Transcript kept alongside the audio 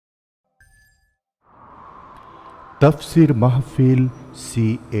তফসির মাহফিল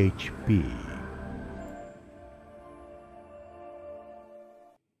CHP।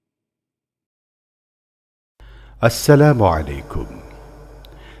 আসসালামু আলাইকুম।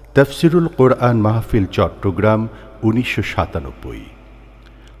 তফসিরুল কোরআন মাহফিল চট্টগ্রাম 1997।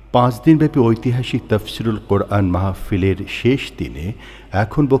 5 দিনব্যাপী ঐতিহাসিক তফসিরুল কোরআন মাহফিলের শেষ দিনে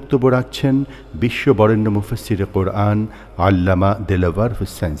এখন বক্তব্য রাখছেন বিশ্ববরেণ্য মুফাসসিরে কোরআন আল্লামা দেলাওয়ার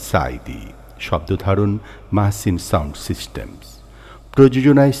হোসেন সাইদী। শব্দধারণ মাহসিন সাউন্ড সিস্টেমস,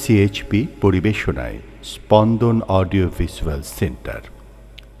 প্রযোজনায় CHP, পরিবেশনায় স্পন্দন অডিও ভিজুয়াল সেন্টার।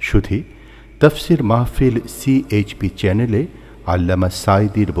 শুধু তফসির মাহফিল CHP চ্যানেলে আল্লামা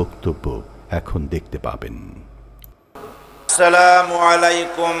সাইদীর বক্তব্য এখন দেখতে পাবেন। আসসালামু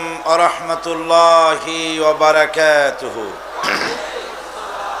আলাইকুম ওয়া রাহমাতুল্লাহি ওয়া বারাকাতুহু।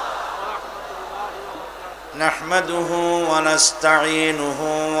 নাহমাদুহু ওয়া নাস্তাঈনুহু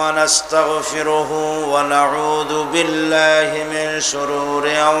ওয়া নাস্তাগফিরুহু ওয়া নাউযু বিল্লাহি মিন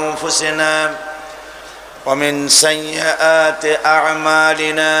শুরুরি আনফুসিনা ওয়া মিন সাইয়্যাতি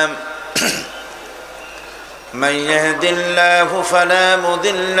আ'মালিনা। من يهد الله فلا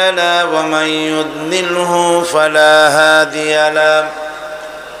مضل له ومن يضلله فلا هادي له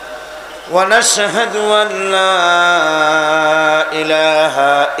ونشهد أن لا إله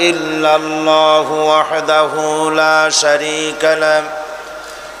إلا الله وحده لا شريك له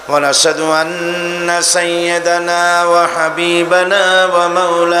ونشهد أن سيدنا وحبيبنا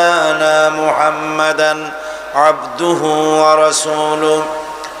ومولانا محمدا عبده ورسوله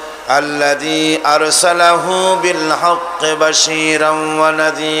الذي أرسله بالحق بشيرا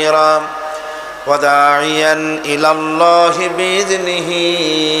ونذيرا وداعيا إلى الله بإذنه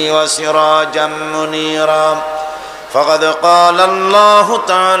وسراجا منيرا. فقد قال الله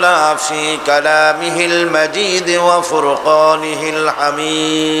تعالى في كلامه المجيد وفرقانه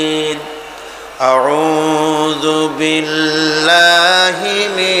الحميد: أعوذ بالله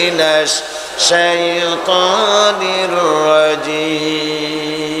من الشيطان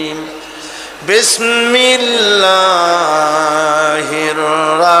الرجيم. بسم الله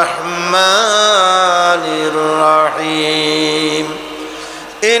الرحمن الرحيم.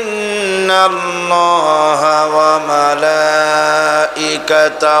 إن الله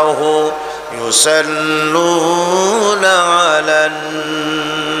وملائكته يصلون على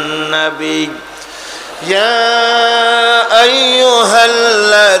النبي يا أيها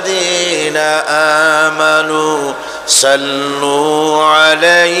الذين آمنوا صلوا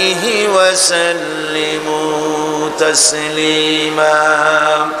عليه وسلموا تسليما.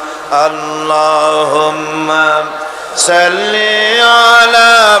 اللهم صل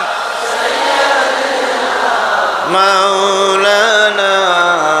على مولانا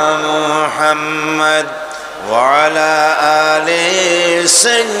محمد وعلى آل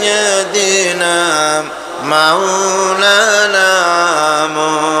سيدنا مولانا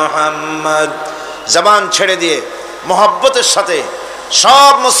محمد। জবান ছেড়ে দিয়ে মোহাব্বতের সাথে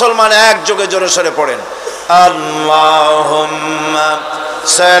সব মুসলমান একযোগে জোরে সরে পড়েন: আল্লাহুম্মা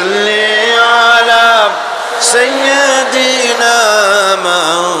সাল্লি আলা সাইয়্যিদিনা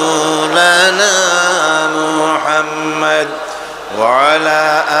মাওলানা মুহাম্মদ ওয়া আলা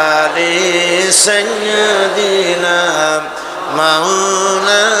আলি সাইয়্যিদিনা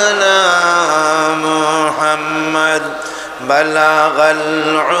মাওলানা মুহাম্মদ। বালাগাল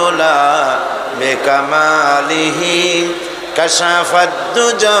উলা بكماله كشف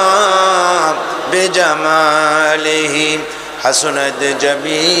الدجى بجماله حسنت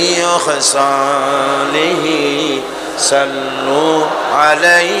جميع خصاله صلوا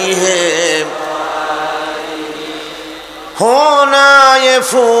عليه। होना ये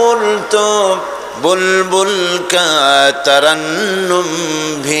फूल तो बुलबुल का तरन्नुम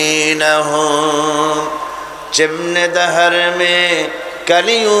भी न हो, चिमने दहर में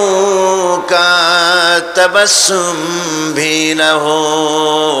कलियों का तबस्सुम भी न हो।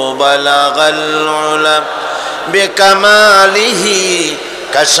 बलगल उला बिकमालिही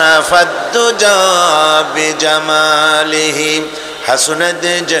कशफद दुजा बिजमालिही हसनत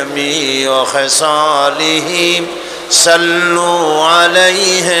जमीउ खसालिही सल्लु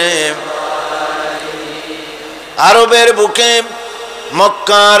अलैहि। আরবের বুকে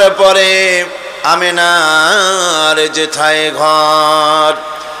মক্কার পরে আমিনার যেথায় ঘর,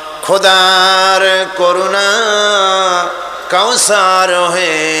 খোদার করুণা কৌসার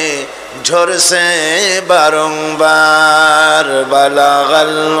হয়ে ঝরসে বারংবার।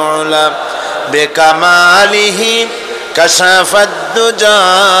 বালাগাল উলা বেকামালিহি কশফদ দুজা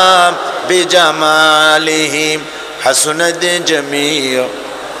বিজামালিহি হাসনাত জামিউ।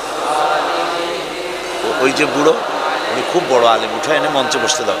 ওই যে বুড়ো, উনি খুব বড় আলেম, উঠে এনে মঞ্চে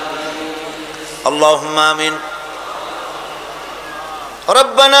বসতে দাও। আল্লাহুম্মা আমিন।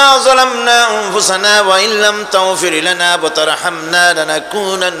 ربنا ظلمنا أنفسنا وإن لم تغفر لنا وترحمنا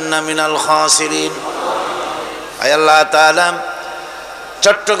لنكونن من الخاسرين আয় আল্লাহ তাআলা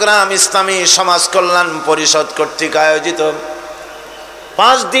চট্টগ্রাম ইসলামী সমাজ কল্যাণ পরিষদ কর্তৃক আয়োজিত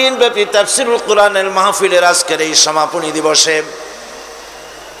 5 দিন ব্যাপী তাফসীরুল কোরআনের মাহফিলের আজকের এই সমাপনী দিবসে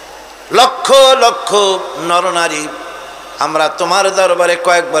লক্ষ লক্ষ নরনারী আমরা তোমার দরবারে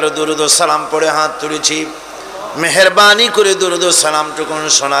কয়েকবার দুরূদ ও সালাম পড়ে হাত তুলেছি। মেহেরবানি করে দুরূদ ও সালামটুকুন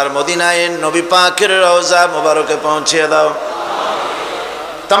সোনার মদিনায় নবী পাকের রওজা মোবারকে পৌঁছে দাও।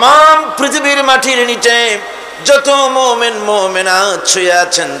 तमाम পৃথিবীর মাটির নিচে যত মুমিন মুমিনাত শুয়ে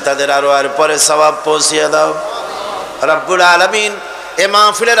আছেন তাদের আরো আর পরে সওয়াব পৌঁছিয়ে দাও রব্বুল আলামিন। এই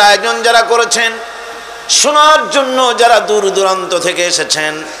মাহফিলের আয়োজন যারা করেছেন, শোনার জন্য যারা দূর দূরান্ত থেকে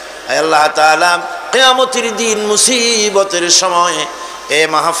এসেছেন, আয় আল্লাহ তাআলা কিয়ামতের দিন মুসিবতের সময় এই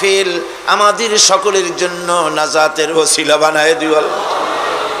মাহফিল আমাদের সকলের জন্য নাজাতের ওসিলা বানায় দিও আল্লাহ।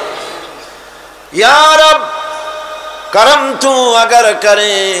 ইয়া রব करम तू अगर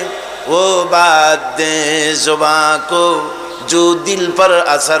करे वो बात दे जुबां को जो दिल पर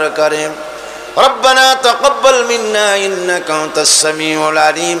असर करे। रब्बना तक़ब्बल मिन्ना इन्नका अंतस समीउल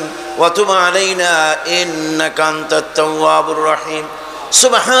अलीम व तुब अलैना इन्नका अंतत तव्वाबुर रहीम।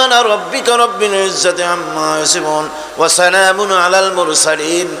 सुब्हान रब्बिका रब्बिल इज्जति अम्मा यसिफून व सलामुन अलल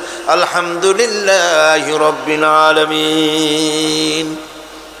मुरसलीन अल्हम्दुलिल्लाहि रब्बिल आलामीन।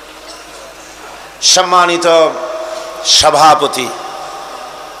 सम्मानित सभापति,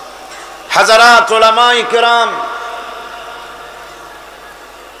 हज़रात उलमाए किराम,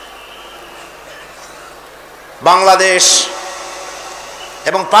 बांग्लादेश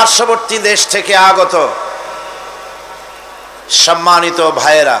एवं पार्श्ववर्ती देश থেকে আগত সম্মানিত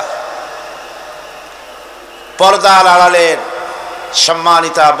ভাইয়েরা, পর্দার আড়ালের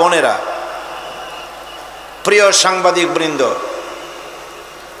সম্মানিতা বোনেরা, প্রিয় সাংবাদিক বৃন্দ,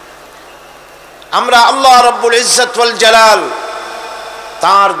 আমরা আল্লাহ রব্বুল ইজ্জত ওয়াল জালাল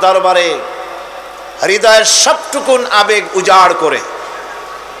তার দরবারে হৃদয়ের সবটুকুন আবেগ উজাড় করে,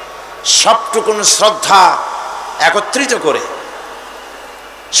 সবটুকুন শ্রদ্ধা একত্রিত করে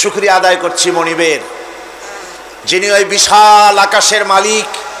শুকরিয়া আদায় করছি মনিবের, যিনি ওই বিশাল আকাশের মালিক,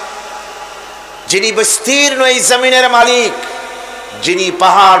 যিনি বিস্তীর্ণ এই জমিনের মালিক, যিনি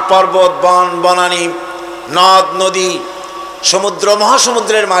পাহাড় পর্বত বন বনানী নদ নদী সমুদ্র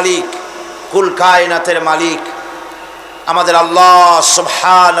মহাসমুদ্রের মালিক, কুল কায়নাতের মালিক আমাদের আল্লাহ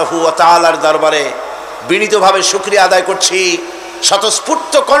সুবহানাহু ওয়া তাআলার দরবারে বিনীতভাবে শুকরিয়া আদায় করছি,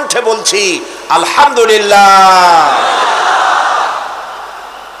 স্বতঃস্ফূর্ত কণ্ঠে বলছি আলহামদুলিল্লাহ।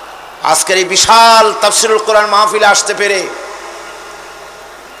 আজকের এই বিশাল তাফসীরুল কোরআন মাহফিলে আসতে পেরে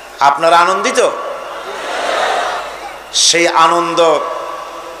আপনারা আনন্দিত? সেই আনন্দ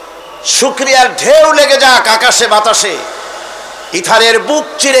শুকরিয়ার ঢেউ লেগে যাক আকাশে বাতাসে, ইথারের বুক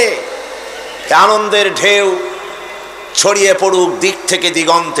চিরে আনন্দের ঢেউ ছড়িয়ে পড়ুক দিক থেকে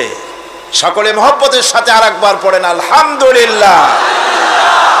দিগন্তে। সকলে মহব্বতের সাথে আরেকবার পড়েন আলহামদুলিল্লাহ।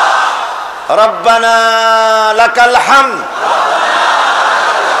 রব্বানা লাকাল হামদ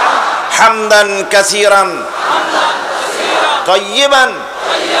হামদান কাসীরান তাইয়িবান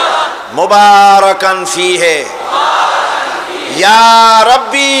মুবারাকান ফীহি ইয়া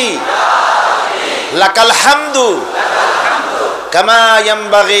রাব্বি লাকাল হামদু কামা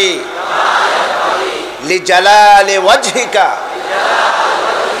ইয়ানবাগি লিজালালি ওয়াজহিকা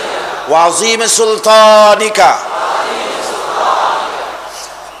ওয়া আযীমি সুলতানিকা।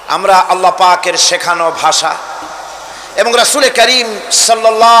 আমরা আল্লাহ পাকের শেখানো ভাষা এবং রাসূল করিম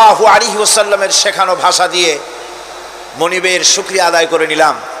সাল্লাল্লাহু আলাইহি ওয়াসাল্লামের শেখানো ভাষা দিয়ে মনিবের শুকরিয়া আদায় করে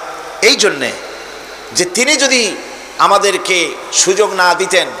নিলাম, এই জন্যে যে তিনি যদি আমাদেরকে সুযোগ না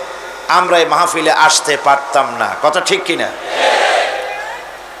দিতেন আমরা এই মাহফিলে আসতে পারতাম না। কথা ঠিক কিনা?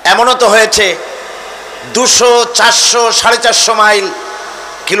 এমনও তো হয়েছে 200, 400, 450 মাইল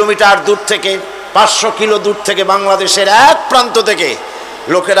কিলোমিটার দূর থেকে, 500 কিলো দূর থেকে, বাংলাদেশের এক প্রান্ত থেকে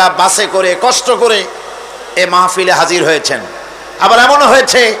লোকেরা বাসে করে কষ্ট করে এ মাহফিলে হাজির হয়েছেন। আবার এমনও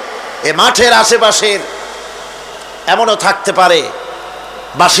হয়েছে এ মাঠের আশেপাশের এমনও থাকতে পারে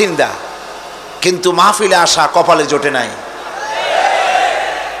বাসিন্দা, কিন্তু মাহফিলে আসা কপালে জোটে নাই।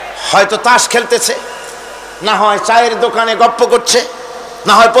 হয়তো তাস খেলতেছে, না হয় চায়ের দোকানে গপ্প করছে,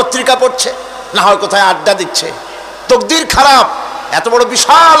 না হয় পত্রিকা পড়ছে, না হয় কোথায় আড্ডা দিচ্ছে। তকদির খারাপ, এত বড়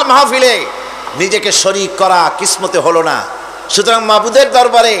বিশাল মাহফিলে নিজেকে শরীক করা কিসমতে হলো না। সুতরাং মাবুদের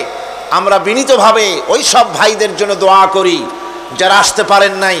দরবারে আমরা বিনীতভাবে ওই সব ভাইদের জন্য দোয়া করি যারা আসতে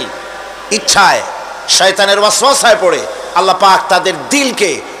পারেন নাই, ইচ্ছায় শয়তানের ওয়াসওয়াসায় পড়ে আল্লাহ পাক তাদের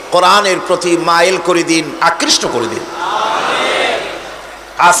দিলকে কোরআনের প্রতি মাইল করে দিন, আকৃষ্ট করে দিন।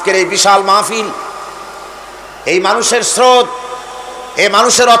 আজকের এই বিশাল মাহফিল, এই মানুষের স্রোত, এ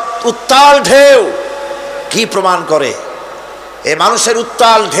মানুষের উত্তাল ঢেউ কি প্রমাণ করে? এ মানুষের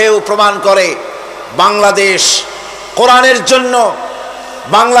উত্তাল ঢেউ প্রমাণ করে বাংলাদেশ কোরআনের জন্য,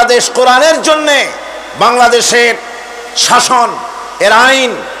 বাংলাদেশ কোরআনের জন্যে, বাংলাদেশের শাসন, এর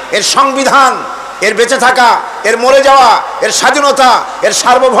আইন, এর সংবিধান, এর বেঁচে থাকা, এর মরে যাওয়া, এর স্বাধীনতা, এর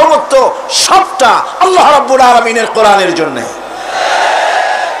সার্বভৌমত্ব সবটা আল্লাহ রাব্বুল আলামিনের কোরআনের জন্যে।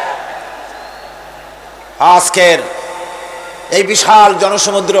 আজকের এই বিশাল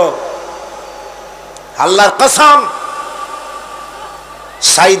জনসমুদ্র, আল্লাহর কসম,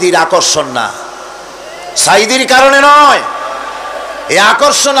 সাইদির আকর্ষণ না, সাইদির কারণে নয়, এই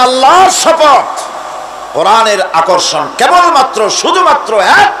আকর্ষণ আল্লাহর শপথ, কোরআনের আকর্ষণ, কেবলমাত্র শুধুমাত্র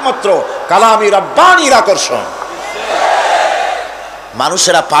একমাত্র কালামি রাব্বানির আকর্ষণ।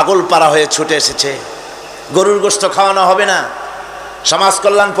 মানুষেরা পাগল পারা হয়ে ছুটে এসেছে, গরুর গোশত খাওয়ানো হবে না। সমাজ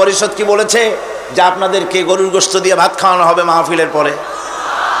কল্যাণ পরিষদ কি বলেছে যে আপনাদেরকে গরুর গোশত দিয়ে ভাত খাওয়ানো হবে মাহফিলের পরে?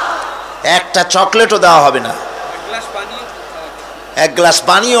 একটা চকলেটও দেওয়া হবে না, এক গ্লাস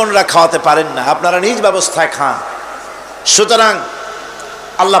পানিও ওনারা খাওয়াতে পারেন না, আপনারা নিজ ব্যবস্থায় খান। সুতরাং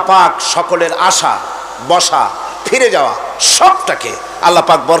আল্লাহ পাক সকলের আশা, বসা, ফিরে যাওয়া সবটাকে আল্লাহ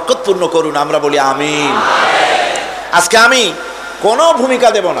পাক বরকতপূর্ণ করুন, আমরা বলি আমিন। আজকে আমি কোনো ভূমিকা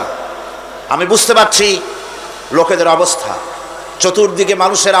দেব না, আমি বুঝতে পারছি লোকেদের অবস্থা, চতুর্দিকে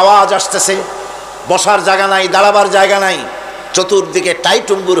মানুষের আওয়াজ আসতেছে, বসার জায়গা নাই, দাঁড়াবার জায়গা নাই, চতুর্দিকে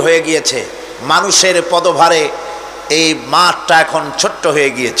টাইটুম্বুর হয়ে গিয়েছে, মানুষের পদভারে এই মাঠটা এখন ছোট্ট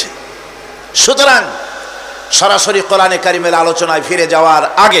হয়ে গিয়েছে। সুতরাং সরাসরি কোরআনে কারিমের আলোচনায় ফিরে যাওয়ার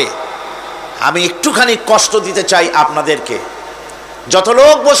আগে আমি একটুখানি কষ্ট দিতে চাই আপনাদেরকে। যত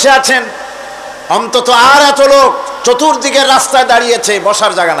লোক বসে আছেন, অন্তত আর এত লোক চতুর্দিকের রাস্তায় দাঁড়িয়েছে,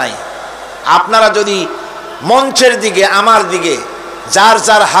 বসার জায়গা নাই। আপনারা যদি মঞ্চের দিকে, আমার দিকে, যার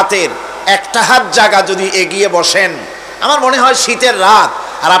যার হাতের একটা হাত জায়গা যদি এগিয়ে বসেন, আমার মনে হয় শীতের রাত,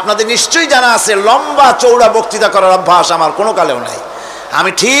 আর আপনাদের নিশ্চয়ই জানা আছে লম্বা চৌড়া বক্তৃতা করার অভ্যাস আমার কোনো কালেও নাই।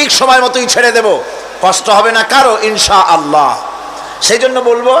 আমি ঠিক সময় মতোই ছেড়ে দেব, কষ্ট হবে না কারো ইনশাআল্লাহ। সেই জন্য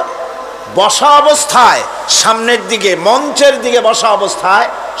বলবো, বসা অবস্থায় সামনের দিকে, মঞ্চের দিকে বসা অবস্থায়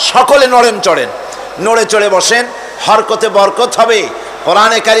সকলে নড়েন চড়েন, নড়ে চড়ে বসেন, হরকতে বরকত হবে।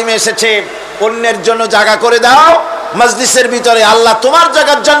 কোরআনে কারিমে এসেছে অন্যের জন্য জায়গা করে দাও মজলিসের ভিতরে, আল্লাহ তোমার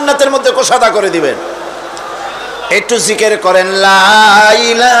জায়গা জান্নাতের মধ্যে কোষাদা করে দিবেন। একটু জিকির করেন, লা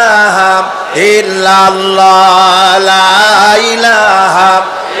ইলাহা ইল্লাল্লাহ, লা ইলাহা,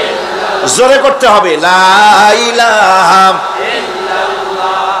 জোরে করতে হবে, লা ইলাহা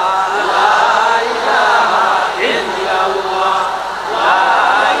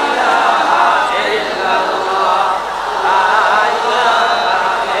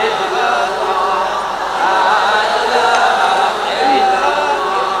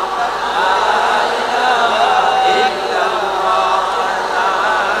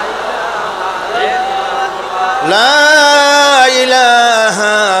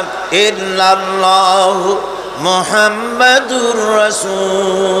ইল্লাল্লাহু মুহাম্মাদুর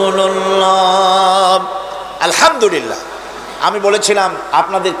রাসূলুল্লাহ। আলহামদুলিল্লাহ। আমি বলেছিলাম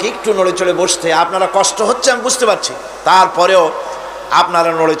আপনাদেরকে একটু নড়ে চড়ে বসতে, আপনারা কষ্ট হচ্ছে আমি বুঝতে পারছি, তারপরেও আপনারা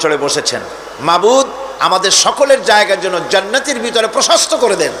নড়ে চড়ে বসেছেন। মাবুদ আমাদের সকলের জায়গার জন্য জান্নাতের ভিতরে প্রশস্ত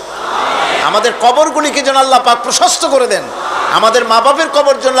করে দেন, আমাদের কবরগুলিকে যেন আল্লাহ পাক প্রশস্ত করে দেন, আমাদের মা বাপের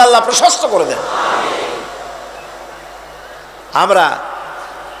কবর জন্য আল্লাহ প্রশস্ত করে দেন। আমরা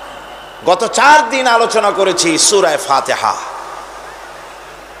গত 4 দিন আলোচনা করেছি সূরা ফাতিহা,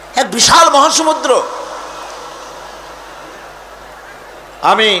 এক বিশাল মহাসমুদ্র।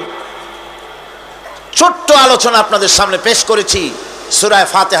 আমি ছোট্ট আলোচনা আপনাদের সামনে পেশ করেছি, সূরা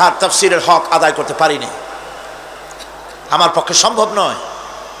ফাতিহার তাফসীরের হক আদায় করতে পারিনি, আমার পক্ষে সম্ভব নয়।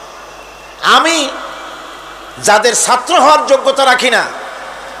 আমি যাদের ছাত্র হওয়ার যোগ্যতা রাখি না,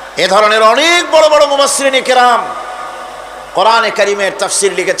 এ ধরনের অনেক বড় বড় মুফাসসিরিন কেরাম কোরআনে কারিমের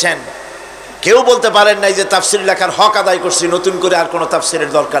তাফসীর লিখেছেন, কেউ বলতে পারেন নাই যে তাফসীর লেখার হক আদায় করছি, নতুন করে আর কোনো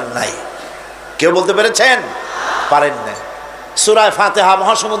তাফসীরের দরকার নাই। কেউ বলতে পেরেছেন? পারেন না। সূরা ফাতিহা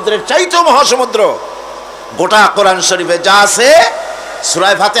মহাসমুদ্রের চাইতেও মহাসমুদ্র। গোটা কোরআন শরীফে যা আছে সূরা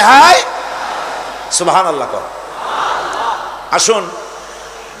ফাতিহায়, সুবহানাল্লাহ কর। আসুন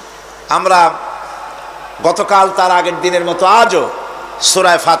আমরা গতকাল তার আগের দিনের মতো আজও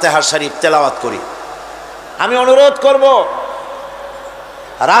সূরা ফাতিহা শরীফ তেলাওয়াত করি। আমি অনুরোধ করব,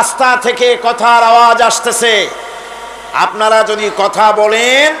 রাস্তা থেকে কথার আওয়াজ আসতেছে, আপনারা যদি কথা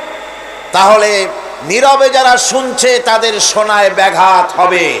বলেন তাহলে নীরবে যারা শুনছে তাদের শোনায় ব্যাঘাত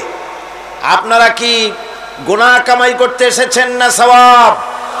হবে। আপনারা কি গুনাহ কামাই করতে এসেছেন না সওয়াব?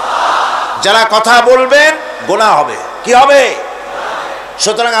 যারা কথা বলবেন গুনাহ হবে, কি হবে?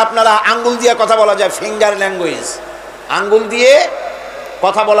 সুতরাং আপনারা আঙ্গুল দিয়ে কথা বলা যায়, ফিঙ্গার ল্যাঙ্গুয়েজ, আঙ্গুল দিয়ে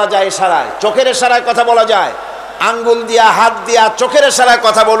কথা বলা যায় ইশারায়, চোখের ইশারায় কথা বলা যায়, আঙ্গুল দিয়া হাত দিয়া চোখের ইশারায়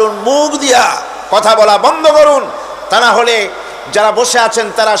কথা বলুন, মুখ দিয়া কথা বলা বন্ধ করুন, তা না হলে যারা বসে আছেন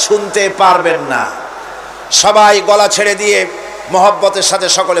তারা শুনতে পারবেন না। সবাই গলা ছেড়ে দিয়ে মহব্বতের সাথে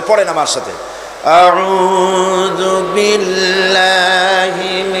সকলে পড়েন আমার সাথে, আউযু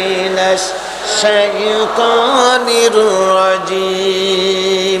বিল্লাহি মিনাশ শাইতানির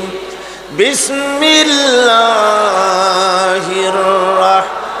রাজিম, বিসমিল্লাহির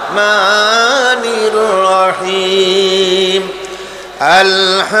রাহমানির রহিম,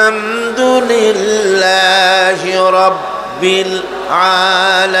 আলহামদুলিল্লাহি রাব্বিল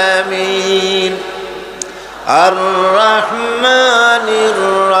আলামিন, আর-রাহমানির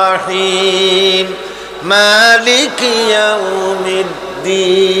রহিম, মালিকি ইয়াউমিদ্দিন,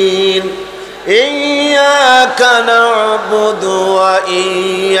 ইয়্যাকা না'বুদু ওয়া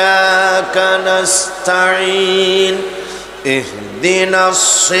ইয়্যাকা নাস্তাঈন, ইহদিনাস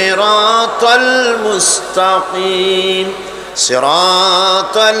সিরাতাল মুস্তাকিম,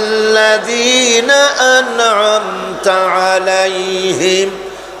 সিরাতাল্লাযীনা আন'আমতা আলাইহিম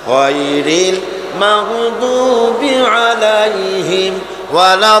গায়রিল মাগদুবি আলাইহিম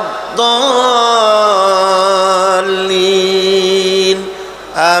ওয়ালাদ-দাল্লিন।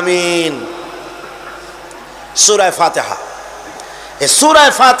 আমিন। সূরা ফাতিহা। এই সূরা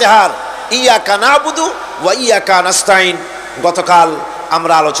ফাতিহার ইয়্যাকা না'বুদু ওয়া ইয়্যাকা নাস্তাঈন গতকাল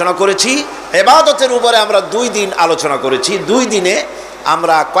আমরা আলোচনা করেছি। ইবাদতের উপরে আমরা 2 দিন আলোচনা করেছি। 2 দিনে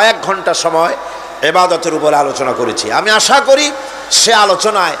আমরা কয়েক ঘন্টা সময় ইবাদতের উপরে আলোচনা করেছি। আমি আশা করি সে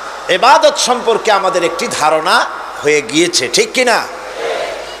আলোচনায় ইবাদত সম্পর্কে আমাদের একটি ধারণা হয়ে গিয়েছে, ঠিক কিনা?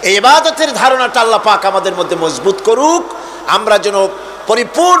 এই ইবাদতের ধারণাটা আল্লাহ পাক আমাদের মধ্যে মজবুত করুক, আমরা যেন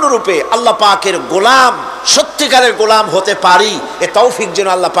পরিপূর্ণরূপে আল্লাহ পাকের গোলাম, সত্যিকারের গোলাম হতে পারি, এ তৌফিক যেন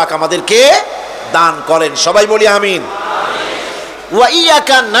আল্লাহ পাক আমাদেরকে দান করেন। সবাই বলি আমিন। ওয়া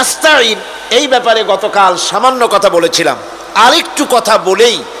ইয়্যাকা নাস্তাঈন, এই ব্যাপারে গতকাল সামান্য কথা বলেছিলাম। আরেকটু কথা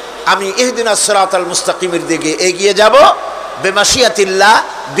বলেই আমি ইহদিনাস সিরাতাল মুস্তাকিমের দিকে এগিয়ে যাব, বিমাশিয়াতিল্লাহ,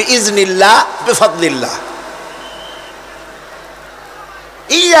 বিইজনিল্লাহ, বিফাদলিল্লাহ।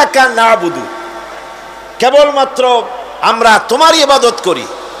 ইয়্যাকা না'বুদু, কেবলমাত্র আমরা তোমারই ইবাদত করি।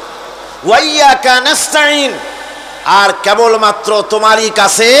 ওয়া ইয়্যাকা নাস্তাঈন, আর কেবলমাত্র তোমারই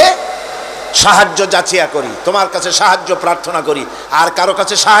কাছে সাহায্য যাচিয়া করি, তোমার কাছে সাহায্য প্রার্থনা করি, আর কারো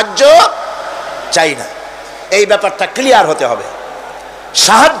কাছে সাহায্য চাই না। এই ব্যাপারটা ক্লিয়ার হতে হবে।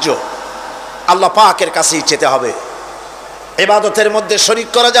 সাহায্য আল্লাহ পাকের কাছেই চেতে হবে। ইবাদতের মধ্যে শরীক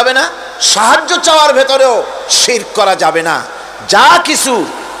করা যাবে না, সাহায্য চাওয়ার ভেতরেও শিরক করা যাবে না। যা কিছু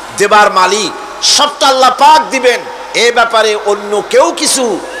দেবার মালিক সবটা আল্লাহ পাক দিবেন। এ ব্যাপারে অন্য কেউ কিছু,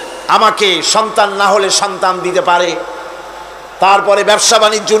 আমাকে সন্তান না হলে সন্তান দিতে পারে, তারপরে ব্যবসা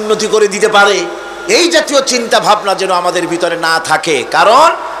বাণিজ্য উন্নতি করে দিতে পারে, এই জাতীয় চিন্তা ভাবনা যেন আমাদের ভিতরে না থাকে, কারণ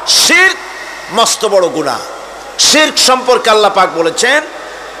শিরক মস্ত বড় গুনাহ। শিরক সম্পর্কে আল্লাহ পাক বলেছেন,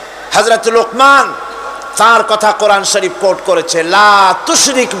 হযরত লোকমান তার কথা কোরআন শরীফ কোট করেছে, লা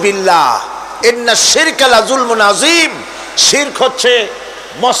তুশরিক বিল্লাহ ইন্নাশ শিরকা লাযুলমুন আযীম। শিরক হচ্ছে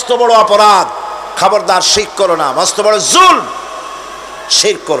মস্ত বড় অপরাধ, খবরদার শিরক করো না, মস্ত বড় জুলম,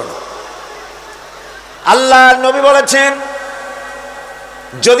 শিরক করো না। আল্লাহর নবী বলেছেন,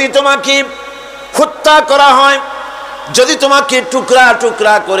 যদি তোমাকে হত্যা করা হয়, যদি তোমাকে টুকরা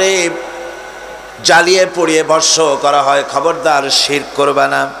টুকরা করে জ্বালিয়ে পুড়িয়ে ভস্ম করা হয়, খবরদার শিরক করবে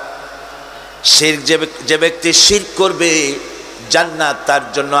না। শিরক, যে ব্যক্তি শিরক করবে জান্নাত তার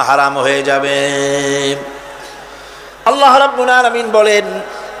জন্য হারাম হয়ে যাবে। আল্লাহ রাব্বুল আলামিন বলেন,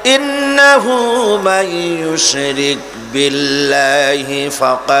 ইন্নাহু মান ইউশরিক বিল্লাহি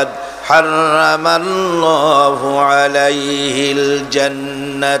ফাকাদ হারামাল্লাহু আলাইহিল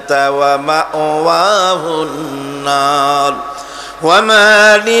জান্নাতা ওয়া মাওয়াহুন নার ওয়া মা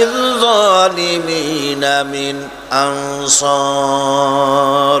লিয-যালিমিনা মিন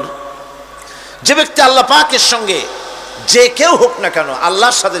আনসার। যে ব্যক্তি আল্লাহ পাকের সঙ্গে যে কেউ হোক না কেন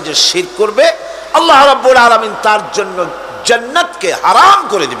আল্লাহর সাথে যে শিরক করবে, আল্লাহ রাব্বুল আলামিন তার জন্য জান্নাতকে হারাম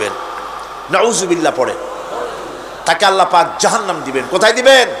করে দিবেন। নাউযুবিল্লাহ পড়ে। তাকে আল্লাহ পাক জাহান্নাম দিবেন। কোথায়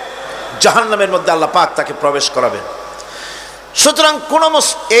দিবেন? জাহান্নামের মধ্যে আল্লাহ পাক তাকে প্রবেশ করাবেন। সুতরাং কোন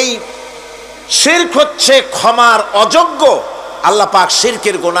এই শিরক হচ্ছে ক্ষমার অযোগ্য। আল্লাহ পাক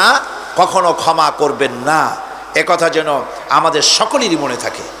শিরকের গুনাহ কখনো ক্ষমা করবেন না, এ কথা যেন আমাদের সকলেরই মনে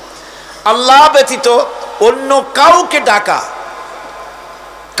থাকে। আল্লাহ ব্যতীত অন্য কাউকে ডাকা,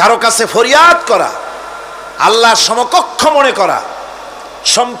 কারো কাছে ফরিয়াদ করা, আল্লাহর সমকক্ষ মনে করা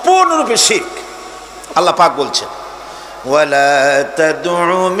সম্পূর্ণরূপে শিরক। আল্লাহ পাক বলছেন, ওয়ালা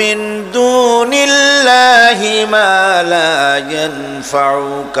তাদউ মিন দুনিল্লাহি মা লা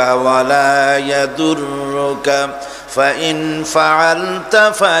ইয়ানফাউকা ওয়ালা ইয়াদুররুকা فإن فعلت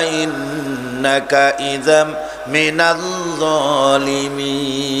فإنك إذا من الظالمين।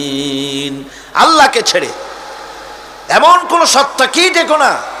 আল্লাহকে ছেড়ে এমন কোন সত্তাকেই দেখো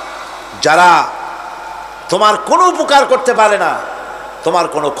না যারা তোমার কোনো উপকার করতে পারে না, তোমার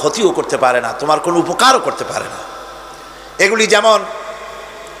কোনো ক্ষতিও করতে পারে না, তোমার কোনো উপকারও করতে পারে না। এগুলি যেমন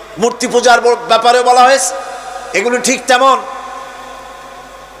মূর্তি পূজার ব্যাপারে বলা হয়েছে, এগুলি ঠিক তেমন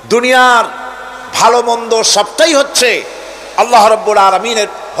দুনিয়ার ভালো মন্দ সবটাই হচ্ছে আল্লাহ রাব্বুল আলামিনের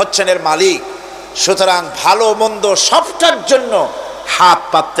হচ্ছেন এর মালিক। সুতরাং ভালো মন্দ সবটার জন্য হাত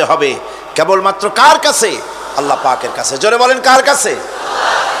পাততে হবে কেবলমাত্র কার কাছে? আল্লাহ পাকের কাছে। জোরে বলেন কার কাছে?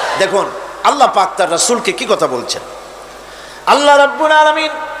 দেখুন আল্লাহ পাক তার রাসূলকে কি কথা বলছেন। আল্লাহ রাব্বুল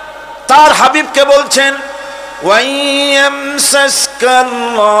আলামিন তার হাবিবকে বলছেন,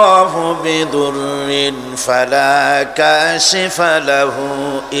 ওয়াইয়ামসাসকাল্লাহু বিদুররিন ফালা কাশিফা লাহু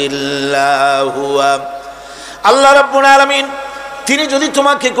ইল্লা হুয়া। আল্লাহ রাব্বুল আলামিন তিনি যদি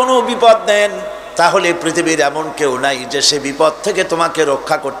তোমাকে কোনো বিপদ দেন তাহলে পৃথিবীর এমন কেউ নাই যে সে বিপদ থেকে তোমাকে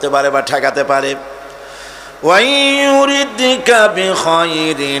রক্ষা করতে পারে বা ঠেকাতে পারে। ওয়াইয়ুরিদকা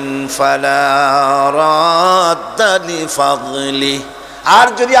বিখাইরিন ফালা রাদ্দা লিফাদলি। আর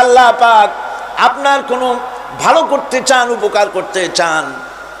যদি আল্লাহ পাক আপনার কোনো ভালো করতে চান, উপকার করতে চান,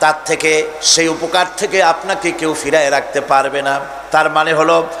 তার থেকে সেই উপকার থেকে আপনাকে কেউ ফিরায় রাখতে পারবে না। তার মানে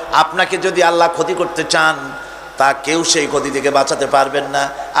হলো আপনাকে যদি আল্লাহ ক্ষতি করতে চান তা কেউ সেই ক্ষতি থেকে বাঁচাতে পারবেন না,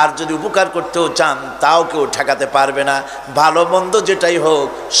 আর যদি উপকার করতেও চান তাও কেউ ঠেকাতে পারবে না। ভালো মন্দ যেটাই হোক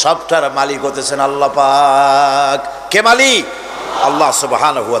সবটার মালিক হতেছেন আল্লাহ পাক। কে মালিক? আল্লাহ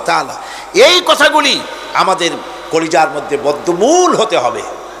সুবহানাহু ওয়া তাআলা। এই কথাগুলি আমাদের কলিজার মধ্যে বদ্ধমূল হতে হবে।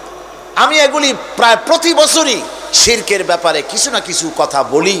 আমি এগুলি প্রায় প্রতি বছরই শিরকের ব্যাপারে কিছু না কিছু কথা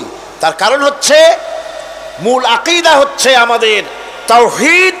বলি। তার কারণ হচ্ছে মূল আকীদা হচ্ছে আমাদের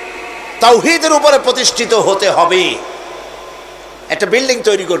তাওহীদ। তাওহীদের উপরে প্রতিষ্ঠিত হতে হবে। একটা বিল্ডিং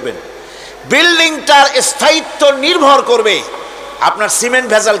তৈরি করবেন, বিল্ডিংটার স্থায়িত্ব নির্ভর করবে আপনার সিমেন্ট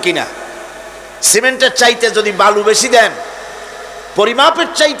ভেজাল কিনা। সিমেন্টের চাইতে যদি বালু বেশি দেন, পরিমাপের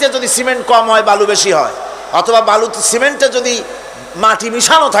চাইতে যদি সিমেন্ট কম হয় বালু বেশি হয়, অথবা বালু সিমেন্টে যদি মাটি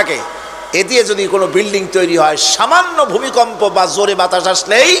মিশানো থাকে, এ দিয়ে যদি কোনো বিল্ডিং তৈরি হয়, সামান্য ভূমিকম্প বা জোরে বাতাস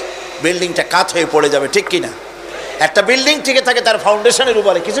আসলেই বিল্ডিংটা কাত হয়ে পড়ে যাবে, ঠিক কিনা? একটা বিল্ডিং টিকে থাকে তার ফাউন্ডেশনের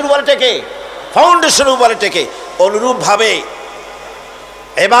উপরে, কিছুর উপরে টেকে, ফাউন্ডেশনের উপরে টেকে। অনুরূপভাবে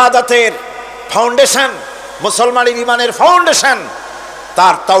ইবাদতের ফাউন্ডেশন, মুসলমানের ইমানের ফাউন্ডেশন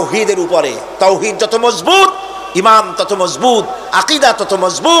তার তাওহীদের উপরে। তাওহীদ যত মজবুত, ইমান তত মজবুত, আকীদা তত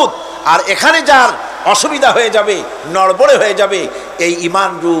মজবুত। আর এখানে যার অসুবিধা হয়ে যাবে, নড়বড়ে হয়ে যাবে, এই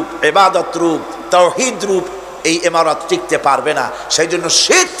ইমান রূপ, ইবাদত রূপ, তাওহীদ রূপ এই ইমারত টিকতে পারবে না। সেই জন্য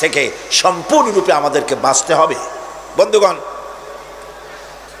শিরক থেকে সম্পূর্ণরূপে আমাদেরকে বাঁচতে হবে। বন্ধুগণ,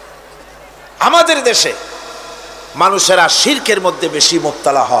 আমাদের দেশে মানুষেরা শিরকের মধ্যে বেশি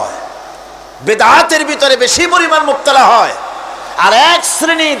মুবতালা হয়, বেদাতের ভিতরে বেশি পরিমাণ মুবতালা হয়। আর এক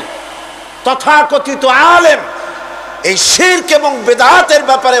শ্রেণীর তথাকথিত আলেম এই শিরক এবং বেদাতের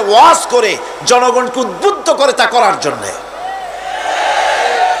ব্যাপারে ওয়াজ করে জনগণকে উদ্বুদ্ধ করে তা করার জন্য।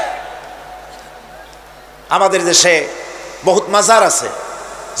 আমাদের দেশে বহুত মাজার আছে,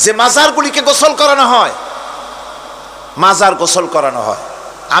 যে মাজারগুলিকে গোসল করানো হয়, মাজার গোসল করানো হয়।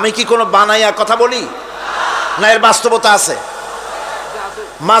 আমি কি কোনো বানাইয়া কথা বলি না? এর বাস্তবতা আছে।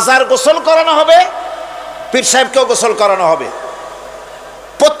 মাজার গোসল করানো হবে, পীর সাহেবকেও গোসল করানো হবে,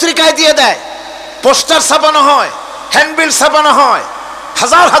 পত্রিকায় দিয়ে দেয়, পোস্টার ছাপানো হয়, হ্যান্ডবিল ছাপানো হয়,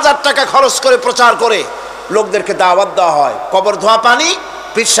 হাজার হাজার টাকা খরচ করে প্রচার করে লোকদেরকে দাওয়াত দেওয়া হয়। কবর ধোয়া পানি,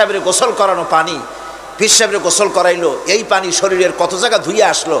 পীর সাহেবের গোসল করানো পানি। পীর সাহেবের গোসল করাইলো, এই পানি শরীরের কত জায়গা ধুয়ে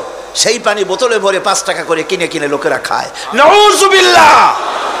আসলো, সেই পানি বোতলে ভরে 5 টাকা করে কিনে কিনে লোকেরা খায়। নাউযুবিল্লাহ।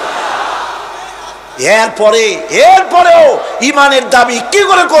 এরপরেও ইমানের দাবি কি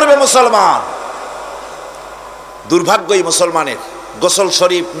করে করবে মুসলমান? দুর্ভাগ্য এই মুসলমানের। গোসল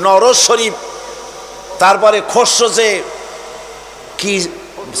শরীফ, নরজ শরীফ, তারপরে খসরজে কি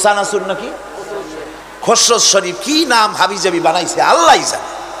সানাসুর নাকি খসরজ শরীফ, কি নাম হাবিজাবি বানাইছে আল্লাহই জানে।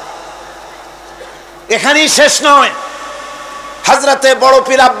 এখানেই শেষ নয়। হযরতে বড়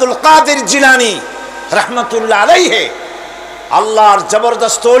পীর আব্দুল কাদের জিলানী রাহমাতুল্লাহ আলাইহি, আল্লাহর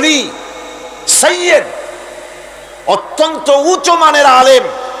জবরদস্ত ওলি, সৈয়দ, অত্যন্ত উচ্চ মানের আলেম,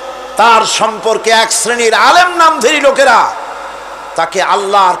 তার সম্পর্কে এক শ্রেণীর আলেম নামধারী লোকেরা তাকে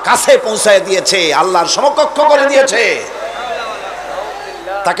আল্লাহর কাছে পৌঁছায় দিয়েছে, আল্লাহর সমকক্ষ করে দিয়েছে।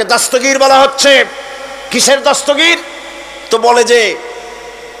 তাকে দস্তগীর বলা হচ্ছে। কিসের দস্তগীর? তো বলে যে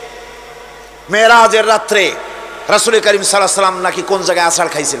মেরাজের রাত্রে রাসূল করিম সাল্লাল্লাহু আলাইহি ওয়াসাল্লাম নাকি কোন জায়গায়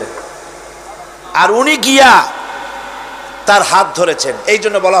আছাড় খাইছিলেন, আর উনি গিয়া তার হাত ধরেছেন, এই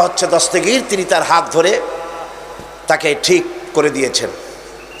জন্য বলা হচ্ছে দস্তগীর। তিনি তার হাত ধরে তাকে ঠিক করে দিয়েছেন।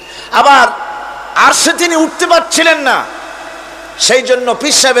 আবার আরশে তিনি উঠতে পারছিলেন না, সেই জন্য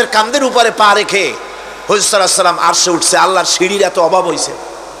পীর সাহেবের কাঁধের উপরে পা রেখে হুজুর সাল্লাল্লাহু আলাইহি ওয়াসাল্লাম আরশে উঠছে। আল্লাহর সিঁড়ির এত অভাব হয়েছে,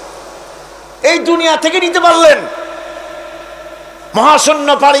 এই দুনিয়া থেকে নিতে পারলেন, মহাশূন্য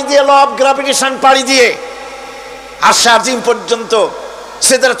পাড়ি দিয়ে, ল অফ গ্রাভিটেশন পাড়ি দিয়ে আরশে আজিম পর্যন্ত,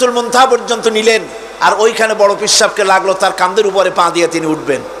 সিদরাতুল মুনতাহা পর্যন্ত নিলেন। আর ওইখানে বড় পীর সাহেবকে লাগলো তার কাঁধের উপরে পা দিয়ে তিনি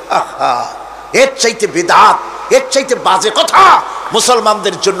উঠবেন। আহা, এর চাইতে বিদআত, এর চাইতে বাজে কথা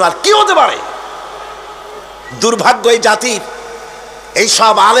মুসলমানদের জন্য আর কি হতে পারে? দুর্ভাগ্য এই জাতির, এই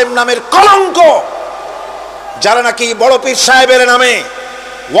সব আলেম নামের কলঙ্ক, যারা নাকি বড় পীর সাহেবের নামে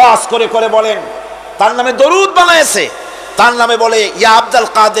ওয়াজ করে করে বলেন, তার নামে দরুদ বানায়েছে, তার নামে বলে ইয়া আব্দুল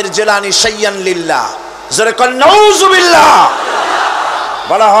কাদের জিলানী শাইয়ান লিল্লাহ, জোরে কর নাউযুবিল্লাহ।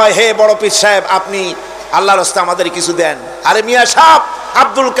 বলা হয় হে বড় পীর সাহেব আপনি আল্লাহর রাস্তা আমাদের কিছু দেন। আরে মিয়া সাহেব,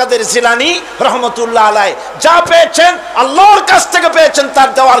 আব্দুল কাদের জিলানী রহমতুল্লাহ আলাইহি যা পেয়েছেন আল্লাহর কাছ থেকে পেয়েছেন, তার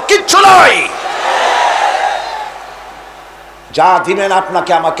দেওয়ার কিচ্ছু নয়। যা দিবেন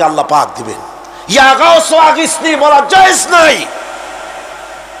আপনাকে আমাকে আল্লাহ পাক দিবেন। ইয়া গাউস আগিসনি বলা জায়েজ নাই,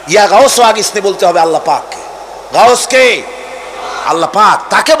 ইয়া গাউস আগিসনি বলতে হবে আল্লাহ পাককে। গাউস কে? আল্লাহ পাক,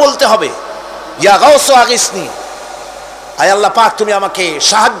 তাকে বলতে হবে ইয়া গাউস আগিসনি, আয় আল্লাহ পাক তুমি আমাকে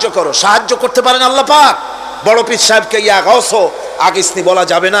সাহায্য করো। সাহায্য করতে পারেন আল্লাহ পাক। বড় পীর সাহেবকে ইয়া গাউস আগিসনি বলা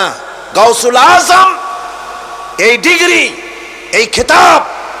যাবে না। গাউসুল আজম এই ডিগ্রি, এই খেতাব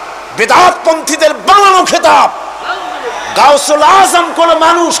বিদআত পন্থীদের বানানো খেতাব। গাউসুল আজম কোন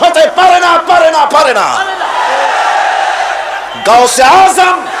মানুষ হতে পারে না, পারে না, পারে না। গাউসে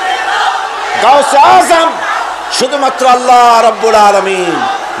আজম, গাউসে আজম শুধুমাত্র আল্লাহ রাব্বুল আলামিন।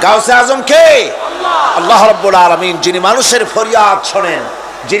 গাউসে আজম কে? আল্লাহ রাব্বুল আলামিন, যিনি মানুষের ফরিয়াদ শোনেন,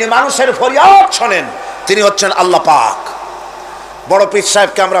 যিনি মানুষের ফরিয়াদ শোনেন, তিনি হচ্ছেন আল্লাহ পাক। বড় পীর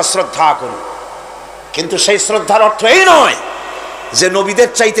সাহেবকে আমরা শ্রদ্ধা করি, কিন্তু সেই শ্রদ্ধার অর্থ এই নয় যে নবীদের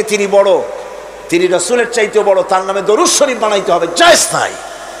চাইতে তিনি বড়, তিনি রাসূলের চাইতেও বড়, তার নামে দরুদ শরীফ বানাইতে হবে, জায়েজ নাই।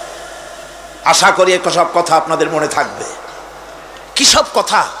 আশা করি এই সব কথা আপনাদের মনে থাকবে। কি সব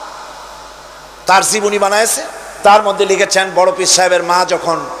কথা তার জীবনী বানায়েছে, তার মধ্যে লিখেছেন বড় পীর সাহেবের মা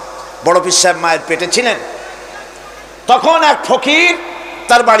যখন, বড় পীর সাহেব মায়ের পেটে ছিলেন, তখন এক ফকির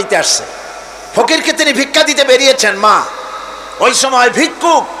তার বাড়িতে আসছে। ফকিরকে তিনি ভিক্ষা দিতে বেরিয়েছেন মা, ওই সময়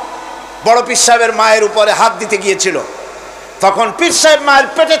ভিক্ষুক বড় পীর সাহেবের মায়ের উপরে হাত দিতে গিয়েছিল। তখন পীর সাহেব মায়ের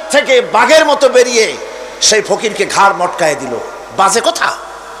পেটের থেকে বাঘের মতো বেরিয়ে সেই ফকিরকে ঘাড় মটকায় দিল। বাজে কথা,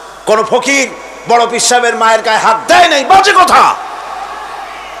 কোন ফকির বড় পীর সাহেবের মায়ের গায়ে হাত দেয় নাই, বাজে কথা।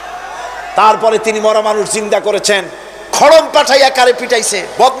 তারপরে তিনি মরা মানুষ জিন্দা করেছেন, খড়ম পাঠাইয়া কারে পিটাইছে,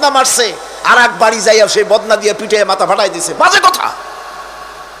 বদনা মারছে, আর এক বাড়ি যাইয়া সেই বদনা দিয়ে পিটাইয়া মাথা ফাটাই দিছে, বাজে কথা।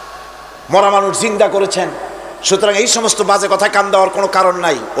 মরা মানুষ জিন্দা করেছেন। সুতরাং এই সমস্ত বাজে কথা কান দেওয়ার কোনো কারণ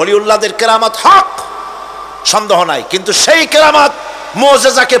নাই। ওলিউল্লাহদের কেরামত হক, সন্দেহ নাই, কিন্তু সেই কেরামত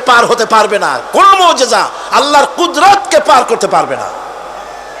মুজিজাকে পার হতে পারবে না। কোন মুজিজা আল্লাহর কুদরতকে পার করতে পারবে না।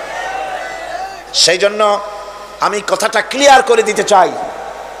 সেই জন্য আমি কথাটা ক্লিয়ার করে দিতে চাই,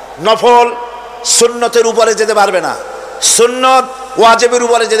 নফল সুন্নতের উপরে যেতে পারবে না, সুন্নত ওয়াজিবের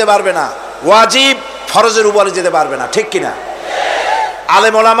উপরে যেতে পারবে না, ওয়াজিব ফরজের উপরে যেতে পারবে না, ঠিক কিনা?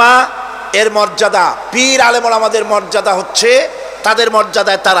 আলেম ওলামা এর মর্যাদা, পীর আলেম ওলামাদের মর্যাদা হচ্ছে তাদের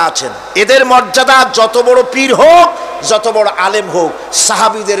মর্যাদায় তারা আছেন। এদের মর্যাদা যত বড় পীর হোক, যত বড় আলেম হোক,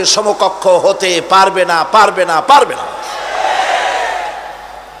 সাহাবীদের সমকক্ষ হতে পারবে না, পারবে না, পারবে না।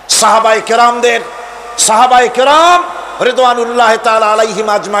 সাহাবায়ে কেরামদের, সাহাবায়ে কেরাম রিদওয়ানুল্লাহ তাআলা আলাইহিম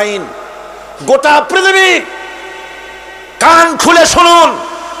আজমাইন, গোটা পৃথিবীর, কান খুলে শুনুন,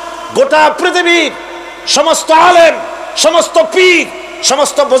 গোটা পৃথিবীর সমস্ত আলেম, সমস্ত পীর,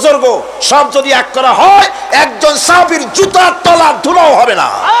 সমস্ত বুজুর্গ সব যদি এক করা হয়, একজন সাহাবীর জুতার তলার ধুলাও হবে না।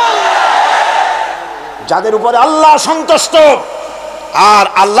 যাদের উপরে আল্লাহ সন্তুষ্ট, আর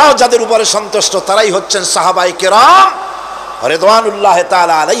আল্লাহ যাদের উপরে সন্তুষ্ট, তারাই হচ্ছেন সাহাবায়ে কেরাম রিদওয়ানুল্লাহ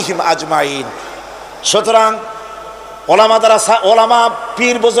তাআলা আলাইহিম আজমাইন। সুতরাং ওলামা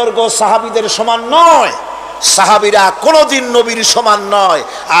পীর বুজুর্গ সাহাবীদের সমান নয়, সাহাবীরা কোনোদিন নবীর সমান নয়,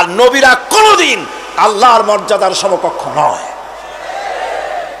 আর নবীরা কোনোদিন আল্লাহর মর্যাদার সমকক্ষ নয়।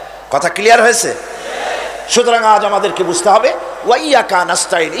 কথা ক্লিয়ার হয়েছে? সুতরাং আজ আমাদেরকে বুঝতে হবে, ওয়াইয়াকা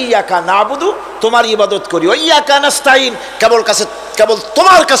নাস্তাইন, ইয়াকা নাবুদু, তোমার ইবাদত করি, ওয়াইয়াকা নাস্তাইন, কেবল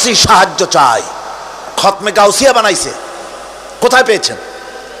তোমার কাছেই সাহায্য চাই। খতমে গাউসিয়া বানাইছে, কোথায় পেয়েছেন?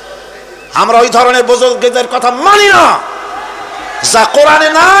 আমরা ওই ধরনের বুজুর্গদের কথা মানি না, যা কোরআনে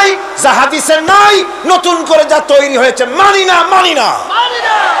নাই, যা হাদিসে নাই, নতুন করে যা তৈরি হয়েছে, মানি না, মানি না।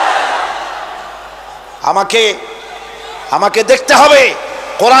 আমাকে দেখতে হবে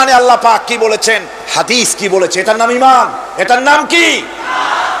কোরআনে আল্লাহ পাক কি বলেছেন, হাদিস কি বলেছে। এটার নাম ঈমান, এটার নাম কি?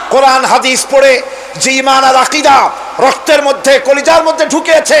 কোরআন হাদিস পড়ে যে ঈমান আর আকীদা রক্তের মধ্যে কলিজার মধ্যে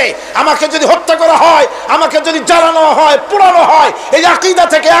ঢুকেছে, আমাকে যদি হত্যা করা হয়, আমাকে যদি জ্বালানো হয়, পোড়ানো হয়, এই আকীদা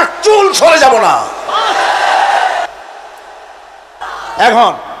থেকে এক চুল সরে যাব না।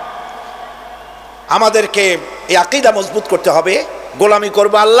 এখন আমাদেরকে এই আকীদা মজবুত করতে হবে। গোলামি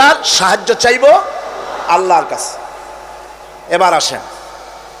করব আল্লাহর, সাহায্য চাইব আল্লাহর কাছে। এবার আসেন,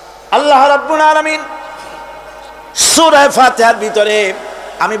 আল্লাহ রাব্বুল আলামিন সূরা ফাতিহার ভিতরে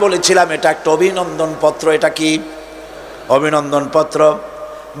আমি বলেছিলাম এটা একটা অভিনন্দন পত্র। এটা কি অভিনন্দন পত্র?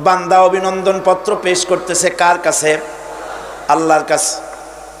 বান্দা অভিনন্দন পত্র পেশ করতেছে কার কাছে? আল্লাহর কাছে।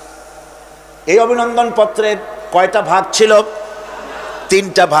 এই অভিনন্দন পত্রের কয়টা ভাগ ছিল?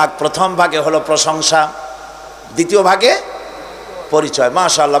 3টা ভাগ। প্রথম ভাগে হলো প্রশংসা, দ্বিতীয় ভাগে পরিচয়।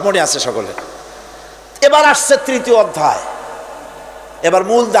 মাশাআল্লাহ, মনে আছে সকলে। এবার আসছে 3য় অধ্যায়। এবার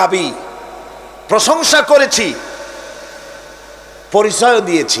মূল দাবি, প্রশংসা করেছি, পরিচয়ও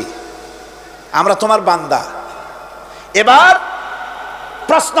দিয়েছি, আমরা তোমার বান্দা। এবার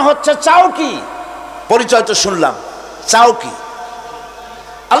প্রশ্ন হচ্ছে চাও কি? পরিচয় তো শুনলাম, চাও কি?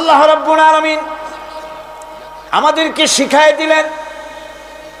 আল্লাহ রাব্বুল আলামিন আমাদেরকে শিখাই দিলেন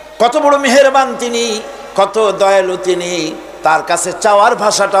কত বড় মেহেরবান তিনি, কত দয়ালু তিনি। তার কাছে চাওয়ার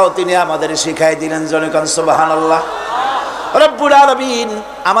ভাষাটাও তিনি আমাদের শিখাই দিলেন। জনগণ সুবহানাল্লাহ। রব্বুল আলামিন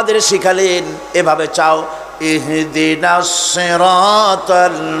আমাদের শিখালেন এভাবে চাও, ইহদিনাস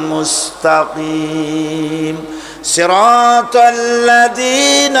সিরাতাল মুস্তাকিম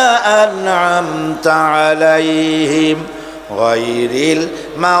সিরাতাল্লাযীনা আন'আমতা আলাইহিম গায়রিল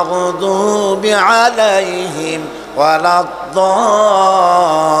মাগদুবি আলাইহিম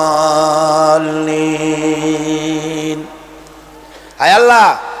ওয়ালাদ-দাল্লিন। আয় আল্লাহ,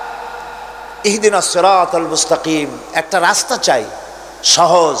 ইহদিনাস সিরাতাল মুস্তাকিম, একটা রাস্তা চাই,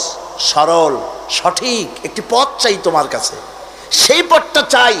 সহজ সরল সঠিক একটি পথ চাই তোমার কাছে। সেই পথটা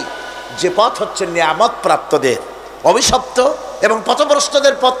চাই যে পথ হচ্ছে নিয়ামত প্রাপ্তদের, অভিশপ্ত এবং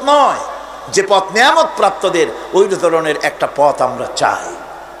পথভ্রষ্টদের পথ নয়। যে পথ নিয়ামত প্রাপ্তদের, ওই ধরনের একটা পথ আমরা চাই।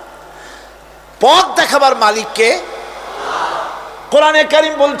 পথ দেখাবার মালিককে কোরআনে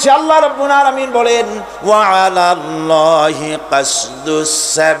কারীম বলছে, আল্লাহ রাব্বুল আলামিন বলেন, ওয়া আলাল্লাহি কাসদুস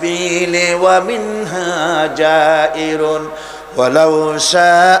সাবিলি ওয়া মিনহা জাইরুন ওয়ালাউ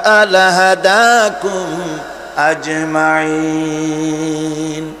শাআ লাহাদাকুম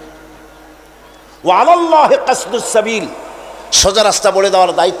আজমাইন। ওয়া আলাল্লাহি কাসদুস সাবিল, সোজা রাস্তা বলে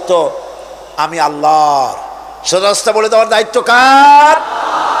দেওয়ার দায়িত্ব আমি আল্লাহর। সোজা রাস্তা বলে দেওয়ার দায়িত্ব কার?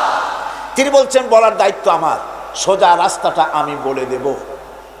 তিনি বলছেন বলার দায়িত্ব আমার, সোজা রাস্তাটা আমি বলে দেব।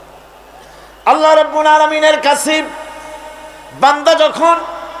 আল্লাহ রাব্বুল আলামিনের কাছে বান্দা যখন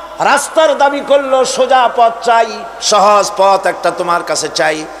রাস্তার দাবি করলো, সোজা পথ চাই, সহজ পথ একটা তোমার কাছে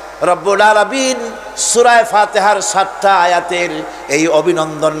চাই, রব্বুল আলামিন সূরা ফাতিহার 7টা আয়াতের এই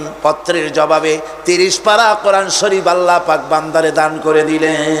অভিনন্দন পত্রের জবাবে 30 পারা কোরআন শরীফ আল্লাহ পাক বান্দারে দান করে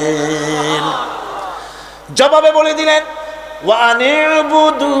দিলেন। জবাবে বলে দিলেন, ওয়া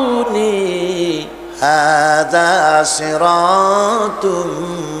আনি'বুদুনি হাযা সিরাতুম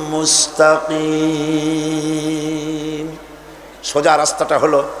মুস্তাকিম। সোজা রাস্তাটা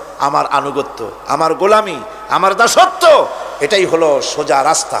হলো আমার আনুগত্য, আমার গোলামি, আমার দাসত্ব, এটাই হলো সোজা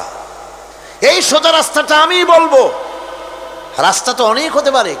রাস্তা। এই সোজা রাস্তাটা আমি বলবো। রাস্তা তো অনেক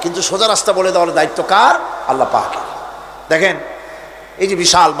হতে পারে, কিন্তু সোজা রাস্তা বলে দেওয়ার দায়িত্ব কার? আল্লাহ পাকের। দেখেন এই যে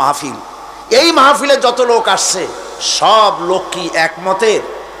বিশাল মাহফিল, এই মাহফিলে যত লোক আসছে সব লোক কি একমতের,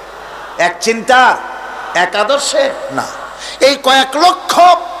 এক চিন্তার, এক আদর্শের? না। এই কয়েক লক্ষ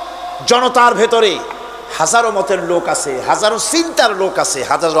জনতার ভেতরে হাজারো মতের লোক আছে, হাজারো চিন্তার লোক আছে,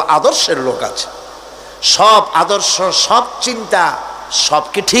 হাজারো আদর্শের লোক আছে। সব আদর্শ, সব চিন্তা, সব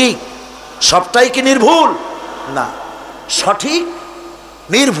কি ঠিক? সবটাই কি নির্ভুল? না, সঠিক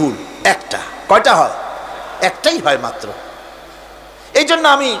নির্ভুল একটা। কয়টা হয়? একটাই হয় মাত্র। এই জন্য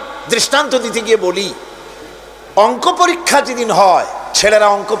আমি দৃষ্টান্ত দিতে গিয়ে বলি, অঙ্ক পরীক্ষা যেদিন হয়, ছেলেরা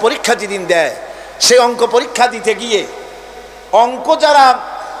অঙ্ক পরীক্ষা যেদিন দেয়, সেই অঙ্ক পরীক্ষা দিতে গিয়ে অঙ্ক যারা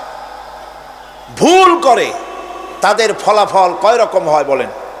ভুল করে তাদের ফলাফল কয় রকম হয় বলেন?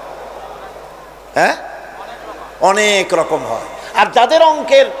 হ্যাঁ, অনেক রকম হয়। আর যাদের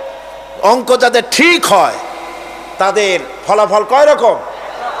অঙ্ক যাদের ঠিক হয় তাদের ফলাফল কয় রকম?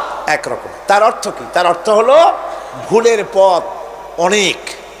 একরকম। তার অর্থ কি? তার অর্থ হলো ভুলের পথ অনেক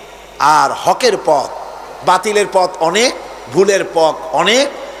আর হকের পথ, বাতিলের পথ অনেক, ভুলের পথ অনেক,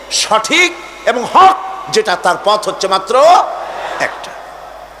 সঠিক এবং হক যেটা তার পথ হচ্ছে মাত্র একটা।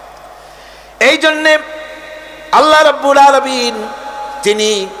 এই জন্যে আল্লাহ রাব্বুল আলামিন তিনি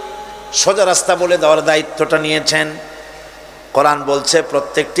সোজা রাস্তা বলে দেওয়ার দায়িত্বটা নিয়েছেন। কোরআন বলছে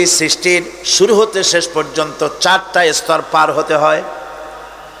প্রত্যেকটি সৃষ্টির শুরু হতে শেষ পর্যন্ত 4টা স্তর পার হতে হয়।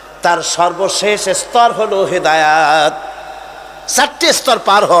 তার সর্বশেষ স্তর হলো হেদায়াত। 4টি স্তর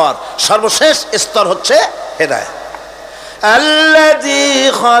পার হওয়ার সর্বশেষ স্তর হচ্ছে হেদায়াত। আল্লাযী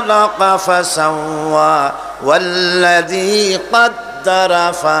খালাকা ফাসাওয়া ওয়াল্লাযী কদ্দারা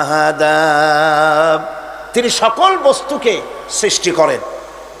ফাহাদা। তিনি সকল বস্তুকে সৃষ্টি করেন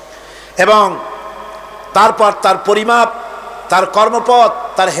এবং তারপর তার পরিমাপ, তার কর্মপথ,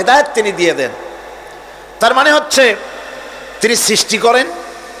 তার হেদায়েত তিনি দিয়ে দেন। তার মানে হচ্ছে তিনি সৃষ্টি করেন,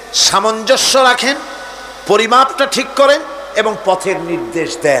 সামঞ্জস্য রাখেন, পরিমাপটা ঠিক করেন এবং পথের নির্দেশ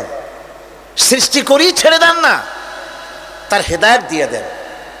দেন। সৃষ্টি করেই ছেড়ে দেন না, তার হেদায়েত দিয়ে দেন।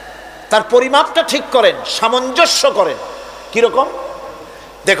 তার পরিমাপটা ঠিক করেন, সামঞ্জস্য করেন। কিরকম?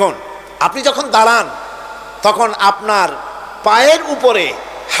 দেখুন, আপনি যখন দাঁড়ান তখন আপনার পায়ের উপরে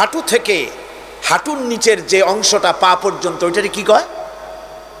হাঁটু থেকে হাঁটুর নিচের যে অংশটা পা পর্যন্ত, ওইটারে কি কয়?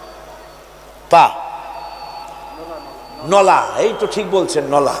 পা, নলা। এই তো ঠিক বলছেন,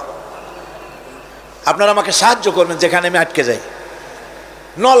 নলা। আপনারা আমাকে সাহায্য করবেন যেখানে আমি আটকে যাই।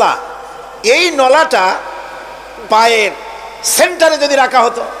 নলা, এই নলাটা পায়ের সেন্টারে যদি রাখা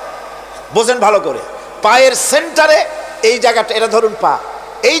হতো, বোঝেন ভালো করে, পায়ের সেন্টারে এই জায়গাটা, এটা ধরুন পা,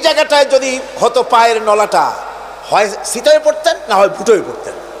 এই জায়গাটায় যদি হতো পায়ের নলাটা, হয় সিটায় পড়তেন না হয় ভুটোয়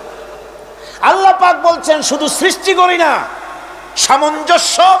পড়তেন। আল্লাহ পাক বলছেন শুধু সৃষ্টি করি না,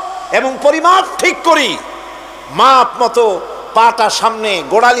 সামঞ্জস্য এবং পরিমাপ ঠিক করি। মাপ মতো পাটা সামনে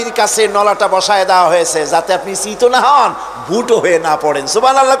গোড়ালির কাছে নলাটা বসায় দেওয়া হয়েছে, যাতে আপনি চিত না হন, ভুটো হয়ে না পড়েন।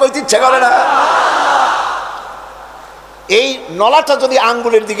 সুবহানাল্লাহ কইতে ইচ্ছা করে না? এই নলাটা যদি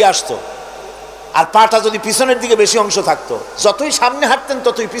আঙ্গুলের দিকে আসতো আর পাটা যদি পিছনের দিকে বেশি অংশ থাকতো, যতই সামনে হাঁটতেন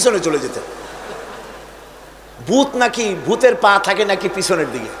ততই পিছনে চলে যেতেন। ভূত নাকি, ভূতের পা থাকে নাকি পিছনের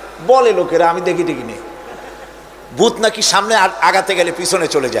দিকে, বলে লোকেরা, আমি দেখি নেই। ভূত নাকি সামনে আগাতে গেলে পিছনে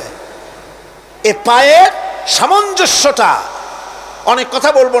চলে যায়। এ পায়ের সামঞ্জস্যটা, অনেক কথা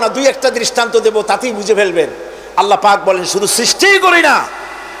বলবো না, 2-1টা দৃষ্টান্ত দেব, তাতেই বুঝে ফেলবেন। আল্লাহ পাক বলেন শুধু সৃষ্টিই করি না,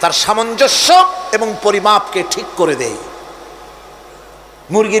 তার সামঞ্জস্য এবং পরিমাপকে ঠিক করে দেই।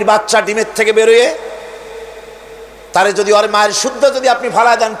 মুরগির বাচ্চা ডিমের থেকে বেরোয়, তারে যদি ওর মায়ের শুদ্ধ যদি আপনি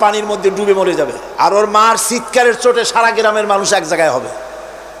ফালায় দেন, পানির মধ্যে ডুবে মরে যাবে। আর ওর মার চিৎকারের চোটে সারা গ্রামের মানুষ এক জায়গায় হবে।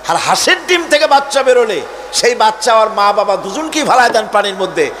 আর হাঁসের ডিম থেকে বাচ্চা বেরোলে সেই বাচ্চা ওর মা বাবা দুজনকেই ফালায় দেন পানির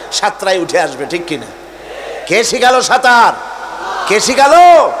মধ্যে, সাঁতরায় উঠে আসবে। ঠিক কিনা? কে শিখালো সাঁতার? কে শিখালো?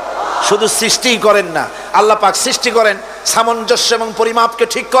 শুধু সৃষ্টিই করেন না, আল্লাহ পাক সৃষ্টি করেন, সামঞ্জস্য এবং পরিমাপকে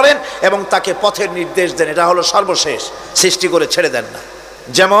ঠিক করেন এবং তাকে পথের নির্দেশ দেন। এটা হলো সর্বশেষ। সৃষ্টি করে ছেড়ে দেন না।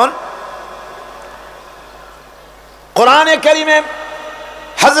 যেমন কোরআনে কারিমে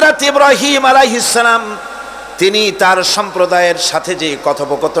হযরত ইব্রাহিম আলাইহিস সালাম তিনি তার সম্প্রদায়ের সাথে যে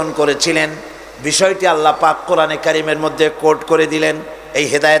কথোপকথন করেছিলেন, বিষয়টি আল্লাহ পাক কোরআনে কারিমের মধ্যে কোট করে দিলেন। এই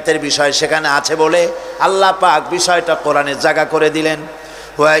হেদায়েতের বিষয় সেখানে আছে বলে আল্লাহ পাক বিষয়টা কোরআনে জায়গা করে দিলেন।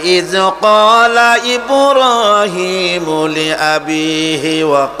 ওয়া ইয ক্বালা ইব্রাহিমু লিআবিহি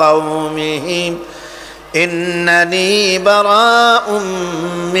ওয়া কওমিহি ইন্নানি বারাউম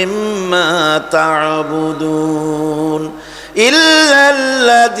মিম্মা তা'বুদুন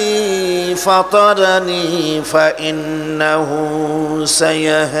ইল্লাল্লাযী ফাতারানি ফাইন্নাহু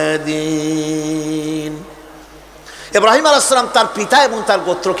সায়াহদিন। ইব্রাহিম আলাইহিস সালাম তার পিতা এবং তার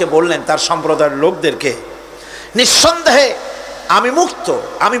গোত্রকে বললেন, তার সম্প্রদায়ের লোকদেরকে, নিঃসন্দেহে আমি মুক্ত,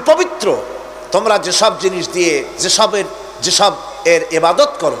 আমি পবিত্র। তোমরা যেসব জিনিস দিয়ে যেসব এর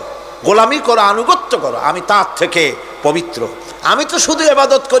ইবাদত করো, গোলামি করো, আনুগত্য করো, আমি তার থেকে পবিত্র। আমি তো শুধু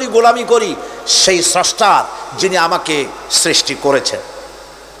ইবাদত করি, গোলামি করি সেই স্রষ্টার, যিনি আমাকে সৃষ্টি করেছেন।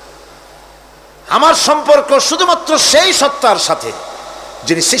 আমার সম্পর্ক শুধুমাত্র সেই সত্তার সাথে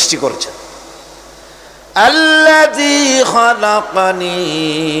যিনি সৃষ্টি করেছেন। আল্লাযী খালাকানি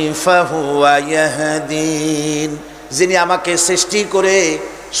ফাহুয়া ইয়াহদিন, যিনি আমাকে সৃষ্টি করে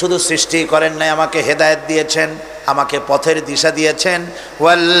শুধু সৃষ্টি করেন নাই, আমাকে হেদায়েত দিয়েছেন, আমাকে পথের দিশা দিয়েছেন।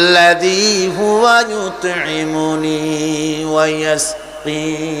 ওয়াল্লাযী হুয়া ইউতঈমুনি ওয়া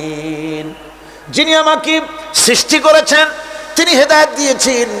ইয়াসকিন, যিনি আমাকে সৃষ্টি করেছেন, তিনি হেদায়েত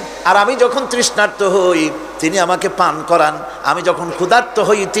দিয়েছেন। আর আমি যখন তৃষ্ণার্ত হই তিনি আমাকে পান করান, আমি যখন ক্ষুধার্ত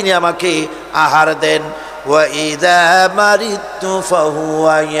হই তিনি আমাকে আহার দেন। ওয়া ইযা মারিদতু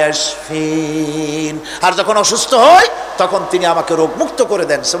ফাহুয়া ইয়াশফিন, আর যখন অসুস্থ হই তখন তিনি আমাকে রোগমুক্ত করে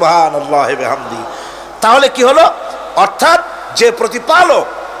দেন। সুবহানাল্লাহি ওয়া বিহামদিহি। তাহলে কি হলো? অর্থাৎ যে প্রতিপালক,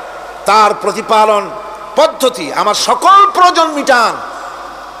 তার প্রতিপালন পদ্ধতি আমার সকল প্রয়োজন মিটান,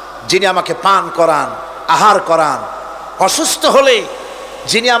 যিনি আমাকে পান করান, আহার করান। অসুস্থ হলে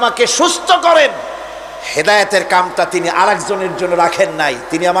যিনি আমাকে সুস্থ করেন, হেদায়েতের কামটা তিনি আরেকজনের জন্য রাখেন নাই,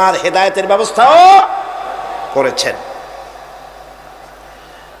 তিনি আমার হেদায়েতের ব্যবস্থাও করেছেন।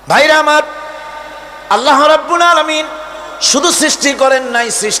 ভাইরা আমার, আল্লাহ রাব্বুল আলামিন শুধু সৃষ্টি করেন নাই,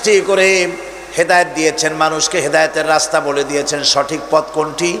 সৃষ্টি করে হেদায়েত দিয়েছেন, মানুষকে হেদায়েতের রাস্তা বলে দিয়েছেন। সঠিক পথ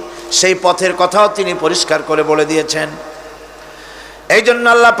কোনটি সেই পথের কথাও তিনি পরিষ্কার করে বলে দিয়েছেন। এই জন্য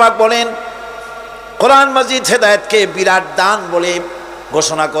আল্লাহ পাক বলেন, কোরআন মাজিদ হেদায়েতকে বিরাট দান বলে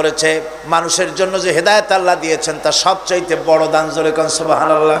ঘোষণা করেছে। মানুষের জন্য যে হেদায়েত আল্লাহ দিয়েছেন তা সবচাইতে বড় দান। জোরে কোন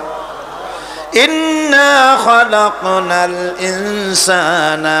সুবহানাল্লাহ। ইন্না খালাকনাল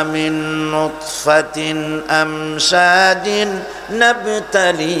ইনসানা মিন নুতফাতিন আমশাজিন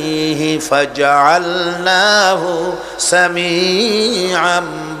নাবতালিহি ফাজআলনাহু সামিআম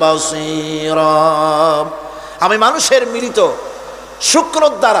বাসীরা। আমি মানুষের মিলিত শুক্র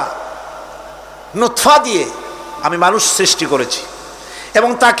দ্বারা নুতফা দিয়ে আমি মানুষ সৃষ্টি করেছি এবং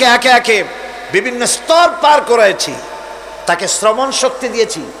তাকে একে একে বিভিন্ন স্তর পার করেছি। তাকে শ্রবণ শক্তি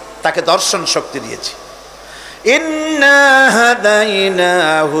দিয়েছি, তাকে দর্শন শক্তি দিয়েছি। ইন্না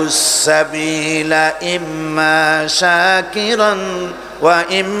হাদাইনাহুস সাবিলা ইম্মা শাকিরান ওয়া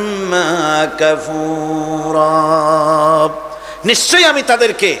ইম্মা কাফুরা। নিশ্চয়ই আমি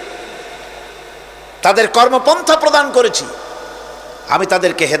তাদেরকে তাদের কর্মপন্থা প্রদান করেছি, আমি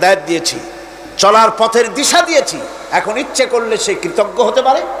তাদেরকে হেদায়েত দিয়েছি, চলার পথের দিশা দিয়েছি। এখন ইচ্ছে করলে সে কৃতজ্ঞ হতে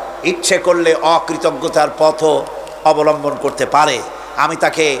পারে, ইচ্ছে করলে অকৃতজ্ঞতার পথও অবলম্বন করতে পারে। আমি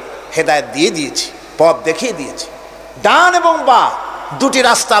তাকে হেদায়েত দিয়ে দিয়েছি, পথ দেখিয়ে দিয়েছি। ডান এবং বা দুটি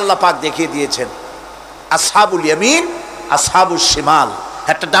রাস্তা আল্লাহ পাক দেখিয়ে দিয়েছেন। আসহাবুল ইয়ামিন, আসহাবুল শিমাল,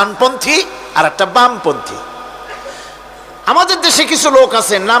 একটা ডানপন্থী আর একটা বামপন্থী। আমাদের দেশে কিছু লোক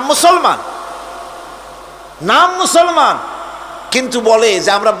আছে নাম মুসলমান, কিন্তু বলে যে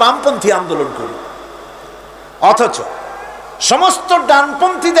আমরা বামপন্থী আন্দোলন করি। অথচ সমস্ত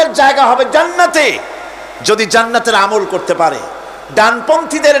ডানপন্থীদের জায়গা হবে জান্নাতে যদি জান্নাতের আমল করতে পারে।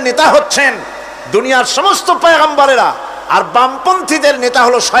 ডানপন্থীদের নেতা হচ্ছেন দুনিয়ার সমস্ত পয়গম্বরেরা, আর বামপন্থীদের নেতা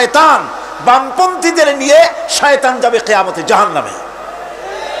হলো শয়তান। বামপন্থীদের নিয়ে শয়তান যাবে কিয়ামতে জাহান্নামে।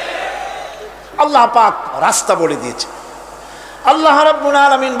 আল্লাহ পাক রাস্তা বলে দিয়েছে। আল্লাহ রাব্বুল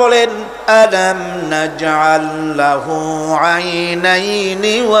আলামিন বলেন, আলাম নাজআল লাহু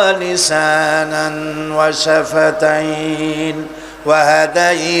আইনাইনি ওয়া লিসানান ওয়া শাফাতাইন ওয়া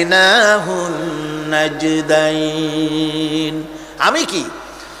হাদাইনাহুন নাজদাইন। আমি কি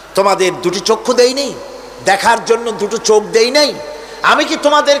তোমাদের দুটি চক্ষু দেই নাই, দেখার জন্য দুটো চোখ দেই নাই? আমি কি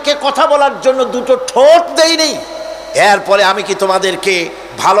তোমাদেরকে কথা বলার জন্য দুটো ঠোঁট দেই নাই? এরপরে আমি কি তোমাদেরকে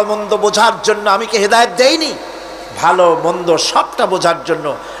ভালো মন্দ বোঝার জন্য আমি কি হেদায়েত দেইনি? ভালো মন্দ সবটা বোঝার জন্য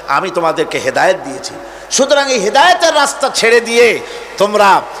আমি তোমাদেরকে হেদায়েত দিয়েছি। সুতরাং এই হেদায়েতের রাস্তা ছেড়ে দিয়ে তোমরা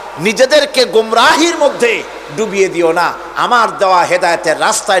নিজেদেরকে গোমরাহির মধ্যে ডুবিয়ে দিও না। আমার দেওয়া হেদায়েতের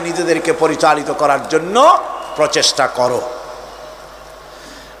রাস্তায় নিজেদেরকে পরিচালিত করার জন্য প্রচেষ্টা করো।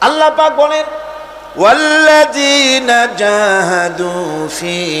 আল্লাহ পাক বলেন, ওয়াল্লাযীনা জাহাদু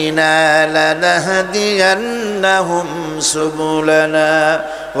ফীনা লানাহদিয়ান্নাহুম সুবুলানা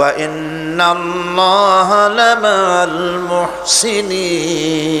ওয়া ইন্নাল্লাহা লামাআল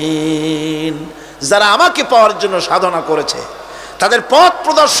মুহসিনিন। যারা আমাকে পাওয়ার জন্য সাধনা করেছে তাদের পথ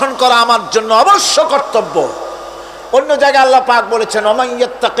প্রদর্শন করা আমার জন্য অবশ্য কর্তব্য। অন্য জায়গায় আল্লাহ পাক বলেছেন, ওয়া মান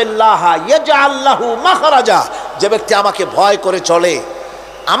ইয়াত্তাকিল্লাহা ইয়াজআল লাহু মাখরাজা। যে ব্যক্তি আমাকে ভয় করে চলে,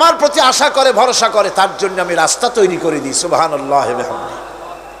 আমার প্রতি আশা করে, ভরসা করে, তার জন্য আমি রাস্তা তৈরি করে দিই। সুবহানাল্লাহ ওয়া বিহামদিহি।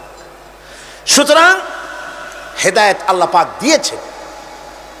 সুতরাং হেদায়েত আল্লাহ পাক দিয়েছেন,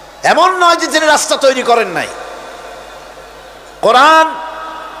 এমন নয় যে তিনি রাস্তা তৈরি করেন নাই। কোরআন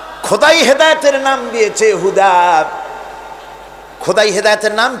খোদাই হেদায়েতের নাম দিয়েছে হুদা। খোদাই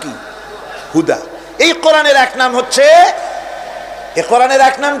হেদায়েতের নাম কি? হুদা। এই কোরআনের এক নাম হচ্ছে, এই কোরআনের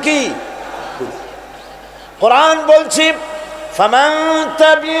এক নাম কি? কোরআন বলছি, ফামান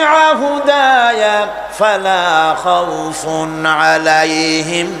তাবিআ হুদায়া ফালা খাউফুন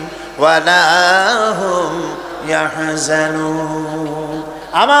আলাইহিম ওয়ালা হুম ইয়াহজানুন।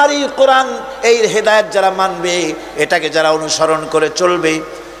 আমার এই কোরআন, এই হেদায়েত যারা মানবে, এটাকে যারা অনুসরণ করে চলবে,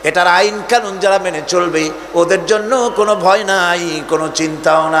 এটার আইন কানুন যারা মেনে চলবে, ওদের জন্য কোনো ভয় নাই, কোনো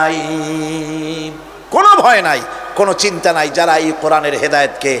চিন্তাও নাই, কোনো ভয় নাই, কোনো চিন্তা নাই যারা এই কোরআনের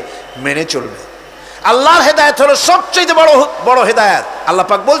হেদায়েতকে মেনে চলবে। আল্লাহর হেদায়েত হলো সবচেয়ে বড় হেদায়েত। আল্লাহ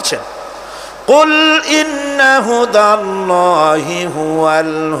পাক বলছেন, কুল ইন্না হুদাল্লাহি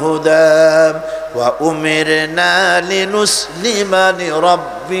হুয়াল হুদা ওয়া উমিরনা লিনুসলিমা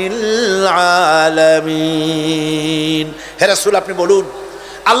লিরাব্বিল আলামিন। হে রাসূল, আপনি বলুন,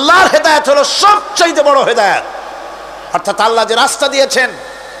 আল্লাহর হেদায়েত হলো সবচেয়ে বড় হেদায়েত। অর্থাৎ আল্লাহ যে রাস্তা দিয়েছেন,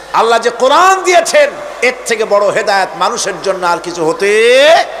 আল্লাহ যে কোরআন দিয়েছেন, এর থেকে বড় হেদায়েত মানুষের জন্য আর কিছু হতে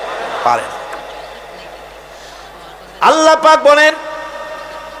পারে না। আল্লাহ পাক বলেন,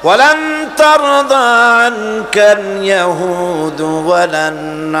 ওয়ালান তারদা আনকাল ইয়াহুদু ওয়ালান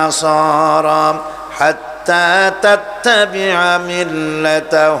নাসারা হাত্তা তাত্তাবিআ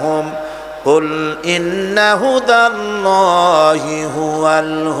মিল্লাতাহুম কুল ইন্না হুদাল্লাহি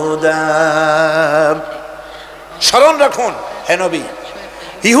হুয়াল হুদা। স্মরণ রাখুন হে নবী,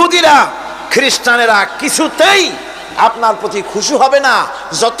 ইহুদিরা খ্রিস্টানেরা কিছুতেই আপনার প্রতি খুশি হবে না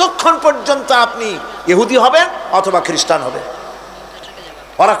যতক্ষণ পর্যন্ত আপনি ইহুদি হবেন অথবা খ্রিস্টান হবেন।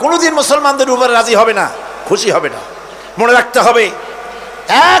 ওরা কোনোদিন মুসলমানদের উপরে রাজি হবে না, খুশি হবে না। মনে রাখতে হবে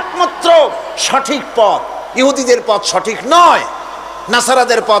একমাত্র সঠিক পথ ইহুদিদের পথ সঠিক নয়,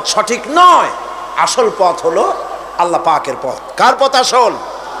 নাসারাদের পথ সঠিক নয়। আসল পথ হলো আল্লাহ পাকের পথ। কার পথ আসল?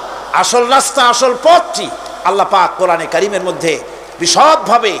 আসল রাস্তা, আসল পথটি আল্লাহ পাক কোরআনে কারিমের মধ্যে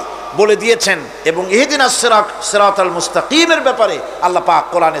বিশদভাবে বলে দিয়েছেন। এবং ইহদিনাস সিরাতাল মুস্তাকিমের ব্যাপারে আল্লাহ পাক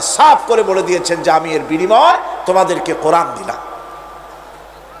কোরআনে সাফ করে বলে দিয়েছেন যে আমি এর বিনিময় তোমাদেরকে কোরআন দিলাম।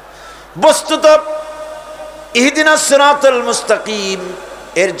 বস্তুত ইহদিনাস সিরাতাল মুস্তাকিম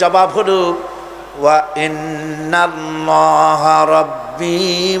এর জবাব হলো ওয়া ইন্নাল্লাহা রাব্বি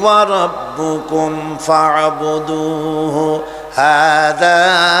ওয়া রাব্বুকুম ফা'বুদুহু হাযা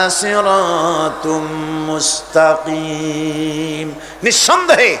সিরাতুম মুস্তাকিম।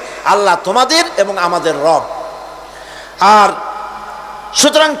 নিঃসন্দেহে আল্লাহ তোমাদের এবং আমাদের রব, আর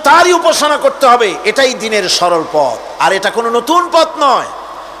সুতরাং তারই উপাসনা করতে হবে। এটাই দ্বীনের সরল পথ, আর এটা কোনো নতুন পথ নয়।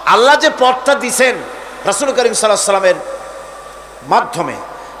 আল্লাহ যে পথটা দিয়েছেন রাসূল করিম সাল্লাল্লাহু আলাইহি ওয়াসাল্লামের মাধ্যমে,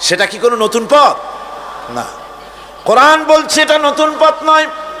 সেটা কি কোনো নতুন পথ? না। কোরআন বলছে এটা নতুন পথ নয়।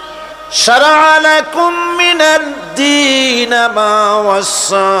 শারা'a লাকুম মিনাদ দীন মা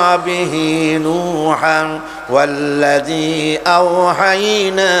ওয়াসসা বিহি নূহান ওয়াল্লাযী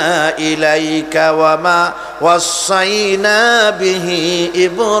আওহাইনা ইলাইকা ওয়া মা ওয়াসাইনা বিহি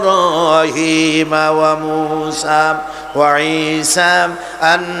ইব্রাহিমা ওয়া মূসা ওয়া ঈসা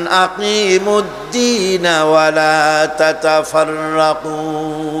আন আকিমুদ-দীন ওয়া লা তাতাফাররাকু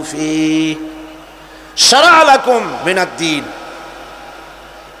ফীহি। শারা'a লাকুম মিনাদ-দীন,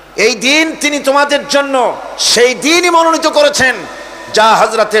 এই দিন তিনি তোমাদের জন্য সেই দিনই মনোনীত করেছেন যা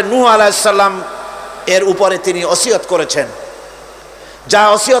হযরতে নূহ আলাইহিস সালাম এর উপরে তিনি ওসিয়ত করেছেন। যা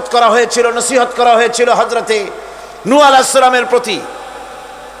ওসিয়ত করা হয়েছিল, নসিহত করা হয়েছিল হযরতে নূহ আলাইহিস সালামের প্রতি,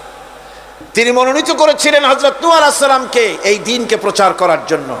 তিনি মনোনীত করেছিলেন হযরত নূহ আলাইহিস সালামকে এই দ্বীনকে প্রচার করার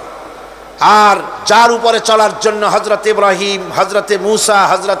জন্য। আর যার উপরে চলার জন্য হযরত ইব্রাহিম, হযরতে মূসা,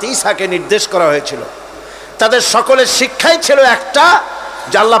 হযরত ঈসাকে নির্দেশ করা হয়েছিল। তাদের সকলের শিক্ষাই ছিল একটা,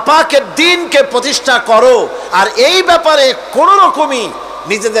 যে আল্লাহ পাকের দ্বীনকে প্রতিষ্ঠা করো, আর এই ব্যাপারে কোনো রকমই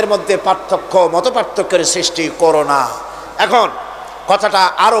নিজেদের মধ্যে পার্থক্য, মত পার্থক্যের সৃষ্টি করো না। এখন কথাটা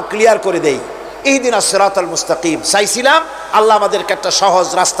আরো ক্লিয়ার করে দেই। ইহদিনাস সিরাতাল মুস্তাকিম চাইছিলাম আল্লাহ আমাদেরকে একটা সহজ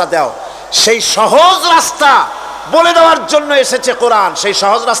রাস্তা দাও। সেই সহজ রাস্তা বলে দেওয়ার জন্য এসেছে কোরআন। সেই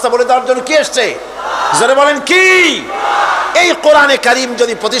সহজ রাস্তা বলে দেওয়ার জন্য কি এসেছে? যারা বলেন কি? এই কোরআনে কারিম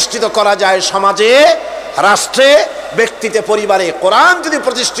যদি প্রতিষ্ঠিত করা যায় সমাজে, রাষ্ট্রে, ব্যক্তিতে, পরিবারে, কোরআন যদি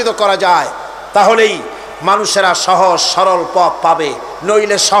প্রতিষ্ঠিত করা যায়, তাহলেই মানুষেরা সহজ সরল পথ পাবে।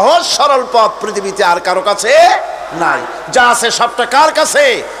 নইলে সহজ সরল পথ পৃথিবীতে আর কারো কাছে নাই। যা আছে সবটা কার কাছে?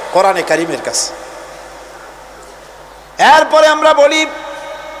 কোরআনে কারিমের কাছে। এরপরে আমরা বলি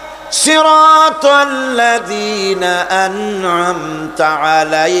সিরাতাল্লাযীনা আন'আমতা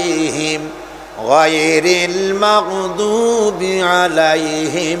আলাইহিম গায়রিল মাগদুবি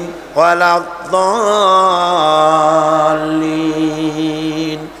আলাইহিম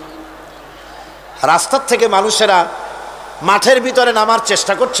ওয়ালাদ-দাল্লিন। রাস্তার থেকে মানুষেরা মাঠের ভিতরে নামার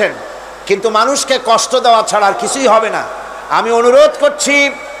চেষ্টা করছেন, কিন্তু মানুষকে কষ্ট দেওয়া ছাড়া আর কিছুই হবে না। আমি অনুরোধ করছি,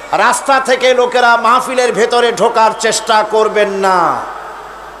 রাস্তা থেকে লোকেরা মাহফিলের ভেতরে ঢোকার চেষ্টা করবেন না।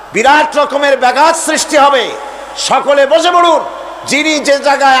 বিরাট রকমের ব্যাঘাত সৃষ্টি হবে। সকলে বসে পড়ুন, যিনি যে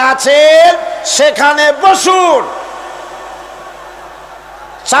জায়গায় আছেন সেখানে বসুন,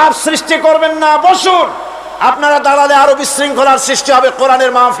 চাপ সৃষ্টি করবেন না, বসুন। আপনারা দাঁড়ালে আরো বিশৃঙ্খলার সৃষ্টি হবে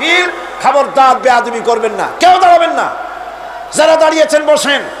কোরআনের মাহফিল। খবরদার বেয়াদবি করবেন না, কেউ দাঁড়াবেন না। যারা দাঁড়িয়েছেন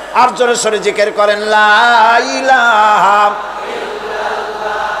বসেন, আর জোরে সোরে জিকির করেন লা ইলাহা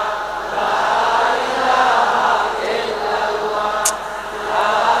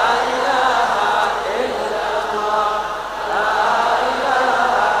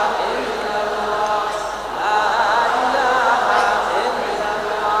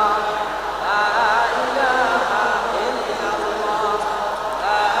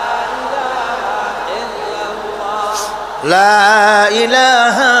লা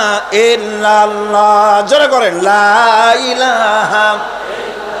ইলাহা ইল্লাল্লাহ। জোরে করেন লা ইলাহা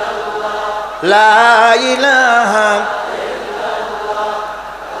ইল্লাল্লাহ, লা ইলাহা ইল্লাল্লাহ,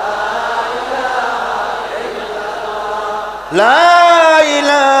 লা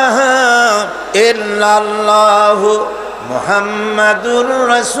ইলাহা ইল্লাল্লাহ মুহাম্মাদুর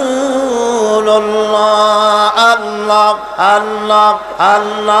রাসূলুল্লাহ। আল্লাহ আল্লাহ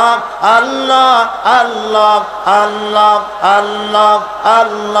আল্লাহ আল্লাহ আল্লাহ আল্লাহ আল্লাহ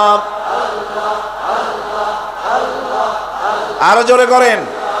আল্লাহ। আরো জোরে করেন।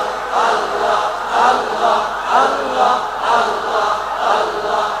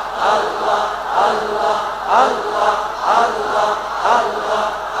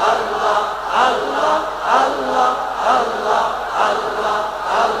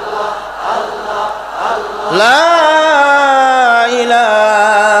 লা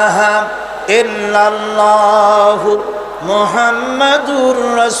ইলাহা ইল্লাল্লাহু মুহাম্মাদুর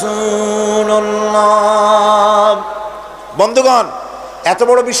রাসূলুল্লাহ। বন্ধুগণ, এত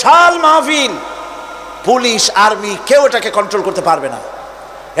বড় বিশাল মাহফিল, পুলিশ আর্মি কেউ এটাকে কন্ট্রোল করতে পারবে না।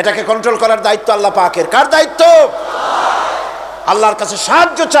 এটাকে কন্ট্রোল করার দায়িত্ব আল্লাহ পাকের। কার দায়িত্ব? আল্লাহর কাছে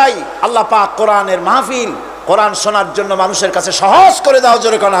সাহায্য চাই। আল্লাহ পাক কোরআনের মাহফিল, কোরআন শোনার জন্য মানুষের কাছে সহজ করে দাও,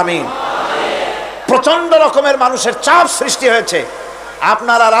 জোরে কোন আমিন। প্রচন্ড রকমের মানুষের চাপ সৃষ্টি হয়েছে।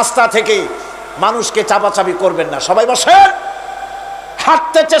 আপনারা রাস্তা থেকে মানুষকে চাপাচাপি করবেন না, সবাই বসেন।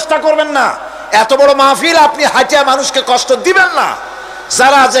 হাঁটতে চেষ্টা করবেন না। এত বড় মাহফিল, আপনি হাঁটিয়া মানুষকে কষ্ট দিবেন না।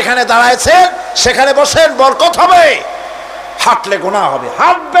 যারা যেখানে দাঁড়ায়ছেন সেখানে বসেন, বরকত হবে। হাঁটলে গুনাহ হবে,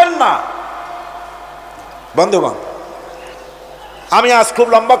 হাঁটবেন না। বন্ধুগণ, আমি আজ খুব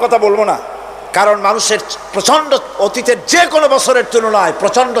লম্বা কথা বলবো না, কারণ মানুষের প্রচন্ড, অতীতের যে কোনো বছরের তুলনায়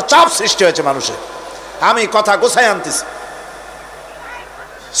প্রচন্ড চাপ সৃষ্টি হয়েছে মানুষের। আমি কথা গোছায় আনতেছি।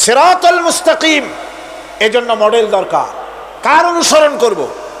 সিরাতুল মুস্তাকিম, এজন্য মডেল দরকার। কার অনুসরণ করব?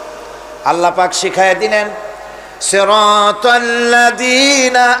 আল্লাহ পাক শিখায় দিলেন,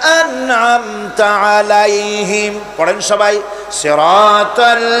 সিরাতাল্লাযীনা আন'আমতা আলাইহিম। পড়েন সবাই,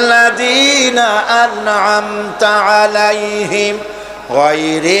 সিরাতাল্লাযীনা আন'আমতা আলাইহিম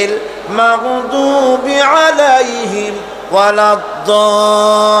গায়রিল মাগদুবি আলাইহিম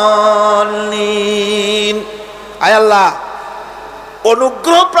ওয়ালাদ-দাল্লিন। আয় আল্লাহ,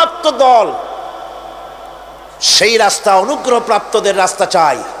 অনুগ্রহপ্রাপ্ত দল, সেই রাস্তা, অনুগ্রহপ্রাপ্তদের রাস্তা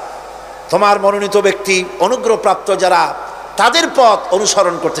চাই। তোমার মনোনীত ব্যক্তি, অনুগ্রহপ্রাপ্ত যারা, তাদের পথ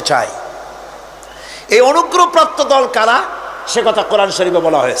অনুসরণ করতে চাই। এই অনুগ্রহপ্রাপ্ত দল কারা, সে কথা কোরআন শরীফে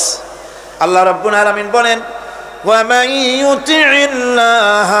বলা হয়েছে। আল্লাহ রাব্বুল আলামিন বলেন, وَمَن يُطِعِ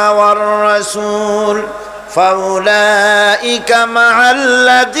اللَّهَ وَالرَّسُولَ فَأُولَئِكَ مَعَ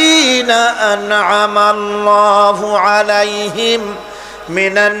الَّذِينَ أَنْعَمَ اللَّهُ عَلَيْهِمْ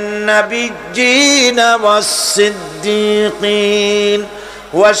مِنَ النَّبِيِّينَ وَالصِّدِّيقِينَ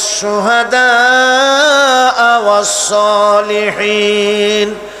وَالشُّهَدَاءِ وَالصَّالِحِينَ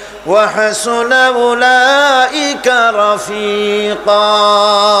وَحَسُنَ أُولَئِكَ رَفِيقًا।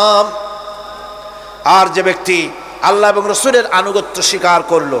 আর যে ব্যক্তি আল্লাহ এবং রাসূলের আনুগত্য স্বীকার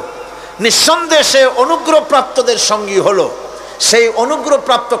করলো, নিঃসন্দেহে সে অনুগ্রহপ্রাপ্তদের সঙ্গী হলো। সেই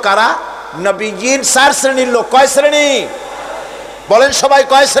অনুগ্রহপ্রাপ্ত কারা? নবীজিন। 4 শ্রেণীর লোক। কয় শ্রেণী? বলেন সবাই,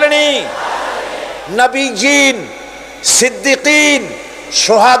 কয় শ্রেণী? নবীজিন, সিদ্দিকিন,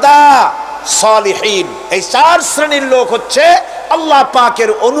 শুহাদা, সালিহিন। এই 4 শ্রেণীর লোক হচ্ছে আল্লাহ পাকের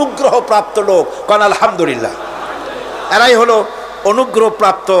অনুগ্রহপ্রাপ্ত লোক। কোন আলহামদুলিল্লাহ। এরাই হলো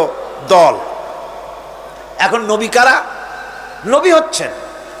অনুগ্রহপ্রাপ্ত দল। এখন নবী কারা? নবী হচ্ছেন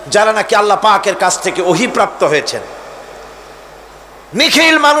যারা নাকি আল্লাহ পাকের কাছ থেকে ওহী প্রাপ্ত হয়েছেন,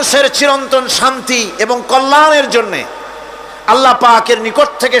 নিখিল মানুষের চিরন্তন শান্তি এবং কল্যাণের জন্য আল্লাহ পাকের নিকট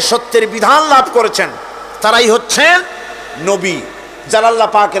থেকে সত্যের বিধান লাভ করেছেন। তারাই হচ্ছেন নবী, যারা আল্লাহ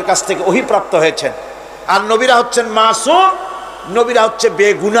পাকের কাছ থেকে ওহী প্রাপ্ত হয়েছেন। আর নবীরা হচ্ছেন মাসুম, নবীরা হচ্ছে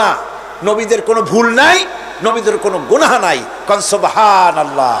বেগুনাহ। নবীদের কোনো ভুল নাই, নবীদের কোনো গুনাহ নাই। কোন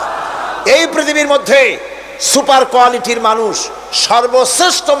সুবহানাল্লাহ। এই পৃথিবীর মধ্যে সুপার কোয়ালিটির মানুষ,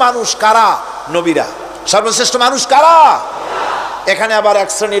 সর্বশ্রেষ্ঠ মানুষ কারা? নবীরা। সর্বশ্রেষ্ঠ মানুষ কারা? এখানে আবার এক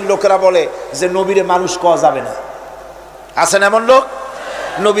শ্রেণীর লোকেরা বলে যে নবীরে মানুষ কওয়া যাবে না। আছেন এমন লোক,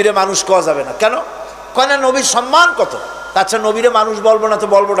 নবীরে মানুষ কওয়া যাবে না। কেন? কয় না, নবীর সম্মান কত। আচ্ছা, নবীরে মানুষ বলবো না তো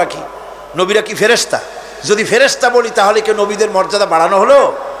বলবোটা কি? নবীরা কি ফেরেশতা? যদি ফেরেশতা বলি তাহলে কি নবীদের মর্যাদা বাড়ানো হলো?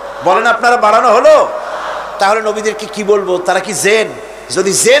 বলেন আপনারা, বাড়ানো হলো? তাহলে নবীদেরকে কি বলবো? তারা কি জেন?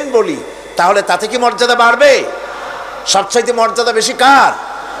 যদি জেন বলি তাহলে তাতে কি মর্যাদা বাড়বে? সবচাইতে মর্যাদা বেশি কার?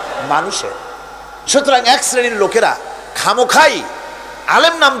 মানুষের। সুতরাং এক শ্রেণীর লোকেরা খামোখাই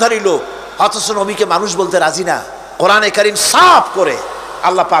আলেম নামধারী লোক, অথচ নবীকে মানুষ বলতে রাজি না। কোরআনে কারীম সাফ করে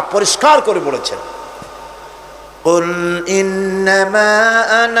আল্লাহ পাক পরিষ্কার করে বলেছেন, কুল ইন্নামা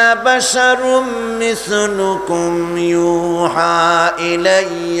আনা বাশারুম মিসলুকুম ইউহা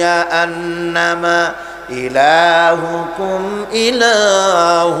ইলাইয়া আন্নামা ইলাহুকুম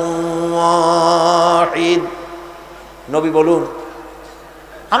ইলাহু ওয়াহিদ। নবী বলুন,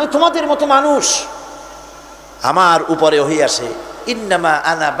 আমি তোমাদের মতো মানুষ, আমার উপরে ওহী আসে, ইন্নামা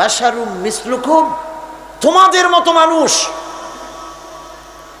আনা বাশারুম মিসলুকুম, তোমাদের মতো মানুষ।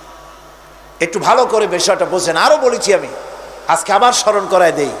 একটু ভালো করে বিষয়টা বোঝেন। আরো বলেছি আমি, আজকে আবার স্মরণ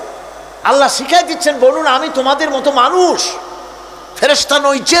করায় দেই। আল্লাহ শিখাই দিচ্ছেন, বলুন আমি তোমাদের মতো মানুষ, ফেরেশতা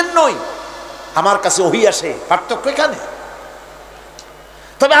নই, জিন নই, আমার কাছে ওহী আসে। পার্থক্য এখানে।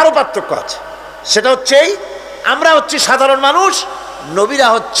 তবে আরো পার্থক্য আছে, সেটা হচ্ছে আমরা হচ্ছি সাধারণ মানুষ, নবীরা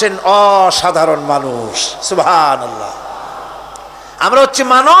হচ্ছেন অসাধারণ মানুষ। সুবহানাল্লাহ। আমরা হচ্ছি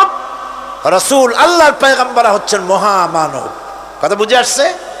মানব, রাসূল আল্লাহর পয়গম্বররা হচ্ছেন মহামানব। কথা বুঝে আসছে?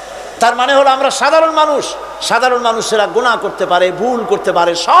 তার মানে হলো আমরা সাধারণ মানুষ। সাধারণ মানুষেরা গুনাহ করতে পারে, ভুল করতে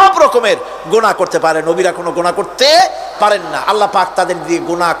পারে, সব রকমের গুনাহ করতে পারে। নবীরা কোনো গুনাহ করতে পারেন না। আল্লাহ পাক তাদের দিয়ে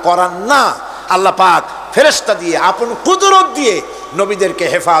গুনাহ করান না। আল্লাহ পাক ফেরেশতা দিয়ে, আপন কুদরত দিয়ে নবীদেরকে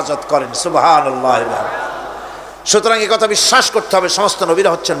হেফাজত করেন। সুবহানাল্লাহ। সুতরাং এই কথা বিশ্বাস করতে হবে, সমস্ত নবীরা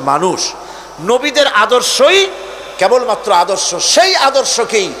হচ্ছেন মানুষ। নবীদের আদর্শই কেবলমাত্র আদর্শ, সেই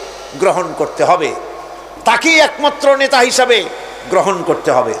আদর্শকেই গ্রহণ করতে হবে, তাকেই একমাত্র নেতা হিসাবে গ্রহণ করতে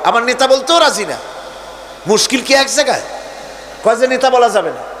হবে। আমার নেতা বলতেও রাজি না। মুশকিল কি এক জায়গায়? কয় যে নেতা বলা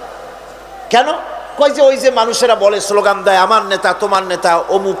যাবে না। কেন? কয় যে ওই যে মানুষেরা বলে, স্লোগান দেয়, আমার নেতা, তোমার নেতা,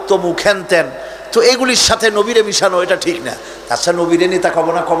 অমুক তমুক, হেন তেন, তো এগুলির সাথে নবীরে মিশানো এটা ঠিক না। তাছাড়া নবীরে নেতা কব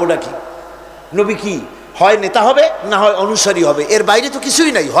না, কবটা কি? নবী কি হয় নেতা হবে, না হয় অনুসারী হবে, এর বাইরে তো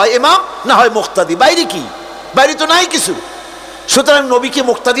কিছুই নাই। হয় ইমাম, না হয় মুক্তাদি। বাইরে কি? বাইরে তো নাই কিছু। সুতরাং নবী কি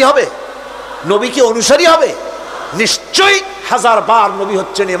মুক্তাদি হবে? নবী কি অনুসারী হবে? নিশ্চয়ই হাজার বার নবী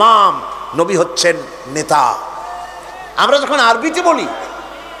হচ্ছেন ইমাম, নবী হচ্ছেন নেতা। আমরা যখন আরবিতে বলি,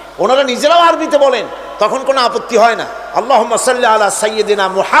 ওনারা নিজেরাও আরবিতে বলেন, তখন কোনো আপত্তি হয় না। আল্লাহুম্মা সাল্লি আলা সাইয়্যিদিনা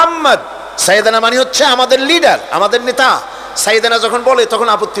মুহাম্মদ। সাইয়েদানা মানে হচ্ছে আমাদের লিডার, আমাদের নেতা। সাইয়েদানা যখন বলে তখন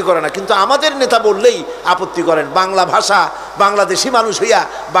আপত্তি করে না, কিন্তু আমাদের নেতা বললেই আপত্তি করেন। বাংলা ভাষা, বাংলাদেশি মানুষ হইয়া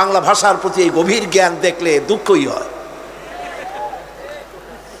বাংলা ভাষার প্রতি এই গভীর জ্ঞান দেখলে দুঃখই হয়।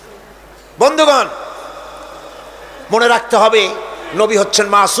 বন্ধুগণ, মনে রাখতে হবে, নবী হচ্ছেন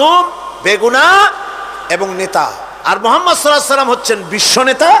মাসুম, বেগুনাহ এবং নেতা। আর মুহাম্মদ সাল্লাল্লাহু আলাইহি ওয়াসাল্লাম হচ্ছেন বিশ্ব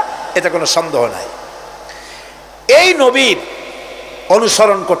নেতা, এটা কোনো সন্দেহ নাই। এই নবীর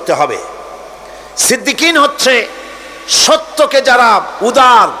অনুসরণ করতে হবে। সিদ্দিকিন হচ্ছে সত্যকে যারা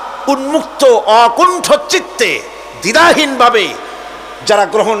উদার, উন্মুক্ত, অকুণ্ঠ চিত্তে, দ্বিধাহীনভাবে যারা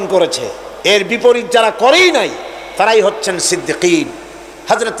গ্রহণ করেছে, এর বিপরীত যারা করেই নাই, তারাই হচ্ছেন সিদ্দিকিন।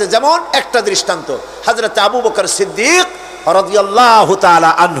 হযরতে, যেমন একটা দৃষ্টান্ত, হযরতে আবু বকর সিদ্দিক রাদিয়াল্লাহু তাআলা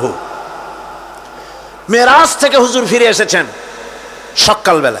আনহু, মেরাজ থেকে হুজুর ফিরে এসেছেন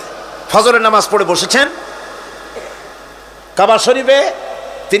সকালবেলায়, ফজরের নামাজ পড়ে বসেছেন কাবা শরীফে,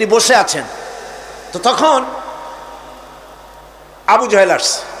 তিনি বসে আছেন। তো তখন আবু জাহেল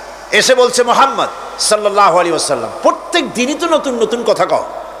আসছে, এসে বলছে, মুহাম্মদ সাল্লাল্লাহু আলাইহি ওয়াসাল্লাম, প্রত্যেক দিনই তো নতুন নতুন কথা কও,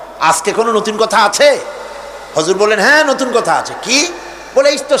 আজকে কোনো নতুন কথা আছে? হুজুর বলেন, হ্যাঁ নতুন কথা আছে। কি? বলে,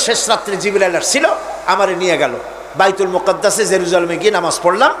 এই তো শেষ রাত্রে জিবরাইল আসছিল, আমারে নিয়ে গেল বাইতুল মুকাদ্দাসে, জেরুজালেমে গিয়ে নামাজ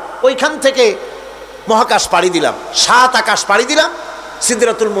পড়লাম, ওইখান থেকে মহাকাশ পাড়ি দিলাম, 7 আকাশ পাড়ি দিলাম,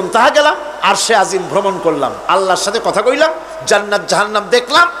 সিদরাতুল মুনতাহা গেলাম, আরশে আজিম ভ্রমণ করলাম, আল্লাহর সাথে কথা কইলাম, জান্নাত জাহান্নাম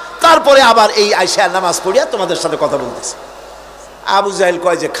দেখলাম, তারপরে আবার এই আইসা নামাজ পড়িয়া তোমাদের সাথে কথা বলতেছি। আবু জাহেল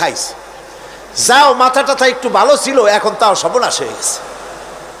কয় যে, খাইস যাও, মাথা টাথা একটু ভালো ছিল, এখন তাও সর্বনাশ হয়ে গেছে।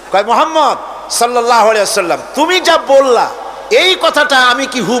 কয়, মুহাম্মদ সাল্লাল্লাহু আলাইহি ওয়াসাল্লাম, তুমি যা বললা এই কথাটা আমি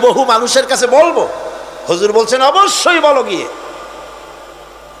কি হুবহু মানুষের কাছে বলবো? হুজুর বলছেন, অবশ্যই বলো গিয়ে।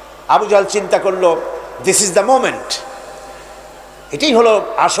 আবু জাহেল চিন্তা করলো, দিস ইজ দ্য মোমেন্ট, এটাই হলো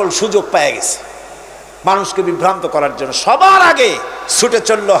আসল সুযোগ পেয়ে গেছে মানুষকে বিভ্রান্ত করার জন্য। সবার আগে ছুটে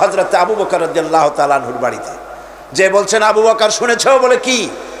চললো হযরত আবু বকর রাদিয়াল্লাহু তাআলা আনহুর বাড়িতে, যে বলছেন, আবু বকর শুনেছ? বলে, কি?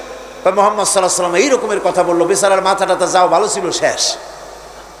 মুহাম্মদ সাল্লাল্লাহু আলাইহি ওয়াসাল্লাম এই রকমের কথা বললো, বেচারার মাথাটা যাও ভালো ছিল, শেষ।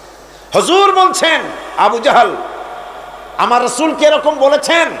 হুজুর বলছেন, আবু জাহেল, আমার রাসূল কি এরকম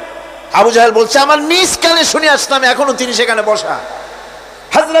বলেছেন? আবু জাহেল বলছে, আমার নিজ কানে শুনে আসলাম, এখনো তিনি সেখানে বসা।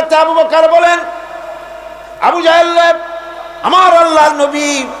 হযরত আবু বকর বলেন, আবু জাহেল, আমার আল্লাহর নবী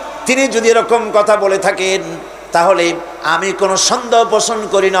তিনি যদি এরকম কথা বলে থাকেন, তাহলে আমি কোনো সন্দেহ পোষণ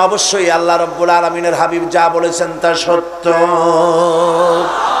করি না, অবশ্যই আল্লাহ রাব্বুল আলামিনের হাবিব যা বলেছেন তা সত্য।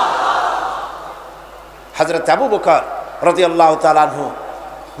 হযরত আবু বকর রাদিয়াল্লাহু তাআলা আনহু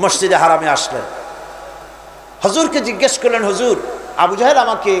মসজিদে হারামে আসলেন, হুজুরকে জিজ্ঞেস করলেন, হুজুর, আবু জাহেল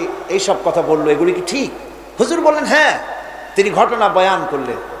আমাকে এইসব কথা বললো, এগুলি কি ঠিক? হুজুর বললেন, হ্যাঁ। তিনি ঘটনা বয়ান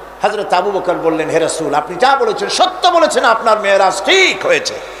করলেন। হযরত আবু বকর বললেন, হে রাসূল, আপনি যা বলেছেন সত্য বলেছেন, আপনার মেরাজ ঠিক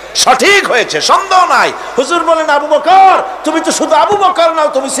হয়েছে, সঠিক হয়েছে, সন্দেহ নাই। হুজুর বলেন, আবু বকর, তুমি তো শুধু আবু বকর নাও,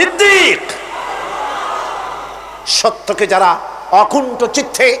 তুমি সিদ্দিক। সত্যকে যারা অকুণ্ঠ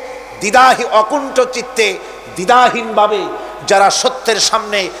চিত্তে, অকুণ্ঠ চিত্তে, দ্বিধাহীনভাবে যারা সত্যের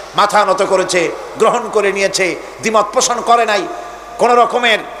সামনে মাথা নত করেছে, গ্রহণ করে নিয়েছে, দ্বিমত পোষণ করে নাই, কোন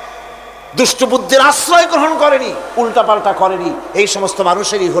রকমের দুষ্ট বুদ্ধির আশ্রয় গ্রহণ করেনি, উল্টাপাল্টা করেনি, এই সমস্ত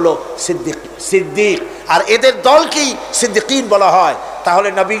মানুষেরই হলো সিদ্দিক। সিদ্দিক আর এদের দলকেই সিদ্দিকিন বলা হয়। তাহলে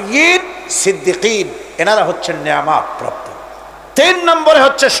নবিয়্যিন, সিদ্দিকিন এনারা হচ্ছেন নেয়ামত প্রাপ্ত। 3 নম্বরে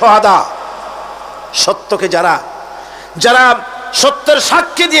হচ্ছে শুহাদা, সত্যকে যারা যারা সত্যের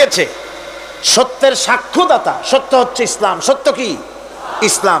সাক্ষী দিয়েছে, সত্যের সাক্ষ্যদাতা। সত্য হচ্ছে ইসলাম। সত্য কি?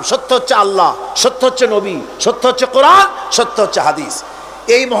 ইসলাম। সত্য হচ্ছে আল্লাহ, সত্য হচ্ছে নবী, সত্য হচ্ছে কোরআন, সত্য হচ্ছে হাদিস।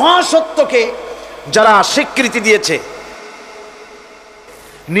 এই মহাসত্যকে যারা স্বীকৃতি দিয়েছে,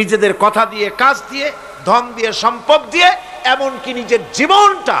 নিজেদের কথা দিয়ে, কাজ দিয়ে, ধন দিয়ে, সম্পদ দিয়ে, এমনকি নিজের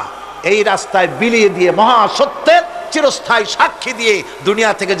জীবনটা এই রাস্তায় বিলিয়ে দিয়ে মহাসত্যের চিরস্থায়ী সাক্ষী দিয়ে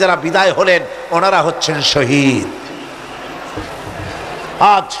দুনিয়া থেকে যারা বিদায় হলেন, ওনারা হচ্ছেন শহীদ।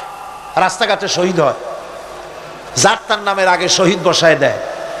 আজ রাস্তাঘাটে শহীদ হয়, যার তার নামের আগে শহীদ বসায় দেয়।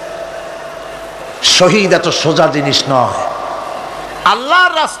 শহীদ এত সোজা জিনিস নয়।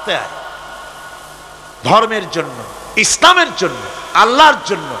 আল্লাহর রাস্তায় ধর্মের জন্য, ইসলামের জন্য, আল্লাহর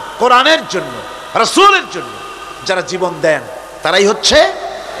জন্য, কোরআনের জন্য, রাসূলের জন্য যারা জীবন দেন, তারাই হচ্ছে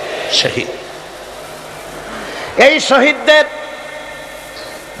শহীদ। এই শহীদদের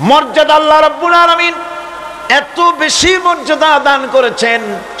মর্যাদা আল্লাহ রাব্বুল আলামিন এত বেশি মর্যাদা দান করেছেন।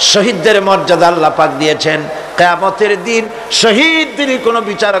 শহীদদের মর্যাদা আল্লাহ পাক দিয়েছেন, কিয়ামতের দিন শহীদদেরই কোনো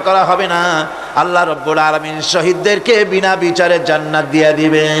বিচার করা হবে না। আল্লাহ রাব্বুল আলামিন শহীদদেরকে বিনা বিচারে জান্নাত দিয়ে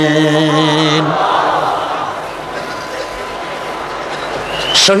দিবেন।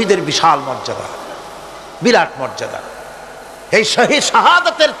 শহীদের বিশাল মর্যাদা, বিরাট মর্যাদা। এই শহীদ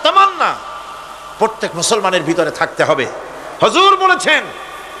শাহাদাতের তামান্না প্রত্যেক মুসলমানের ভিতরে থাকতে হবে। হুজুর বলেছেন,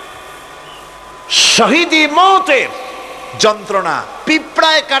 শহীদি মওতের যন্ত্রণা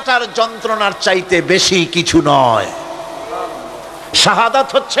পিঁপড়ায় কাটার যন্ত্রণার চাইতে বেশি কিছু নয়। শাহাদাত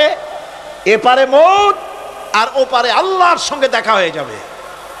হচ্ছে এপারে মওত আর ওপারে আল্লাহর সঙ্গে দেখা হয়ে যাবে।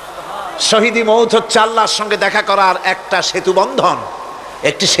 শহীদি মওত হচ্ছে আল্লাহর সঙ্গে দেখা করার একটা সেতু বন্ধন,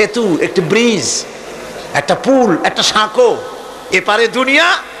 একটি সেতু, একটি ব্রিজ, একটা পুল, একটা সাঁকো। এপারে দুনিয়া,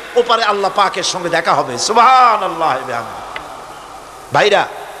 ওপারে আল্লাহ পাকের সঙ্গে দেখা হবে। সুবহানাল্লাহ। ভাইরা,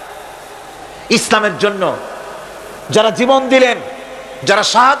 ইসলামের জন্য যারা জীবন দিলেন, যারা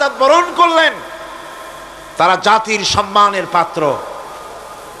শাহাদাত বরণ করলেন, তারা জাতির সম্মানের পাত্র।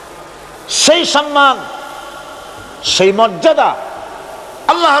 সেই সম্মান, সেই মর্যাদা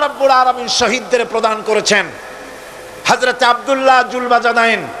আল্লাহ রাব্বুল আলামিন শহীদদের প্রদান করেছেন। হযরত আব্দুল্লাহ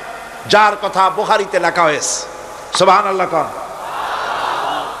জুলবাজাদাইন, যার কথা বুখারীতে লেখা হয়েছে, সুবহানাল্লাহ কোন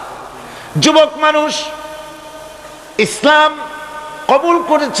যুবক মানুষ ইসলাম কবুল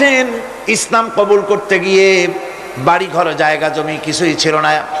করেছেন। ইসলাম কবুল করতে গিয়ে বাড়ি ঘর, জায়গা জমি কিছুই ছিল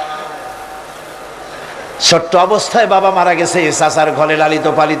না। ছোট্ট অবস্থায় বাবা মারা গেছে, চাচার ঘরে লালিত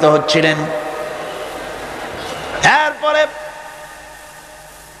পালিত হচ্ছিলেন। এরপরে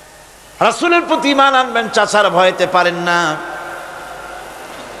রাসূলের প্রতি ঈমান আনবেন, চাচার ভয়তে পারেন না।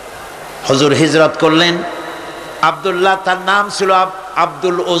 হুজুর হিজরত করলেন। আব্দুল্লাহ, তার নাম ছিল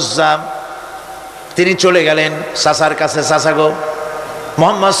আব্দুল উজ্জা, তিনি চলে গেলেন চাচার কাছে। চাচা গো,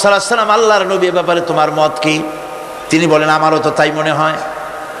 মুহাম্মদ সাল্লাল্লাহু আলাইহি ওয়াসাল্লাম আল্লাহর নবী, ব্যাপারে তোমার মত কি? তিনি বলেন, আমারও তো তাই মনে হয়।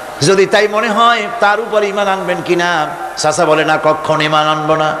 যদি তাই মনে হয়, তার উপর ঈমান আনবেন কিনা? চাচা বলে, না, কখনো ঈমান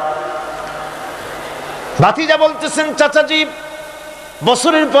আনবো না। ভাতিজা বলতেছেন, চাচাজি,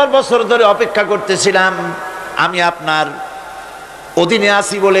 বছরের পর বছর ধরে অপেক্ষা করতেছিলাম, আমি আপনার অধীনে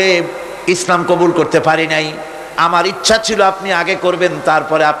আছি বলে ইসলাম কবুল করতে পারি নাই। আমার ইচ্ছা ছিল আপনি আগে করবেন,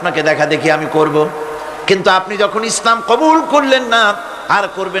 তারপরে আপনাকে দেখা দেখি আমি করব। কিন্তু আপনি যখন ইসলাম কবুল করলেন না, আর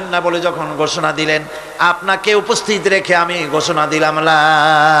করবেন না বলে যখন ঘোষণা দিলেন, আপনাকে উপস্থিত রেখে আমি ঘোষণা দিলাম, লা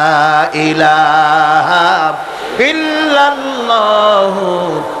ইলাহা ইল্লাল্লাহু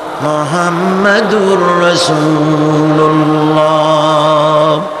মুহাম্মাদুর রাসূলুল্লাহ।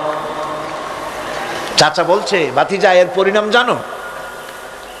 চাচা বলছে, ভাতিজা, এর পরিণাম জানো?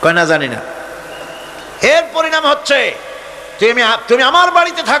 কয়, না, জানি না। এর পরিণাম হচ্ছে তুমি আমার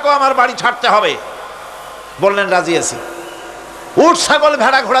বাড়িতে থাকো, আমার বাড়ি ছাড়তে হবে। বললেন, রাজি আছি। উট, ছাগল,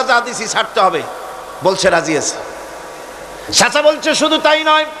 ভেড়া, ঘোড়া যা দিছি ছাড়তে হবে। বলছে, রাজি আছি। চাচা বলছে, শুধু তাই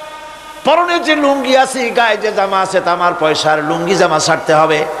নয়, পরনে যে লুঙ্গি আছে, গায়ে যে জামা আছে, তামার পয়সার লুঙ্গি জামা ছাড়তে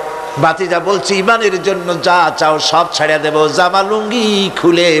হবে। ভাতিজা বলছে, ঈমানের জন্য যা চাও সব ছাড়িয়ে দেব। জামা লুঙ্গি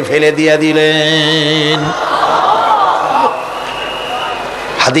খুলে ফেলে দিয়ে দিলেন।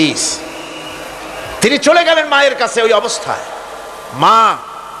 হাদিস। তিনি চলে গেলেন মায়ের কাছে ওই অবস্থায়। মা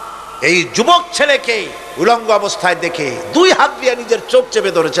এই যুবক ছেলেকে উলঙ্গ অবস্থায় দেখে 2 হাত দিয়ে নিজের চোখ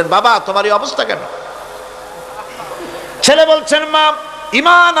চেপে ধরেছেন। বাবা, তোমার এই অবস্থা কেন? ছেলে বলছেন, মা,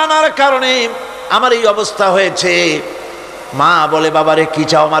 ঈমান আনার কারণে আমার এই অবস্থা হয়েছে। মা বলে বাবারে কি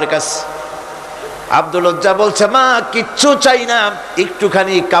চাও আমার কাছে? আব্দুল লজ্জা বলছে মা কিচ্ছু চাই না,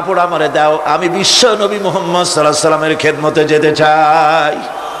 একটুখানি কাপড় আমারে দাও, আমি বিশ্ব নবী মুহাম্মদ সাল্লাল্লাহু আলাইহি সাল্লামের খেদমতে যেতে চাই।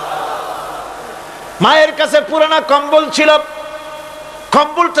 মায়ের কাছে পুরানা কম্বল ছিল,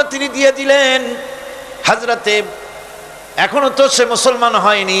 কম্বলটা তিনি দিয়ে দিলেন। হযরতে এখনো তো সে মুসলমান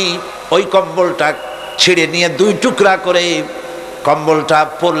হয়নি, ওই কম্বলটা ছিঁড়ে নিয়ে দুই টুকরা করে কম্বলটা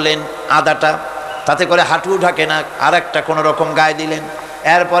পরলেন, আদাটা তাতে করে হাঁটু ঢাকে না, আর একটা কোনো রকম গায়ে দিলেন।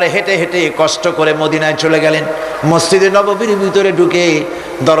 এরপরে হেঁটে হেঁটে কষ্ট করে মদিনায় চলে গেলেন। মসজিদে নববীর ভিতরে ঢুকে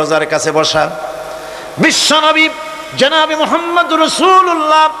দরজার কাছে বসা বিশ্বনবী জনাবে মুহাম্মদুর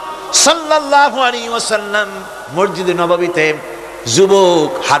রাসূলুল্লাহ সাল্লাল্লাহু আলাইহি ওয়াসাল্লাম মসজিদে নববীতে, যুবক,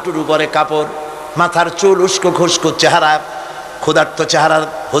 হাঁটুর উপরে কাপড়, মাথার চুল উস্কো খুস্কো চেহারা, ক্ষুধার্ত চেহারা।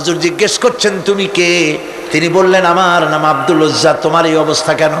 হুজুর জিজ্ঞেস করছেন তুমি কে? তিনি বললেন আমার নাম আব্দুল উজ্জা, তোমার এই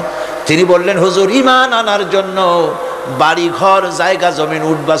অবস্থা কেন? তিনি বললেন হুজুর ঈমান আনার জন্য বাড়ি ঘর জায়গা জমিন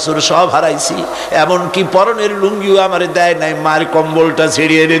উট বাছুর সব হারাইছি, এমনকি পরনের লুঙ্গিও আমারে দেয় নাই, মার কম্বলটা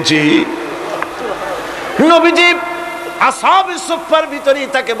ছিঁড়িয়ে এনেছি। নবীজি আসহাবে সুফফার ভিতরেই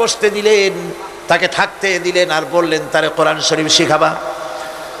তাকে বসতে দিলেন, তাকে থাকতে দিলেন, আর বললেন তারে কোরআন শরীফ শিখাবা।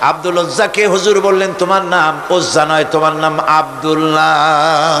 আব্দুল উজ্জাকে হুজুর বললেন তোমার নাম উজ্জা নয়, তোমার নাম আব্দুল্লাহ।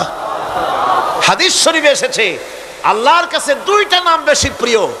 হাদিস শরীফে এসেছে আল্লাহর কাছে দুইটা নাম বেশি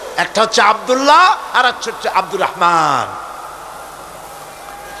প্রিয়, একটা হচ্ছে আব্দুল্লাহ আর একটা হচ্ছে আব্দুর রহমান।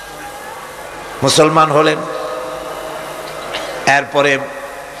 মুসলমান হলেন। এরপরে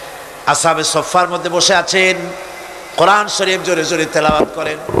আসহাবে সুফফার মধ্যে বসে আছেন, কোরআন শরীফ জোরে জোরে তেলাওয়াত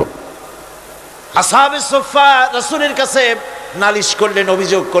করেন। আসহাবে সুফফা রাসূলের কাছে নালিশ করলেন,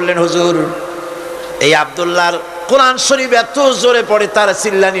 অভিযোগ করলেন হুজুর এই আব্দুল্লাহর কোরআন শরীফ এত জোরে পড়ে, তার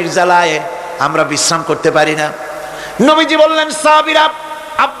চিল্লানির জ্বালায় আমরা বিশ্রাম করতে পারি না। নবীজি বললেন সাহাবীরা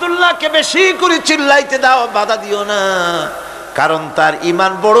আব্দুল্লাহকে বেশি করে চিল্লাইতে দাও, বাধা দিও না, কারণ তার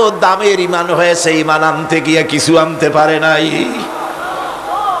ঈমান বড় দামের ঈমান হয়েছে, ঈমান আনতে গিয়ে কিছু আনতে পারে নাই,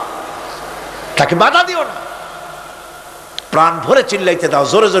 তাকে বাধা দিও না, প্রাণ ভরে চিল্লাইতে দাও,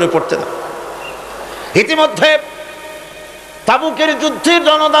 জোরে জোরে পড়তে দাও। ইতিমধ্যে তাবুকের যুদ্ধের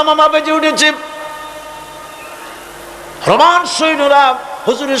রণদামামা বেজে উঠেছে। রোমান সৈন্যরা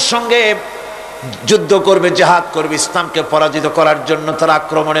হুজুরের সঙ্গে যুদ্ধ করবে, জিহাদ করবে, ইসলামকে পরাজিত করার জন্য তারা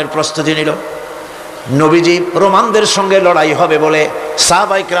আক্রমণের প্রস্তুতি নিল। নবীজি রোমানদের সঙ্গে লড়াই হবে বলে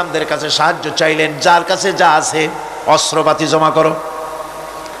সাহাবায়ে কেরামদের কাছে সাহায্য চাইলেন, যার কাছে যা আছে অস্ত্রপাতি জমা করো,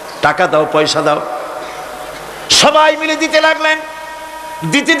 টাকা দাও, পয়সা দাও। সবাই মিলে দিতে লাগলেন।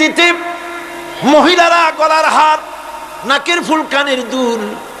 দিতে দিতে মহিলারা গলার হার, নাকের ফুল, কানের দুল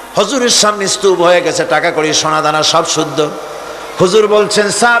হুজুরের সামনে স্তূপ হয়ে গেছে, টাকা কড়ি সোনা দানা সব শুদ্ধ। হুজুর বলছেন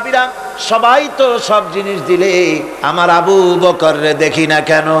সাহাবীরা সবাই তো সব জিনিস দিলে, আমার আবু বকর রে দেখি না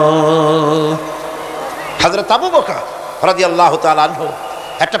কেন? হযরত আবু বকর রাদিয়াল্লাহু তাআলা আনহু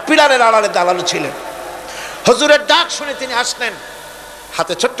একটা পিলারের আড়ালে দাঁড়ানো ছিলেন। হুজুরের ডাক শুনে তিনি আসলেন,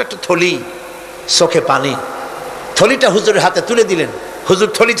 হাতে ছোট্ট একটা থলি, চোখে পানি। থলিটা হুজুরের হাতে তুলে দিলেন। হুজুর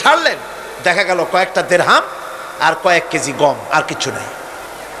থলি ছাড়লেন, দেখা গেল কয়েকটা দিরহাম আর কয়েক কেজি গম, আর কিছু নাই।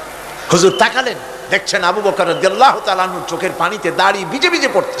 হুজুর তাকালেন, দেখছেন আবু বকর রাদিয়াল্লাহু তাআলা আনহু চোখের পানিতে দাড়ি ভিজে ভিজে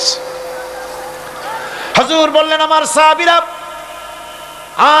পড়তেছে। হুজুর বললেন আমার সাহাবীরা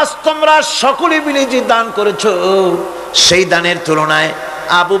আজ তোমরা সকলে মিলে যে দান করেছো, সেই দানের তুলনায়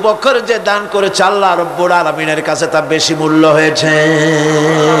আবু বকর যে দান করেছে আল্লাহ রাব্বুল আলামিনের কাছে তা বেশি মূল্য হয়েছে।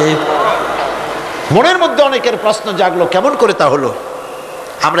 মনের মধ্যে অনেকের প্রশ্ন জাগলো, কেমন করে তা হলো?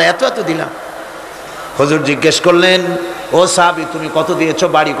 আমরা এত এত দিলাম। হুজুর জিজ্ঞেস করলেন ও সাহাবী তুমি কত দিয়েছো,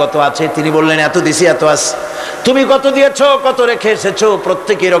 বাড়ি কত আছে? তিনি বললেন এত দিছি, এত আছে। তুমি কত দিয়েছো, কত রেখে এসেছো?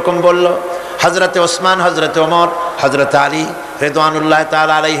 প্রত্যেকে এরকম বলল। হযরতে ওসমান, হযরতে ওমর, হযরতে আলী রিদওয়ানুল্লাহ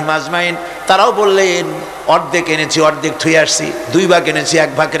তাআলা আলাইহিম আজমাইন তারাও বললেন অর্ধেক এনেছি, অর্ধেক থুয়ে আসছি, 2 ভাগ এনেছি,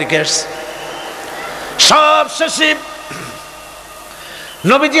 1 ভাগ রেখে আসছি। সব শেষে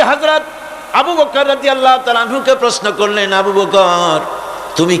নবীজি হযরত আবু বকর রাদিয়াল্লাহু তাআলা আনহুকে প্রশ্ন করলেন, আবু বকর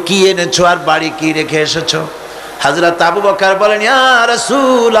তুমি কি এনেছো আর বাড়ি কি রেখে এসেছো? হযরত আবু বকর বলেন ইয়া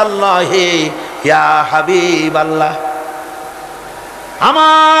রাসূলুল্লাহ, ইয়া হাবিবাল্লাহ,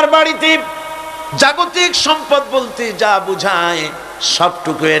 আমার বাড়িতে জাগতিক সম্পদ বলতে যা বুঝায়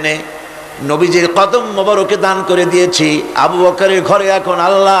সবটুকু এনে নবীজির কদম মোবারকে দান করে দিয়েছি। আবু বকরের ঘরে এখন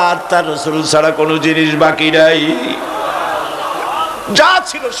আল্লাহ আর তার রাসূল ছাড়া কোনো জিনিস বাকি নাই, যা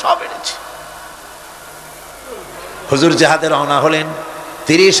ছিল সব এনেছি। হুজুর জিহাদে রওনা হলেন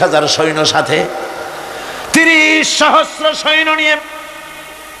 30,000 সৈন্য সাথে, 30 সহস্র সৈন্য নিয়ে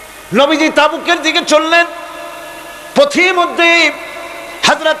নবীজি তাবুকের দিকে চললেন। পথের মধ্যে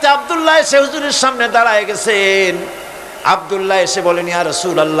হযরত আব্দুল্লাহ এসে হুজুরের সামনে দাঁড়ায় গেছেন। আব্দুল্লাহ এসে বলেন ইয়া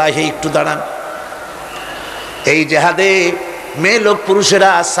রাসূলুল্লাহ একটু দাঁড়ান। এই জেহাদে মেয়ে লোক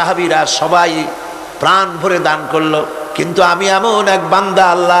পুরুষেরা সাহাবীরা সবাই প্রাণ ভরে দান করলো, কিন্তু আমি এমন এক বান্দা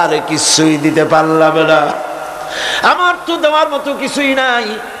আল্লাহর কিছুই দিতে পারলাম না। আমার তো দেওয়ার মতো কিছুই নাই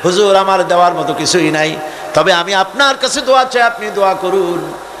হুজুর, আমার দেওয়ার মতো কিছুই নাই। তবে আমি আপনার কাছে দোয়া চাই, আপনি দোয়া করুন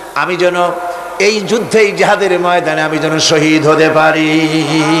আমি যেন এই যুদ্ধে, এই জিহাদের ময়দানে আমি যেন শহীদ হতে পারি।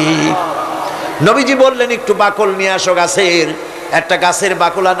 নবীজি বললেন একটু বাকল নিয়ে আসো গাছের। একটা গাছের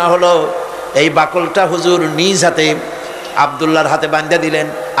বাকল আনা হলো। এই বাকলটা হুজুর নিজ হাতে আব্দুল্লাহর হাতে বাঁধা দিলেন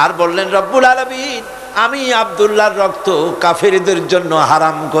আর বললেন, রব্বুল আলামিন, আমি আব্দুল্লাহর রক্ত কাফেরদের জন্য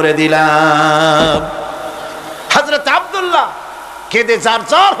হারাম করে দিলাম। হযরত আব্দুল্লাহ কেঁদে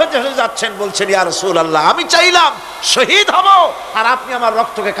জারজার হয়ে যাচ্ছেন, বলছেন, ইয়া রাসূলুল্লাহ, আমি চাইলাম শহীদ হব আর আপনি আমার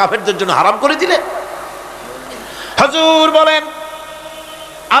রক্তকে কাফেরদের জন্য হারাম করে দিলেন। হুজুর বলেন,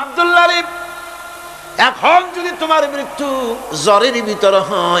 আব্দুল্লাহ, এখন যদি তোমার মৃত্যু জ্বরের ভিতর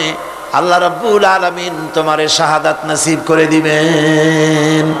হয়, আল্লাহ রাব্বুল আলামিন তোমারে শাহাদাত নসিব করে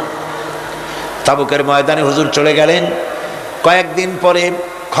দিবেন। তাবুকের ময়দানে হুজুর চলে গেলেন। কয়েকদিন পরে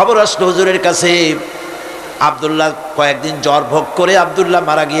খবর আসলো হুজুরের কাছে, আব্দুল্লাহ কয়েকদিন জ্বর ভোগ করে আব্দুল্লাহ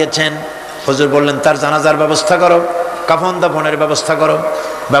মারা গিয়েছেন। হুজুর বললেন, তার জানাজার ব্যবস্থা করো, কাফন দাফনের ব্যবস্থা করো।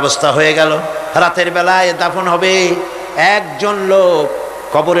 ব্যবস্থা হয়ে গেল। রাতের বেলায় দাফন হবে। একজন লোক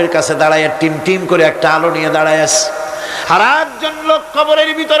কবরের কাছে দাঁড়ায় টিম টিম করে একটা আলো নিয়ে দাঁড়ায় আছে, আর একজন লোক কবরের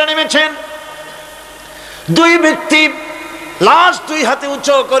ভিতরে নেমেছেন। দুই ব্যক্তি লাশ দুই হাতে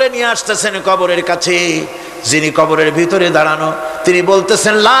উঁচু করে নিয়ে আসতেছেন কবরের কাছে। যিনি কবরের ভিতরে দাঁড়ানো তিনি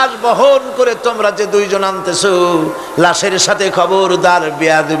বলতেছেন, লাশ বহন করে তোমরা যে দুইজন আনতেছো, লাশের সাথে খবরদার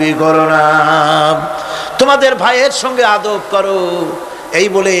বেয়াদবি করো না, তোমাদের ভাইয়ের সঙ্গে আদব করো। এই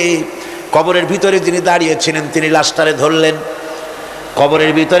বলে কবরের ভিতরে যিনি দাঁড়িয়েছিলেন তিনি লাশটারে ধরলেন।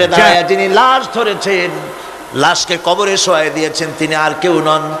 কবরের ভিতরে দাঁড়ায় যিনি লাশ ধরেছেন, লাশকে কবরে শোয়াই দিয়েছেন, তিনি আর কেউ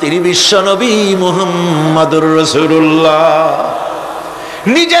নন, তিনি বিশ্ব নবী মুহাম্মদুর রাসূলুল্লাহ।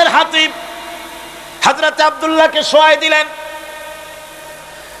 নিজের হাতে হযরত আব্দুল্লাহকে শোয়াই দিলেন।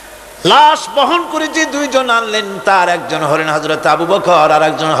 লাশ বহন করে যে দুইজন আনলেন, তার একজন হলেন হযরত আবু বকর আর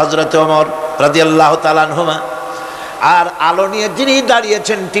একজন হযরত ওমর রাদিয়াল্লাহু তাআলা আনহুমা। আর আলো নিয়ে যিনি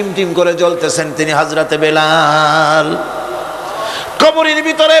দাঁড়িয়েছেন টিম টিম করে জ্বলতেছেন, তিনি হযরত বেলাল। কবরের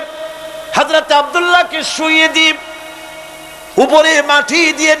ভিতরে হযরত আব্দুল্লাহকে শুইয়ে দিয়ে উপরে মাটি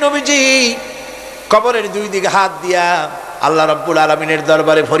দিয়ে নবীজি কবরের দুই দিকে হাত দিয়া আল্লাহ রাব্বুল আলামিনের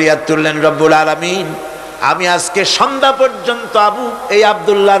দরবারে ফরিয়াদ তুললেন, রব্বুল আলামিন, আমি আজকে সন্ধ্যা পর্যন্ত এই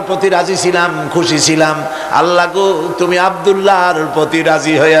আব্দুল্লাহর প্রতি রাজি ছিলাম, খুশি ছিলাম। আল্লাহ গো, তুমি আব্দুল্লাহর প্রতি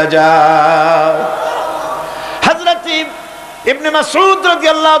রাজি হয়ে যাও। হযরত ইবনে মাসউদ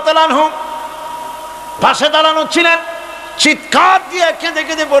রাদিয়াল্লাহু তাআলা আনহু পাশে দাঁড়ানো ছিলেন। চিৎকার দিয়ে কেঁদে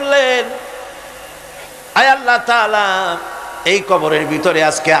কেঁদে বললেন, আয় আল্লাহ তাআলা, এই কবরের ভিতরে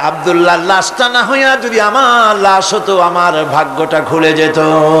আজকে আব্দুল্লাহর লাশটা না হইয়া যদি আমার লাশ হতো, আমার ভাগ্যটা খুলে যেত।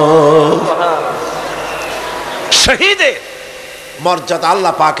 শহীদের মর্যাদা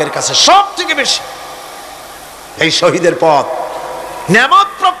আল্লাহ পাকের কাছে সব থেকে বেশি। এই শহীদের পথ নিয়ামত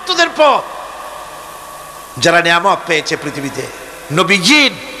প্রাপ্তদের পথ। যারা নিয়ামত পেয়েছে পৃথিবীতে,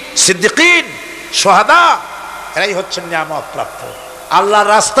 নবীজিন, সিদ্দিকিন, শুহাদা, এরাই হচ্ছেন নিয়ামত প্রাপ্ত।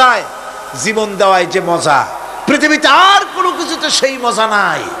 আল্লাহর রাস্তায় জীবন দেওয়ায় যে মজা, পৃথিবীতে আর কোনো কিছুতে সেই মজা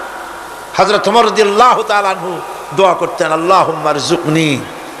নাই। হযরত ওমর রাদিয়াল্লাহু তাআলা আনহু দোয়া করতেন, আল্লাহুম্মা রযুকনি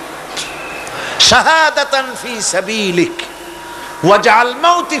শাহাদাতান ফি সাবিলিক ওয়াজআল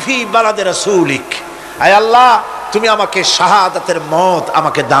মাউতি ফি বালাদি রাসূলিক। আয় আল্লাহ, তুমি আমাকে শাহাদাতের মত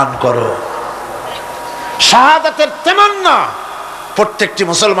আমাকে দান করো। শাহাদাতের তামান্না প্রত্যেকটি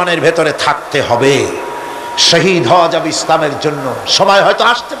মুসলমানের ভেতরে থাকতে হবে। শহীদ হওয়া যাবে ইসলামের জন্য। সময় হয়তো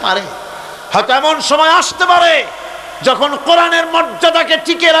আসতে পারে, হয়তো এমন সময় আসতে পারে যখন কোরআনের মর্যাদাকে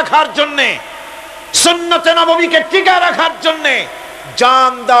টিকে রাখার জন্যে, সুন্নতে নববীকে টিকে রাখার জন্যে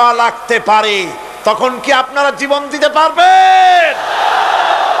জান দেওয়া লাগতে পারে। তখন কি আপনারা জীবন দিতে পারবেন?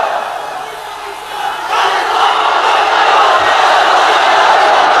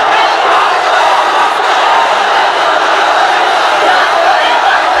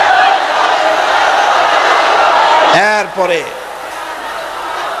 এরপরে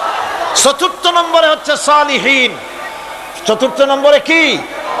চতুর্থ নম্বরে হচ্ছে সালিহিন। চতুর্থ নম্বরে কি?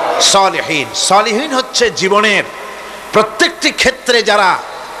 সালিহিন। সালিহিন হচ্ছে জীবনের প্রত্যেকটি ক্ষেত্রে যারা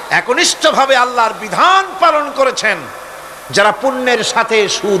একনিষ্ঠভাবে আল্লাহর বিধান পালন করেছেন, যারা পুণ্যের সাথে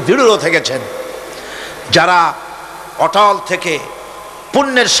সুদৃঢ় থেকেছেন, যারা অটল থেকে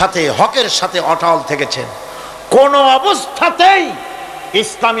পুণ্যের সাথে হকের সাথে অটল থেকেছেন, কোন অবস্থাতেই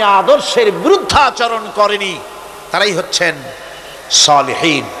ইসলামী আদর্শের বিরুদ্ধাচরণ করেনি, তারাই হচ্ছেন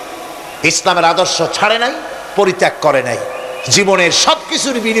সালিহিন। ইসলামের আদর্শ ছাড়ে নাই, পরিত্যাগ করে নাই, জীবনের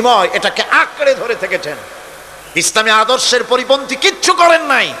সবকিছুর বিনিময় এটাকে আঁকড়ে ধরে থেকেছেন। ইসলামী আদর্শের পরিপন্থী কিচ্ছু করেন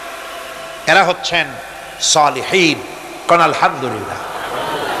নাই, এরা হচ্ছেন সালিহিন। কোন আলহামদুলিল্লাহ।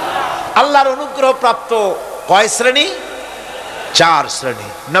 আল্লাহর অনুগ্রহ প্রাপ্ত কয় শ্রেণী? 4 শ্রেণী।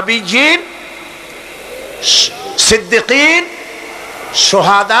 নবীজিন, সিদ্দিকিন,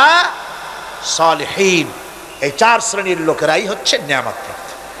 শুহাদা, সালিহিন। এই 4 শ্রেণীর লোকেরাই হচ্ছে নিয়ামত প্রাপ্ত।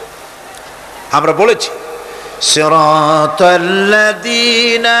 আমরা বলেছি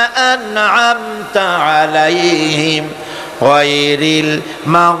সিরাতাল্লাযীনা আন'আমতা আলাইহিম গায়রিল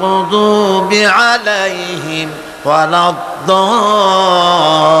মাগদুবি আলাইহিম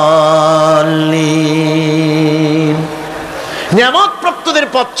ওয়ালাদ-দাল্লিন। নিয়ামত প্রাপ্তদের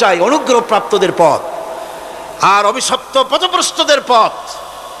পথ চাই, অনুগ্রহ প্রাপ্তদের পথ, আর অভিশপ্ত পথভ্রষ্টদের পথ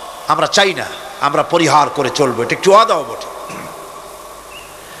আমরা চাই না, আমরা পরিহার করে চলবো। এটা একটু আদাও বটে।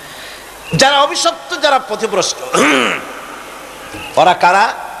 যারা অভিশপ্ত, যারা পথভ্রষ্ট, ওরা কারা?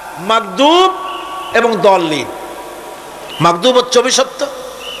 মাগদুব এবং দল্লিন। মাগদুব হচ্ছে অভিশপ্ত,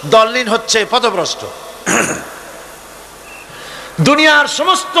 দল্লিন হচ্ছে পথভ্রষ্ট। দুনিয়ার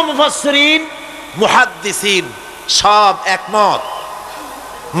সমস্ত মুফাসসিরিন, মুহাদ্দিসিন সব একমত,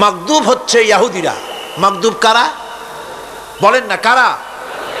 মাগদুব হচ্ছে ইহুদিরা। মাগদুব কারা? বলেন না কারা?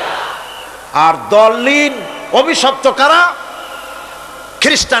 আর দল্লিন, অভিশপ্ত কারা?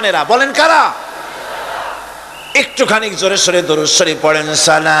 খ্রিস্টানেরা। বলেন কারা? একটুখানি জোরে সোরে দরুদ শরীফ পড়েন।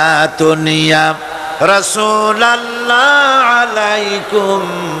 সালাতুন ইয়া রাসূলুল্লাহ আলাইকুম,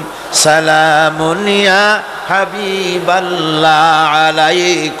 সালামুন ইয়া হাবিবাল্লাহ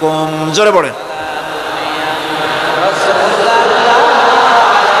আলাইকুম। জোরে পড়েন।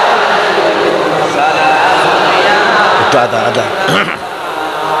 আদা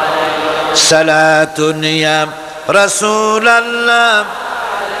সালাতুন ইয়া রাসূলুল্লাহ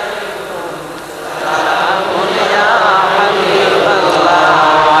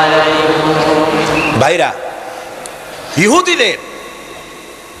ভাইরা, ইহুদিদের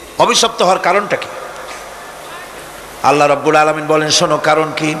অভিশপ্ত হওয়ার কারণটা কি? আল্লাহ রাব্বুল আলামিন বলেন, শোনো কারণ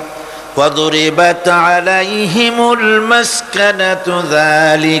কি। وَضُرِبَتْ عَلَيْهِمُ الْمَسْكَنَةُ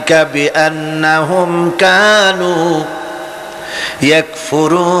ذَلِكَ بِأَنَّهُمْ كَانُوا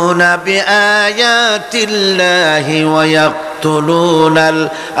يَكْفُرُونَ بِآيَاتِ اللَّهِ وَيَقْتُلُونَ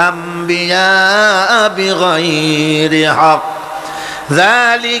الْأَنْبِيَاءَ بِغَيْرِ حَقٍّ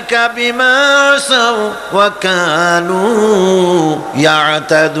ذَلِكَ بِمَا عَصَوْا وَكَانُوا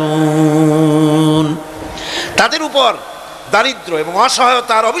يَعْتَدُونَ। তাদের উপর দারিদ্র এবং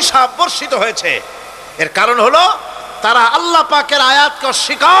অসহায়তার অভিশাপ বর্ষিত হয়েছে। এর কারণ হলো তারা আল্লাহ পাকের আয়াতকে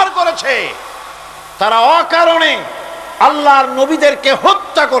অস্বীকার করেছে, তারা অকারণে আল্লাহর নবীদেরকে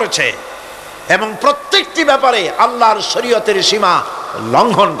হত্যা করেছে এবং প্রত্যেকটি ব্যাপারে আল্লাহর শরীয়তের সীমা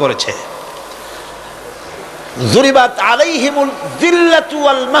লঙ্ঘন করেছে। যুরিবাত আলাইহিমুল যিল্লাতু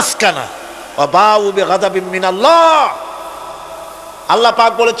ওয়াল মাসকানা ওয়া বাউ বিগাদাবিন মিনাল্লাহ। আল্লাহ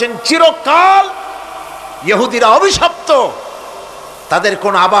পাক বলেছেন, চিরকাল ইহুদিরা অভিশপ্ত, তাদের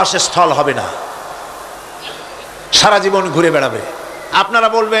কোনো আবাসস্থল হবে না, সারা জীবন ঘুরে বেড়াবে। আপনারা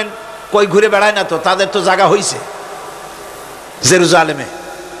বলবেন, কই ঘুরে বেড়ায় না তো, তাদের তো জায়গা হইছে জেরুজালেমে,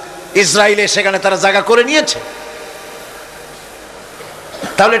 ইসরায়েলে, সেখানে তারা জায়গা করে নিয়েছে।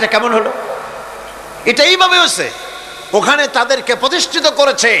 তাহলে এটা কেমন হলো? এটা এইভাবে হয়েছে, ওখানে তাদেরকে প্রতিষ্ঠিত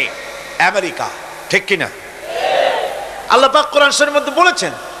করেছে আমেরিকা, ঠিক কিনা? আল্লাহ পাক কোরআন শরীফের মধ্যে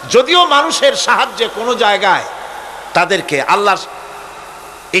বলেছেন, যদিও মানুষের সাহায্যে কোনো জায়গায় তাদেরকে আল্লাহর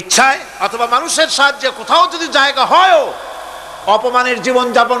ইচ্ছায় অথবা মানুষের সাহায্যে কোথাও যদি জায়গা হয়ও, অপমানের জীবন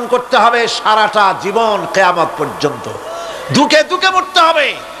যাপন করতে হবে সারাটা জীবন, কিয়ামত পর্যন্ত দুকে দুকে মরতে হবে,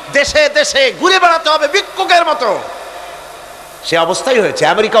 দেশে দেশে ঘুরে বেড়াতে হবে ভিক্ষুকের মতো। সে অবস্থাই হয়েছে।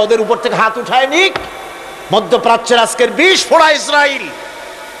 আমেরিকা ওদের উপর থেকে হাত উঠায় নিক, মধ্যপ্রাচ্যের আজকের 20 ফোড়া ইসরায়েল,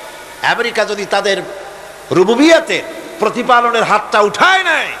 আমেরিকা যদি তাদের রুবুবিয়াতের প্রতিপালনের হাতটা উঠায়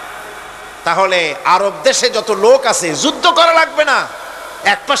নেয়, তাহলে আরব দেশে যত লোক আছে যুদ্ধ করা লাগবে না,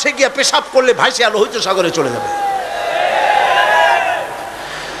 এক পাশে গিয়ে পেশাব করলে ভাসিয়া লোহিত সাগরে চলে যাবে।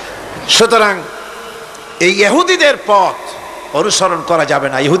 সুতরাং এই ইহুদিদের পথ অনুসরণ করা যাবে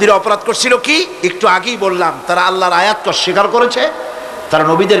না। ইহুদিরা অপরাধ করছিল কি? একটু আগেই বললাম, তারা আল্লাহর আয়াতকে অস্বীকার করেছে, তারা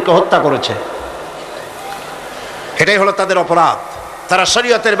নবীদেরকে হত্যা করেছে, এটাই হলো তাদের অপরাধ। তারা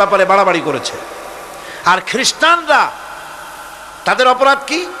শরীয়তের ব্যাপারে বাড়াবাড়ি করেছে। আর খ্রিস্টানরা, তাদের অপরাধ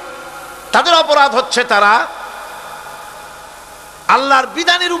কি? তাদের অপরাধ হচ্ছে তারা আল্লাহর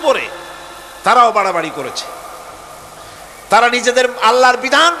বিধানের উপরে তারাও বাড়াবাড়ি করেছে। তারা নিজেদের আল্লাহর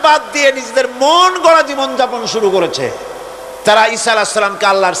বিধান বাদ দিয়ে নিজেদের মন গড়া জীবন যাপন শুরু করেছে। তারা ঈসা আলাইহিস সালামকে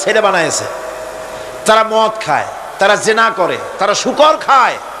আল্লাহর ছেলে বানাইছে। তারা মদ খায়, তারা জিনা করে, তারা শুকর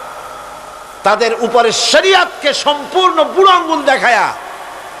খায়। তাদের উপরে শরীয়তকে সম্পূর্ণ বুড়ো আঙ্গুল দেখায়া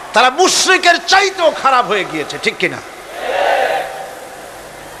তারা মুশরিকের চাইতেও খারাপ হয়ে গিয়েছে, ঠিক কিনা?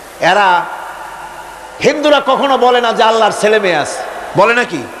 এরা হিন্দুরা কখনো বলে না যে আল্লাহর ছেলে মেয়ে আছে, বলে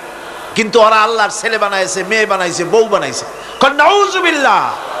নাকি? কিন্তু ওরা আল্লাহর ছেলে বানাইছে, মেয়ে বানাইছে, বউ বানাইছে। নাউজুবিল্লাহ।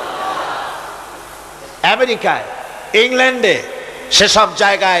 আমেরিকায়, ইংল্যান্ডে, সেসব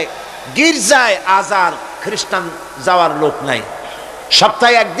জায়গায় গির্জায় আজ আর খ্রিস্টান যাওয়ার লোক নাই।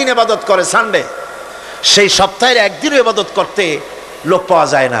 সপ্তাহে একদিন ইবাদত করে, সানডে। সেই সপ্তাহের একদিনও ইবাদত করতে লোক পাওয়া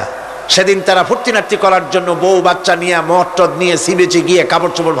যায় না। সেদিন তারা ফুর্তিনার্তি করার জন্য বউ বাচ্চা নিয়ে, মদ টদ নিয়ে, সিবেচে গিয়ে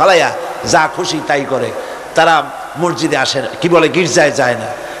কাপড় চোপড় ভালাইয়া যা খুশি তাই করে। তারা মসজিদে আসে না, কি বলে, গির্জায় যায় না।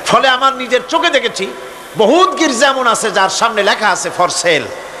 ফলে আমার নিজের চোখে দেখেছি বহুত গির্জা এমন আছে যার সামনে লেখা আছে ফর সেল,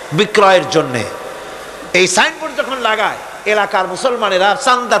 বিক্রয়ের জন্যে। এই সাইনবোর্ড যখন লাগায়, এলাকার মুসলমানেরা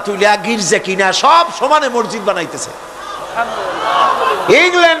চান্দা তুলিয়া গির্জা কিনা সব সমানে মসজিদ বানাইতেছে।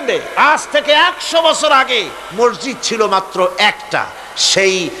 ইংল্যান্ডে আজ থেকে 100 বছর আগে মসজিদ ছিল মাত্র একটা।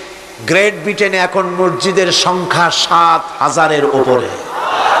 সেই গ্রেট ব্রিটেনে এখন মসজিদের সংখ্যা 7000-এর উপরে।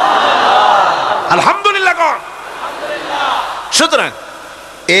 আলহামদুলিল্লাহ। সুতরাং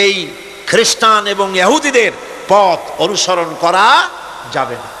এই খ্রিস্টান এবং ইহুদিদের পথ অনুসরণ করা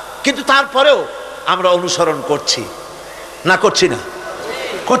যাবে না। কিন্তু তারপরেও আমরা অনুসরণ করছি না, করছি না?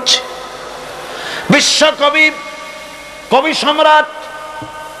 করছি। বিশ্বকবি, কবি সম্রাট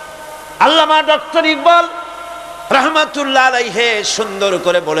আল্লামা ডক্টর ইকবাল রহমাতুল্লাহ আলাইহি সুন্দর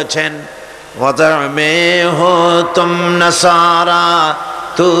করে বলেছেন, ওয়াদা মে হো তুম নসারা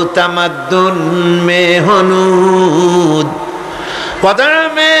তু তামাদ্দুন মে হনুদ, ওয়াদা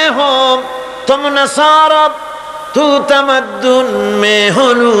মে হো তুম নসারা তু তামাদ্দুন মে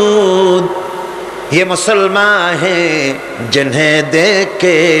হনুদ, ये मुसलमान है जिन्हें देख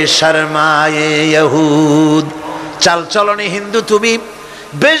के शर्माए यहूद। চাল চলনে হিন্দু তুমি,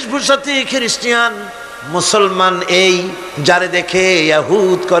 বেশভূষাতে খ্রিস্টান, মুসলমান এই যারে দেখে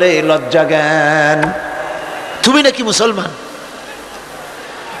ইহুদ করে লজ্জা জ্ঞান। তুমি নাকি মুসলমান?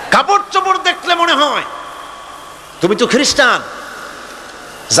 কাপড় চোপড় দেখলে মনে হয় তুমি তো খ্রিস্টান।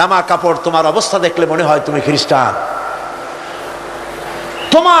 জামা কাপড়, তোমার অবস্থা দেখলে মনে হয় তুমি খ্রিস্টান।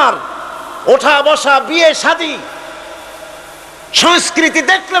 তোমার ওঠা বসা, বিয়ে শাদী, সংস্কৃতি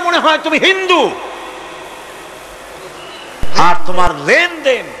দেখলে মনে হয় তুমি হিন্দু। আর তোমার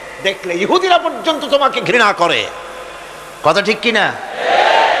লেনদেন দেখলে ইহুদিরা পর্যন্ত তোমাকে ঘৃণা করে। কথা ঠিক কিনা?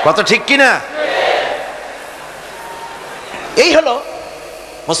 কথা ঠিক কিনা? এই হলো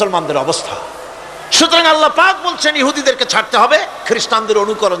মুসলমানদের অবস্থা। সুতরাং আল্লাহ পাক বলছেন ইহুদিদেরকে ছাড়তে হবে, খ্রিস্টানদের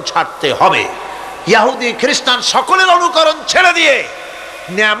অনুকরণ ছাড়তে হবে। ইহুদি খ্রিস্টান সকলের অনুকরণ ছেড়ে দিয়ে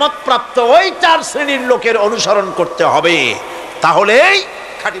নিয়ামত প্রাপ্ত ওই 4 শ্রেণীর লোকের অনুসরণ করতে হবে। তাহলেই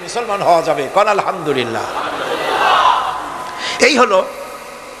খাঁটি মুসলমান হওয়া যাবে। কোন আলহামদুলিল্লাহ। এই হলো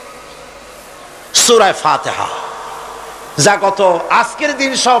সূরা ফাতিহা, যা গত আজকের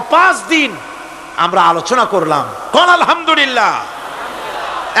দিন সহ 5 দিন আমরা আলোচনা করলাম। কোন আলহামদুলিল্লাহ।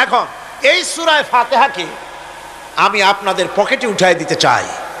 এখন এই সূরা ফাতিহাকে আমি আপনাদের পকেটে উঠায় দিতে চাই,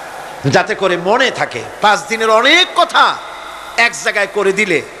 যাতে করে মনে থাকে। 5 দিনের অনেক কথা এক জায়গায় করে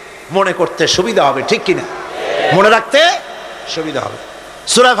দিলে মনে করতে সুবিধা হবে, ঠিক কিনা? মনে রাখতে সুবিধা হবে।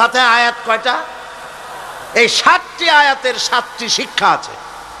 সূরা ফাতিহা আয়াত কয়টা? এই 7টি আয়াতের 7টি শিক্ষা আছে।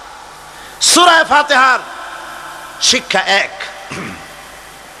 সূরা ফাতিহার শিক্ষা 1,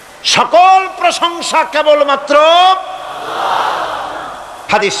 সকল প্রশংসা কেবলমাত্র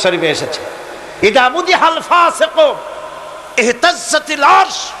হাদিস শরীফে এসেছে, ইদা মুদিহাল ফাসিকু ইহতাজ্জাতিল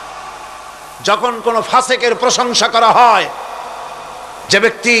আরশ। যখন কোন ফাসিকের প্রশংসা করা হয়, যে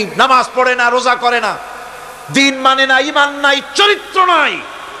ব্যক্তি নামাজ পড়ে না, রোজা করে না, দিন মানে না, ঈমান নাই, চরিত্র নাই,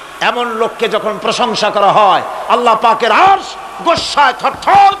 এমন লোককে যখন প্রশংসা করা হয়, আল্লাহ পাকের আরশ গোসায়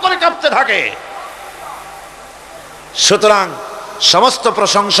থরথর করে কাঁপতে থাকে। সুতরাং সমস্ত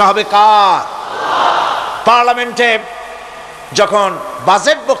প্রশংসা হবে কার? পার্লামেন্টে যখন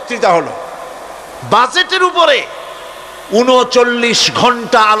বাজেট বক্তৃতা হলো, বাজেটের উপরে 39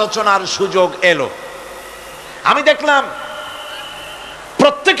 ঘন্টা আলোচনার সুযোগ এলো। আমি দেখলাম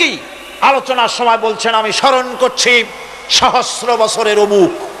প্রত্যেকেই আলোচনার সময় বলছেন, আমি স্মরণ করছি সহস্র বছরের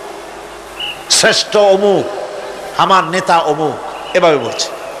অমুক, শ্রেষ্ঠ অমুক, আমার নেতা অমুক, এভাবে বলছে।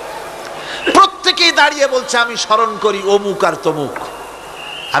 প্রত্যেকেই দাঁড়িয়ে বলছে আমি স্মরণ করি অমুক আর তমুক।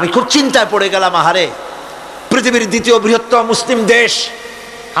 আমি খুব চিন্তায় পড়ে গেলাম, আহারে, পৃথিবীর 2য় বৃহত্তম মুসলিম দেশ,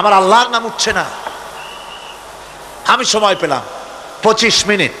 আমার আল্লাহর নাম উঠছে না। আমি সময় পেলাম 25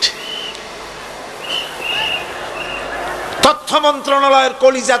 মিনিট। তথ্য মন্ত্রণালয়ের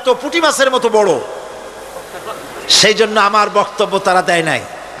কলিজা তো পুঁটি মাছের মতো বড়, সেই জন্য আমার বক্তব্য তারা দেয় নাই।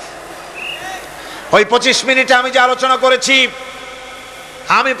 ওই 25 মিনিটে আমি যে আলোচনা করেছি,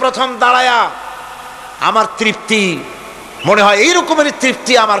 আমি প্রথম দাঁড়ায়া আমার তৃপ্তি মনে হয় এই রকমের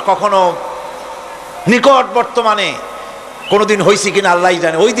তৃপ্তি আমার কখনো নিকট বর্তমানে কোনোদিন হয়েছে কিনা আল্লাহ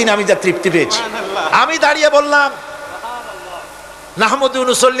জানে। ওই দিন আমি যা তৃপ্তি পেয়েছি, আমি দাঁড়িয়ে বললাম নাহমুদু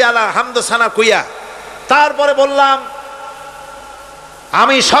নুসল্লি আলা হামদ সানা কুইয়া, তারপরে বললাম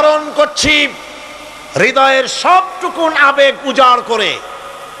আমি স্মরণ করছি হৃদয়ের সবটুকুন আবেগ উজাড় করে,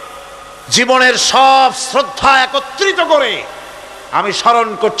 জীবনের সব শ্রদ্ধা একত্রিত করে আমি স্মরণ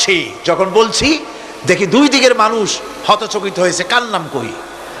করছি। যখন বলছি দেখি দুই দিকের মানুষ হতচকিত হয়েছে, কার নাম কই?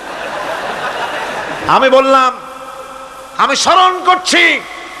 আমি বললাম আমি স্মরণ করছি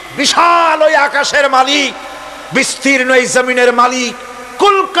বিশাল ওই আকাশের মালিক, বিস্তীর্ণ এই জমিনের মালিক,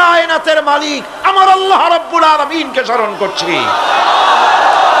 কুল কায়নাতের মালিক আমার আল্লাহ রাব্বুল আলামিনকে স্মরণ করছি।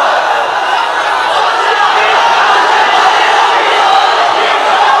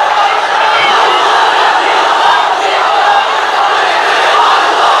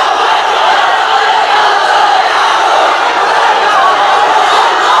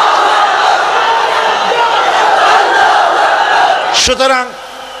 সুতরাং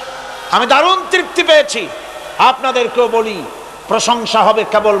আমি দারুণ তৃপ্তি পেয়েছি। আপনাদেরকেও বলি, প্রশংসা হবে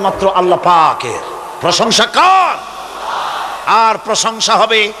কেবলমাত্র আল্লাহ পাকের। প্রশংসা কার? আর প্রশংসা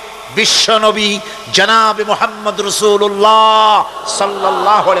হবে বিশ্ব নবী জনাবে মুহাম্মদ রাসূলুল্লাহ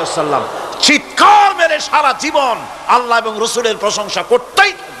সাল্লাল্লাহু আলাইহি ওয়াসাল্লাম। চিৎকার মেরে সারা জীবন আল্লাহ এবং রাসূলের প্রশংসা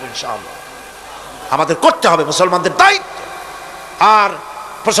করতেই থাকবো ইনশাআল্লাহ। আমাদের করতে হবে, মুসলমানদের দায়িত্ব। আর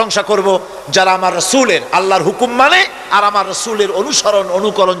প্রশংসা করব যারা আমার রাসূলের, আল্লাহর হুকুম মানে আর আমার রাসূলের অনুসরণ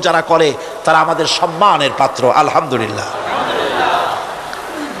অনুকরণ যারা করে, তারা আমাদের সম্মানের পাত্র। আলহামদুলিল্লাহ।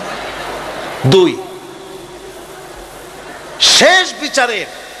 2, শেষ বিচারের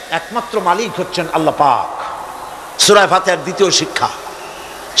একমাত্র মালিক হচ্ছেন আল্লাহ পাক। সূরা ফাতিহার দ্বিতীয় শিক্ষা।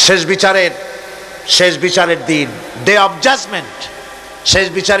 শেষ বিচারের দিন, ডে অফ জাজমেন্ট, শেষ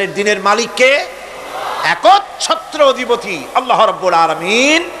বিচারের দিনের মালিককে একচ্ছত্র অধিপতি আল্লাহ রাব্বুল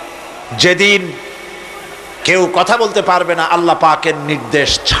আলামিন। যেদিন কেউ কথা বলতে পারবে না আল্লাহ পাকের নির্দেশ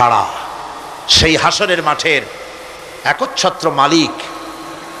ছাড়া, সেই হাসরের মাঠের একচ্ছত্র মালিক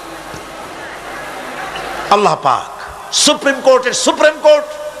আল্লাহ পাক। সুপ্রিম কোর্টের সুপ্রিম কোর্ট,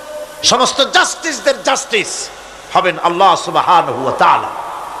 সমস্ত জাস্টিসদের জাস্টিস হবেন আল্লাহ সুবহানাহু ওয়া তাআলা।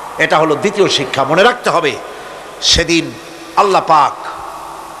 এটা হলো দ্বিতীয় শিক্ষা, মনে রাখতে হবে। সেদিন আল্লাহ পাক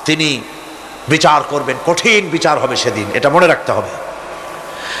তিনি বিচার করবেন, কঠিন বিচার হবে সেদিন, এটা মনে রাখতে হবে।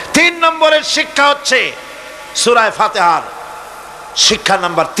 3 নম্বরের শিক্ষা হচ্ছে সূরা ফাতিহার শিক্ষা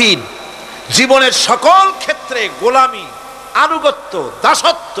নাম্বার 3, জীবনের সকল ক্ষেত্রে গোলামি, আনুগত্য,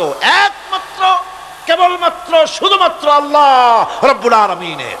 দাসত্ব একমাত্র কেবলমাত্র শুধুমাত্র আল্লাহ রাব্বুল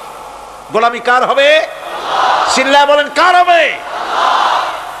আলামিনের। গোলামি কার হবে? চিল্লায় বলেন, কার হবে?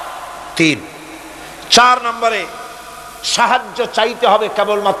 3। 4 নম্বরে সাহায্য চাইতে হবে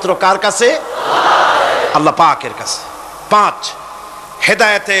কেবলমাত্র কার কাছে? আল্লাহ পাকের কাছে। 5,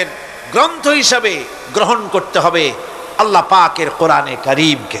 হেদায়েতের গ্রন্থ হিসাবে গ্রহণ করতে হবে আল্লাহ পাকের কোরআনে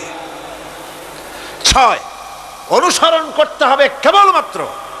কারীমকে। 6, অনুসরণ করতে হবে কেবলমাত্র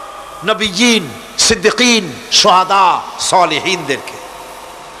নবীয়িন, সিদ্দিকিন, শুহাদা, সালেহিনদেরকে।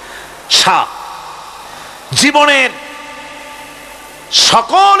 7, জীবনের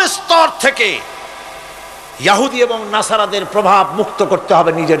সকল স্তর থেকে ইহুদি এবং নাসারাদের প্রভাব মুক্ত করতে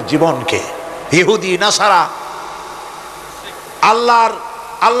হবে নিজের জীবনকে। ইহুদি, নাসারা,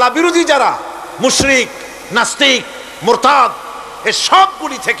 আল্লাহ বিরোধী যারা মুশরিক, নাস্তিক, মুরতাদ, এই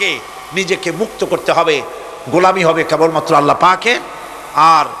সবগুলি থেকে নিজেকে মুক্ত করতে হবে। গোলামি হবে কেবলমাত্র আল্লাহ পাকের।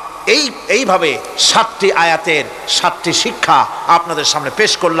 আর এইভাবে 7টি আয়াতের 7টি শিক্ষা আপনাদের সামনে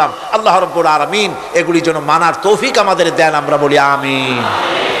পেশ করলাম। আল্লাহ রাব্বুল আলামিন এগুলি যেন মানার তৌফিক আমাদের দেন, আমরা বলি আমিন।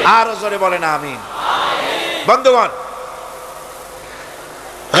 আরো জোরে বলেন আমিন। বন্ধুগণ,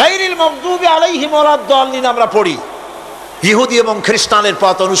 গায়রিল মাগদুবি আলাইহিম ওয়ালাদ-দাল্লিন আমরা পড়ি, ইহুদি এবং খ্রিস্টানের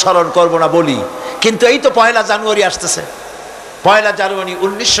পথ অনুসরণ করব না বলি, কিন্তু এই তো 1 জানুয়ারি আসতেছে। 1 জানুয়ারি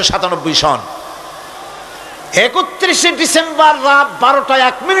 1997 সন, 31 ডিসেম্বর রাত 12টা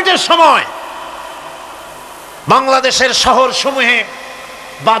 1 মিনিটের সময় বাংলাদেশের শহর সমূহে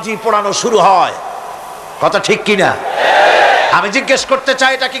বাজি পোড়ানো শুরু হয়। কথা ঠিক কিনা? আমি জিজ্ঞেস করতে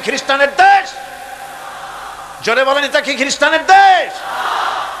চাই, এটা কি খ্রিস্টানের দেশ? জোরে বলেন, এটা কি খ্রিস্টানের দেশ?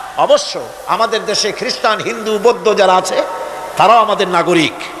 অবশ্য আমাদের দেশে খ্রিস্টান, হিন্দু, বৌদ্ধ যারা আছে তারাও আমাদের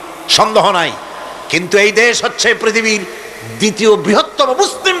নাগরিক, সন্দেহ নাই। কিন্তু এই দেশ হচ্ছে পৃথিবীর 2য় বৃহত্তম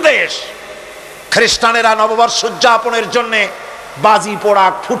মুসলিম দেশ। খ্রিস্টানেরা নববর্ষ উদযাপনের জন্য বাজি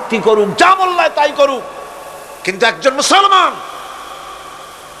পোড়াক, ফুর্তি করুক, যা মোল্লায় তাই করুক, কিন্তু একজন মুসলমান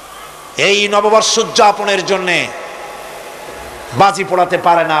এই নববর্ষ উদযাপনের জন্য বাজি পোড়াতে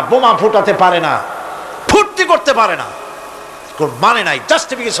পারে না, বোমা ফুটাতে পারে না, ফুর্তি করতে পারে না। কোন মানে নাই,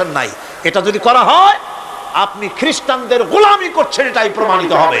 জাস্টিফিকেশন নাই। এটা যদি করা হয় আপনি খ্রিস্টানদের গোলামি করছেন, এটাই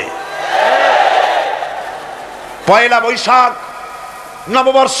প্রমাণিত হবে। পয়লা বৈশাখ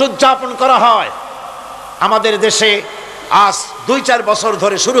নববর্ষ উদযাপন করা হয় আমাদের দেশে। আজ 2-4 বছর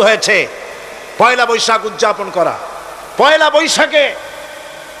ধরে শুরু হয়েছে পয়লা বৈশাখ উদযাপন করা। পয়লা বৈশাখে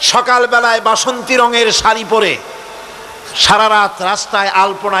সকালবেলায় বাসন্তী রঙের শাড়ি পরে সারা রাত রাস্তায়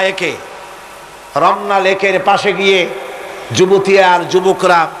আলপনা এঁকে রমনা লেকের পাশে গিয়ে যুবতী আর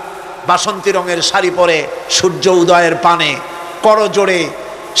যুবকরা বাসন্তী রঙের শাড়ি পরে সূর্য উদয়ের পানে করজোড়ে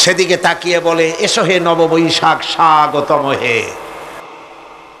সেদিকে তাকিয়ে বলে, এসো হে নববৈশাখ স্বাগতম হে।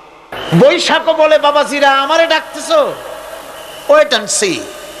 বৈশাখও বলে, বাবাজিরা আমারে ডাকতেছো? ওয়েট এন্ড সি,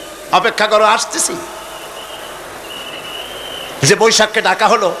 অপেক্ষা করো, আসতেছি। যে বৈশাখকে ডাকা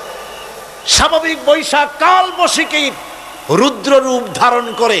হলো, স্বাভাবিক বৈশাখ কাল বৈশাখীর রুদ্র রূপ ধারণ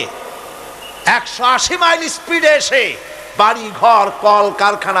করে 180 মাইল স্পিডে এসে বাড়ি ঘর কল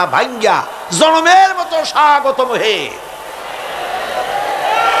কারখানা ভাঙ্গা জনমের মতো স্বাগতম হে।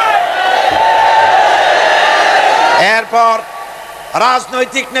 এরপর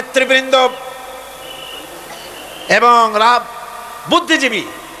রাজনৈতিক নেতৃবৃন্দ এবং বুদ্ধিজীবী,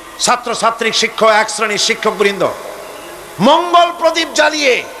 ছাত্রছাত্রী, শিক্ষক, এক শ্রেণীর শিক্ষকবৃন্দ মঙ্গল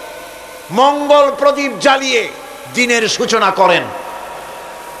প্রদীপ জ্বালিয়ে দিনের সূচনা করেন।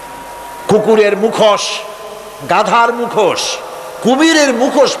 কুকুরের মুখোশ, গাধার মুখোশ, কুমিরের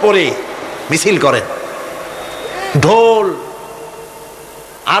মুখোশ পরে মিছিল করেন। ঢোল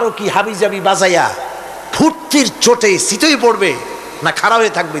আরো কি হাবিজাবি বাজাইয়া ফুর্তির চোটে শীতই পড়বে না খারাপ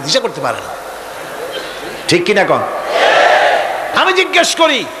হয়ে থাকবে দিশা করতে পারে না। ঠিক কিনা কন? আমি জিজ্ঞেস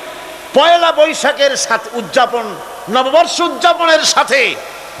করি, পয়লা বৈশাখের সাথে উদযাপন, নববর্ষ উদযাপনের সাথে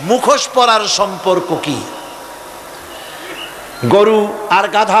মুখোশ পরার সম্পর্ক কি? গরু আর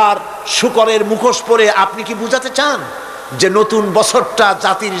গাধার শূকরের মুখোশ পরে আপনি কি বুঝাতে চান যে নতুন বছরটা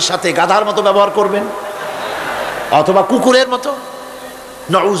জাতির সাথে গাধার মতো ব্যবহার করবেন অথবা কুকুরের মতো?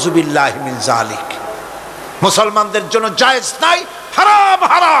 নাউযুবিল্লাহি মিন যালিক। মুসলমানদের জন্য জায়েজ নাই, হারাম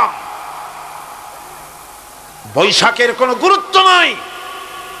হারাম। বৈশাখের কোনো গুরুত্ব নাই।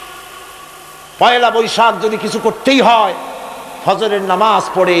 পয়লা বৈশাখ যদি কিছু করতেই হয়, ফজরের নামাজ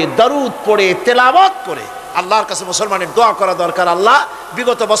পড়ে, দরুদ পড়ে, তেলাওয়াত করে আল্লাহর কাছে মুসলমানের দোয়া করা দরকার। আল্লাহ,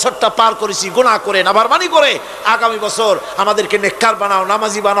 বিগত বছরটা পার করেছি গুনাহ করে, নাফরমানি করে, আগামী বছর আমাদেরকে নেককার বানাও,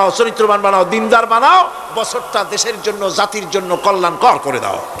 নামাজি বানাও, চরিত্রবান বানাও, দিনদার বানাও, বছরটা দেশের জন্য, জাতির জন্য কল্যাণকর করে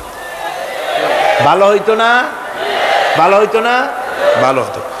দাও। ভালো হইতো না? ভালো হইতো না? ভালো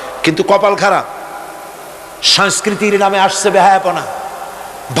হতো। কিন্তু কপাল খারাপ, সংস্কৃতির নামে আসছে বেহায়াপনা।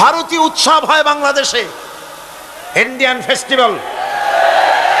 ভারতীয় উৎসব হয় বাংলাদেশে, ইন্ডিয়ান ফেস্টিভ্যাল।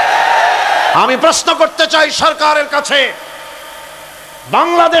 আমি প্রশ্ন করতে চাই সরকারের কাছে,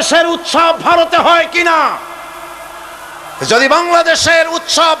 বাংলাদেশের উৎসব ভারতে হয় কিনা? যদি বাংলাদেশের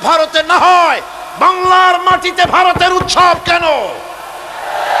উৎসব ভারতে না হয়, বাংলার মাটিতে ভারতের উৎসব কেন?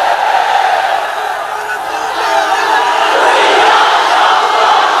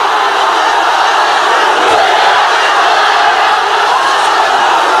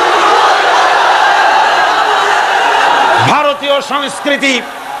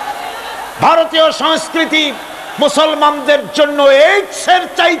 ভারতীয় সংস্কৃতি মুসলমানদের জন্য এইডসের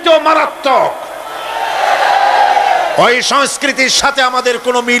চাইতেও মারাত্মক। ওই সংস্কৃতির সাথে আমাদের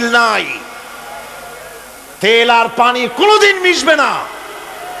কোনো মিল নাই। তেল আর পানি কোনোদিন মিশবে না।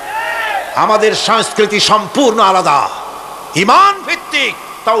 আমাদের সংস্কৃতি সম্পূর্ণ আলাদা, ঈমান ভিত্তিক,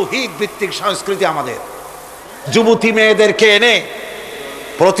 তাওহীদ ভিত্তিক সংস্কৃতি আমাদের। যুবতী মেয়েদেরকে এনে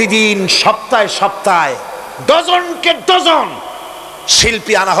প্রতিদিন সপ্তাহে সপ্তাহে ডজনকে ডজন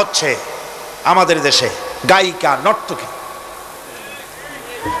শিল্পী আনা হচ্ছে আমাদের দেশে, গায়িকা, নর্তকী।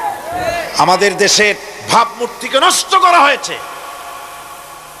 আমাদের দেশের ভাবমূর্তিকে নষ্ট করা হয়েছে।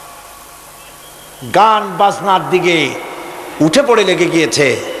 গান বাজনার দিকে উঠে পড়ে লেগে গিয়েছে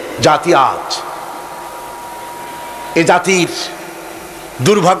জাতি আজ। এ জাতির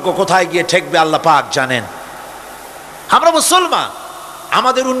দুর্ভাগ্য কোথায় গিয়ে ঠেকবে আল্লাহ পাক জানেন। আমরা মুসলমান,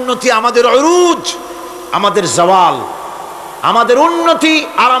 আমাদের উন্নতি, আমাদের অরুজ, আমাদের জওয়াল, আমাদের উন্নতি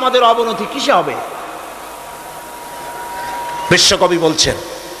আর আমাদের অবনতি কিসে হবে? বিশ্বকবি বলছেন,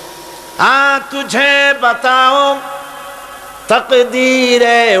 আ তুঝে বাতাও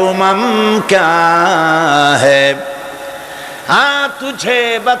তকদীরে উমম ক্যা হ্যায়, আ তুঝে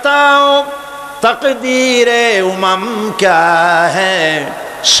বাতাও তকদীরে উমম ক্যা হ্যায়,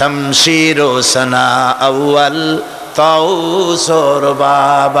 শমশীর ও সনা আউয়াল তাউস ওর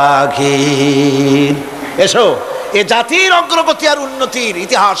বাবাগীর। এসো, এ জাতির অগ্রগতি আর উন্নতির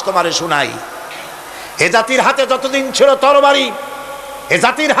ইতিহাস তোমারে শোনাই। এ জাতির হাতে যতদিন ছিল তরবারি, এ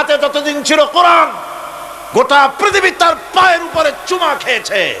জাতির হাতে যতদিন ছিল কোরআন, গোটা পৃথিবী তার পায়ের উপরে চুমা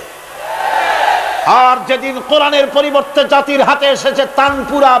খেয়েছে। আর যেদিন কোরআনের পরিবর্তে জাতির হাতে এসেছে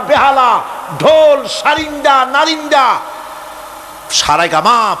তানপুরা, বেহালা, ঢোল, সারিন্দা, নারিন্দা,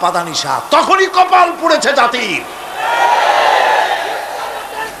 সারেগামা, পাদানিসা, তখনই কপাল পুড়েছে জাতির।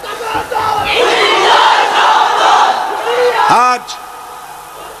 আজ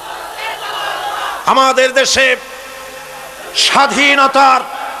আমাদের দেশে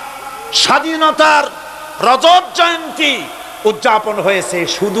স্বাধীনতার রজত জয়ন্তী উদযাপন হয়েছে,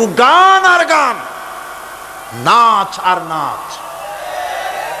 শুধু গান আর গান, নাচ আর নাচ।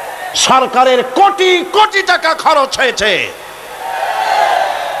 সরকারের কোটি কোটি টাকা খরচ হয়েছে।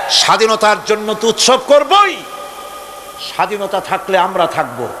 স্বাধীনতার জন্য তো উৎসব করবই। স্বাধীনতা থাকলে আমরা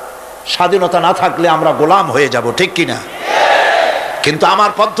থাকব, স্বাধীনতা না থাকলে আমরা গোলাম হয়ে যাব, ঠিক কিনা? কিন্তু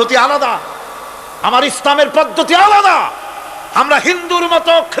আমার পদ্ধতি আলাদা, আমার ইসলামের পদ্ধতি আলাদা। আমরা হিন্দুর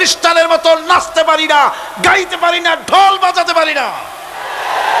মতো, খ্রিস্টানের মতো নাচতে পারি না, গাইতে পারি না, ঢোল বাজাতে পারি না।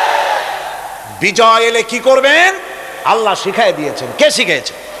 বিজয় এলে কি করবেন আল্লাহ শিখাই দিয়েছেন। কে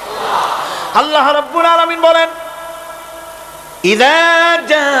শিখিয়েছে? আল্লাহ রাব্বুল আলামিন বলেন, ইযা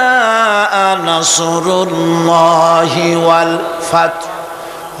জাআ নাসরুল্লাহি ওয়াল ফাতহ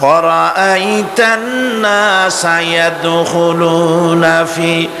ওয়া রাআইতান নাসা ইয়াদখুলুনা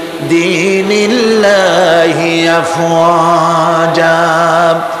ফি দীনিল্লাহি আফওয়াজা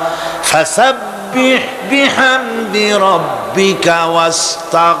ফাসাব্বিহ বিহামদি রাব্বিকা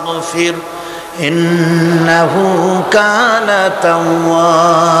ওয়াস্তাগফির ইন্নাহু কানা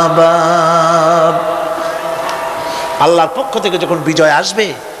তাওয়াবা। আল্লাহর পক্ষ থেকে যখন বিজয় আসবে,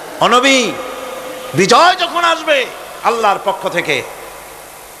 নবী, বিজয় যখন আসবে আল্লাহর পক্ষ থেকে,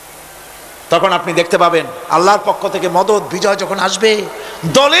 তখন আপনি দেখতে পাবেন আল্লাহর পক্ষ থেকে মদদ, বিজয় যখন আসবে,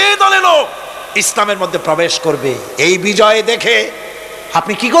 দলে দলে লোক ইসলামের মধ্যে প্রবেশ করবে। এই বিজয় দেখে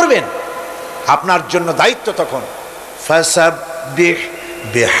আপনি কি করবেন? আপনার জন্য দায়িত্ব তখন ফাসাব্বিহ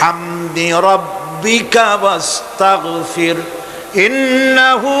বিহামদি রাব্বিকা ওয়াস্তাগফির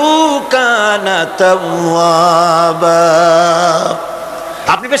ইন্নাহু কানা তাওয়াবা।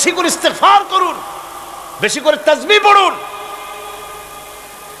 আপনি বেশি করে ইস্তেগফার করুন, বেশি করে তাসবিহ পড়ুন।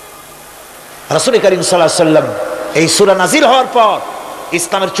 রাসূল করিম সাল্লাল্লাহু আলাইহি ওয়াসাল্লাম এই সূরা নাজিল হওয়ার পর,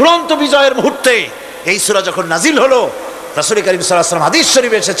 ইসলামের চূড়ান্ত বিজয়ের মুহূর্তে এই সূরা যখন নাজিল হলো, রাসূল করিম সাল্লাল্লাহু আলাইহি ওয়াসাল্লাম হাদিস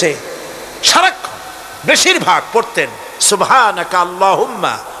শরীফে এসেছে সারাক্ষণ বেশিরভাগ পড়তেন সুবহানাকা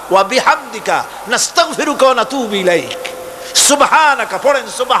আল্লাহুম্মা ওয়া বিহামদিকা নাস্তাগফিরুকা ওয়া নাতুবু ইলাইক। সুবহানাকা পড়েন,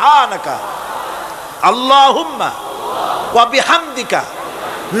 সুবহানাকা আল্লাহুম্মা ওয়া বিহামদিকা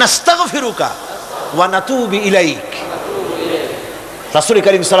নাস্তাগফিরুকা ওয়া নাতুবু ইলাইক। রাসূল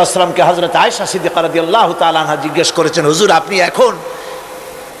করিম সাল্লাল্লাহু আলাইহি ওয়াসাল্লামকে হযরত আয়েশা সিদ্দিকা রাদিয়াল্লাহু তাআলা আনহা জিজ্ঞেস করেছেন, হুজুর আপনি এখন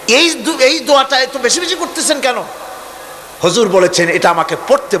এই দোয়াটা এত বেশি বেশি করতেছেন কেন? হুজুর বলেছেন, এটা আমাকে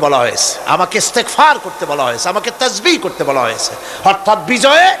পড়তে বলা হয়েছে, আমাকে ইস্তেগফার করতে বলা হয়েছে, আমাকে তাসবিহ করতে বলা হয়েছে। অর্থাৎ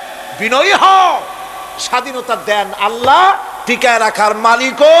বিজয়ে বিনয়ী হও। স্বাধীনতা দেন আল্লাহ, টিকায় রাখার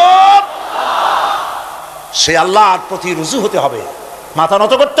মালিকও সে আল্লাহর প্রতি রুজু হতে হবে, মাথা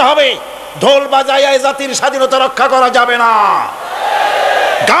নত করতে হবে। ঢোল বাজাইয়া জাতির স্বাধীনতা রক্ষা করা যাবে না।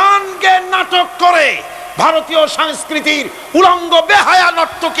 গান গে নাটক করে ভারতীয় সংস্কৃতির উলঙ্গ বেহায়া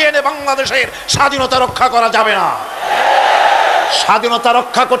নর্তকী এনে বাংলাদেশের স্বাধীনতা রক্ষা করা যাবে না। স্বাধীনতা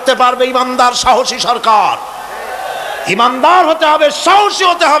রক্ষা করতে পারবে ইমানদার সাহসী সরকার। ইমানদার হতে হবে, সাহসী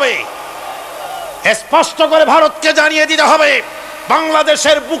হতে হবে। স্পষ্ট করে ভারতকে জানিয়ে দিতে হবে,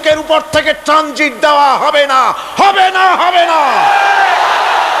 বাংলাদেশের বুকের উপর থেকে ট্রানজিট দেওয়া হবে না, হবে না, হবে না।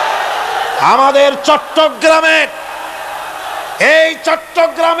 আমাদের চট্টগ্রামের এই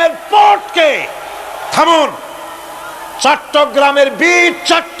চট্টগ্রামের পোর্টকে থামুন, চট্টগ্রামের বীর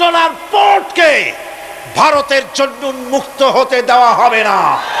চট্টলার পোর্টকে ভারতের জন্য উন্মুক্ত হতে দেওয়া হবে না।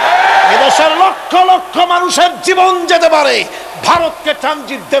 এদেশের লক্ষ লক্ষ মানুষের জীবন যেতে পারে, ভারতকে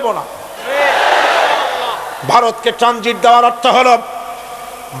ট্রানজিট দেব না। ভারতকে ট্রানজিট দেওয়ার অর্থ হলো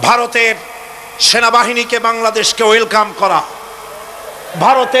ভারতের সেনাবাহিনীকে বাংলাদেশকে ওয়েলকাম করা,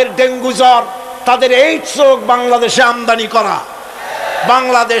 ভারতের ডেঙ্গু জ্বর, তাদের এইডস রোগ বাংলাদেশে আমদানি করা,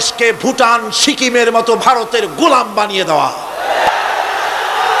 বাংলাদেশকে ভুটান, সিকিমের মতো ভারতের গোলাম বানিয়ে দেওয়া।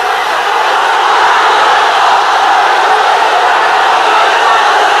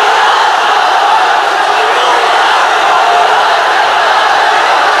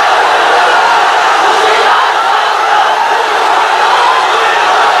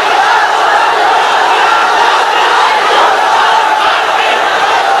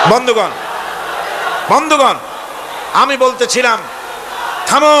 বন্ধুগণ, বন্ধুগণ, আমি বলতেছিলাম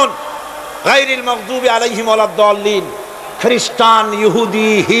থামুন। গায়রিল মাগদুবি আলাইহিম ওয়ালাদ-দাল্লিন, খ্রিস্টান,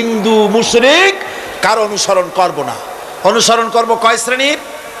 ইহুদি, হিন্দু, মুশরিক কারো অনুসরণ করব না। অনুসরণ করব কয় শ্রেণীর?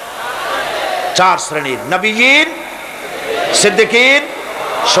 4 শ্রেণীর। নবিয়্যিন, সিদ্দিকিন,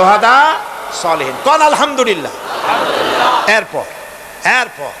 শুহাদা, সালেহিন। কোন আলহামদুলিল্লাহ। এরপর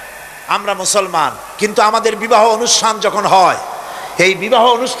আমরা মুসলমান, কিন্তু আমাদের বিবাহ অনুষ্ঠান যখন হয়, এই বিবাহ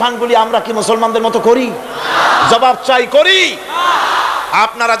অনুষ্ঠানগুলি আমরা কি মুসলমানদের মতো করি? জবাব চাই, করি?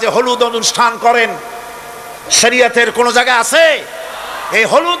 আপনারা যে হলুদ অনুষ্ঠান করেন, শরীয়তের কোন জায়গায় আছে? এই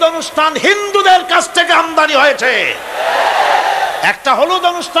হলুদ অনুষ্ঠান হিন্দুদের কাছ থেকে আমদানি হয়েছে। একটা হলুদ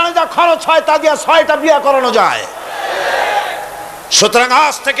অনুষ্ঠানে যা খরচ হয় তা দিয়ে 6টা বিয়ে করানো যায়। সুতরাং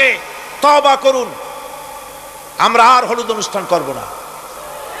আজ থেকে তওবা করুন, আমরা আর হলুদ অনুষ্ঠান করব না।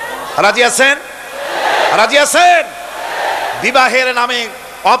 রাজি আছেন? রাজি আছেন? বিবাহের নামে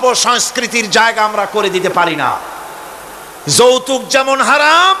অপসংস্কৃতির জায়গা আমরা করে দিতে পারি না। যৌতুক যেমন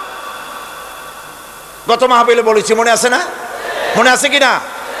হারাম, গত মাহফিলে বলেছি, মনে আছে না? মনে আছে কিনা?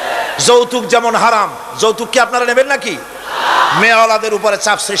 যৌতুক যেমন হারাম। যৌতুক কি আপনারা নেবেন নাকি? মেয়েওয়ালাদের উপরে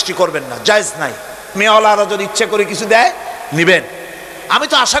চাপ সৃষ্টি করবেন না, জায়েজ নাই। মেয়েওয়ালারা যদি ইচ্ছে করে কিছু দেয়, নিবেন। আমি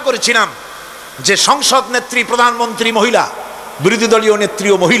তো আশা করেছিলাম যে সংসদ নেত্রী, প্রধানমন্ত্রী মহিলা, বিরোধী দলীয়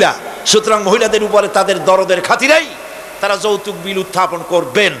নেত্রীও মহিলা, সুতরাং মহিলাদের উপরে তাদের দরদের খাতিরেই তারা যৌতুক বিল উত্থাপন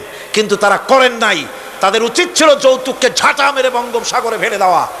করবেন, কিন্তু তারা করেন নাই। তাদের উচিত ছিল যৌতুককে ঝাঁটা মেরে বঙ্গোপসাগরে ফেলে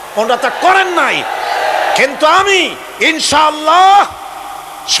দেওয়া, ওনারা তা করেন নাই। কিন্তু আমি ইনশাআল্লাহ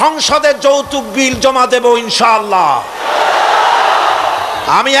সংসদে যৌতুক বিল জমা দেব ইনশাআল্লাহ।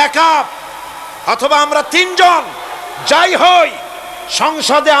 আমি একা অথবা আমরা 3 জন যাই হই,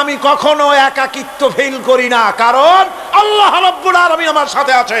 সংসদে আমি কখনো একাকিত্ব ফিল করি না, কারণ আল্লাহ রাব্বুল আলামিন আমার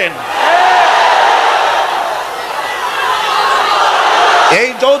সাথে আছেন। এই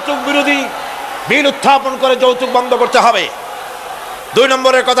যৌতুক বিরোধী বিল উত্থাপন করে যৌতুক বন্ধ করতে হবে। 2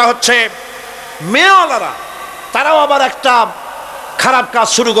 নম্বরের কথা হচ্ছে, মেয়েওয়ালারা তারাও আবার একটা খারাপ কাজ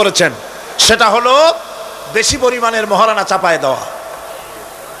শুরু করেছেন, সেটা হলো বেশি পরিমাণের মহারানা চাপায় দেওয়া।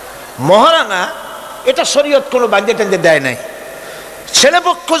 মহারানা এটা শরীয়ত কোনো বান্ধে টেন্দে দেয় নাই।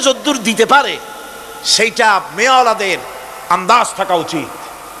 ছেলেপক্ষ যদ্দূর দিতে পারে সেইটা মেয়েওয়ালাদের আন্দাজ থাকা উচিত।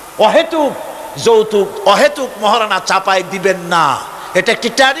 অহেতুক যৌতুক, অহেতুক মহারানা চাপায় দিবেন না। এটা একটি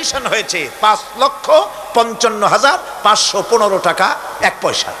ট্র্যাডিশন হয়েছে। 5,55,515 টাকা 1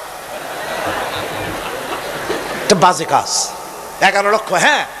 পয়সা, এটা বাজে কাজ। 11 লক্ষ,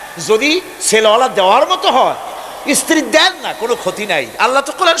 হ্যাঁ, যদি ছেলেওয়ালা দেওয়ার মতো হয়, স্ত্রী দেন না, কোনো ক্ষতি নাই। আল্লাহ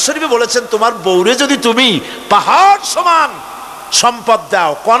তো কোরআন শরীফে বলেছেন, তোমার বউরে যদি তুমি পাহাড় সমান সম্পদ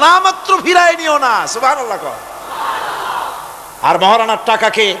দাও, কণা মাত্র ফিরায় নিও না। সুবহানাল্লাহ। আর মহারানার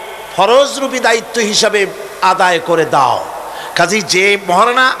টাকাকে ফরজরূপী দায়িত্ব হিসাবে আদায় করে দাও। কাজেই যে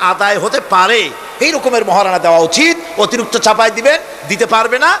মহারানা আদায় হতে পারে এই রকমের মহারানা দেওয়া উচিত। অতিরিক্ত চাপায় দিতে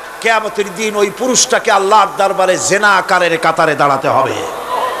পারবে না, কিয়ামতের দিন ওই পুরুষটাকে আল্লাহর দরবারে জেনাকারের কাতারে দাঁড়াতে হবে।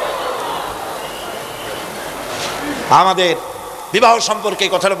 আমাদের বিবাহ সম্পর্কে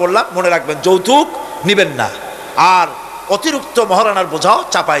এই কথাটা বললাম, মনে রাখবেন, যৌতুক নিবেন না, আর অতিরিক্ত মহারানার বোঝাও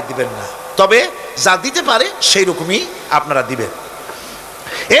চাপায় দিবেন না। তবে যা দিতে পারে সেই রকমই আপনারা দিবেন।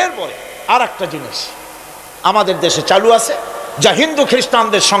 এরপরে আর একটা জিনিস আমাদের দেশে চালু আছে, যা হিন্দু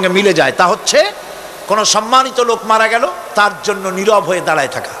খ্রিস্টানদের সঙ্গে মিলে যায়, তা হচ্ছে কোনো সম্মানিত লোক মারা গেল, তার জন্য নীরব হয়ে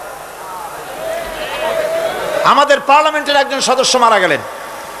দাঁড়ায় থাকা। আমাদের পার্লামেন্টের একজন সদস্য মারা গেলেন,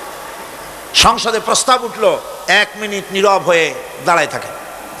 সংসদে প্রস্তাব উঠল 1 মিনিট নীরব হয়ে দাঁড়ায় থাকেন।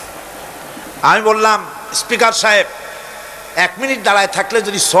 আমি বললাম, স্পিকার সাহেব, 1 মিনিট দাঁড়ায় থাকলে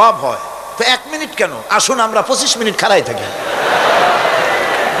যদি সওয়াব হয় তো 1 মিনিট কেন, আসুন আমরা 25 মিনিট খাড়াই থাকি।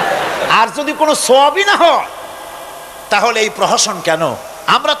 আর যদি কোনো সওয়াবই না হয় তাহলে এই প্রহসন কেন?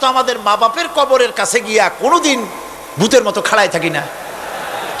 আমরা তো আমাদের মা বাপের কবরের কাছে গিয়া কোনোদিন ভূতের মতো খাড়াই থাকি না,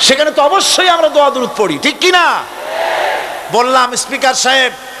 সেখানে তো অবশ্যই আমরা দোয়া দুরূদ পড়ি, ঠিক কিনা? বললাম, স্পিকার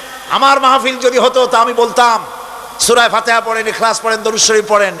সাহেব, আমার মাহফিল যদি হতো তা আমি বলতাম সূরা ফাতিহা পড়েন, ইখলাস পড়েন, দরুদ শরীফ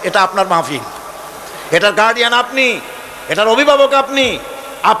পড়েন। এটা আপনার মাহফিল, এটার গার্ডিয়ান আপনি, এটার অভিভাবক আপনি।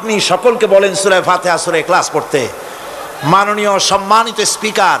 আপনি সকলকে বলেন সূরা ফাতিহা, সূরা ইখলাস পড়তে। মাননীয় সম্মানিত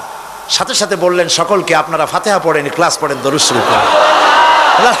স্পিকার সাথে সাথে বললেন সকলকে, আপনারা ফাতিহা পড়েন, ইখলাস পড়েন, দরুদ শরীফ পড়েন।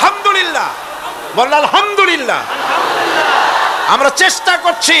 আলহামদুলিল্লাহ, বললেন আলহামদুলিল্লাহ। আমরা চেষ্টা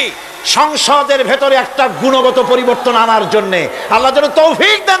করছি সংসদের ভেতরে একটা গুণগত পরিবর্তন আনার জন্য। আল্লাহ যেন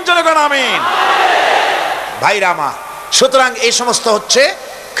তৌফিক দেন, জনগণ আমিন। ভাইরা আমার, সুতরাং এই সমস্ত হচ্ছে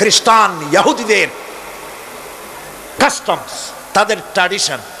খ্রিস্টান ইহুদিদের কাস্টমস, তাদের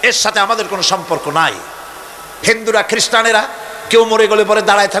ট্র্যাডিশন, এর সাথে আমাদের কোনো সম্পর্ক নাই। হিন্দুরা, খ্রিস্টানেরা কেউ মরে গেলে পরে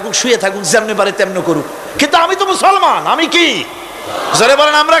দাঁড়ায় থাকুক, শুয়ে থাকুক, যেমনি পারে তেমনি করুক, কিন্তু আমি তো মুসলমান, আমি কি? জোরে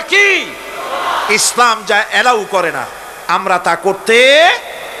বলেন, আমরা কি? ইসলাম যা এলাউ করে না আমরা তা করতে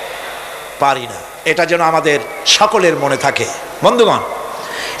পারি না। এটা যেন আমাদের সকলের মনে থাকে বন্ধুগণ।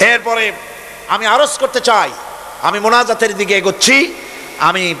 এরপরে আমি আরজ করতে চাই, আমি মোনাজাতের দিকে এগোচ্ছি।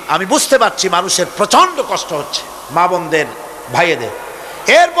 আমি বুঝতে পারছি মানুষের প্রচন্ড কষ্ট হচ্ছে, মা বোনদের, ভাইয়েদের।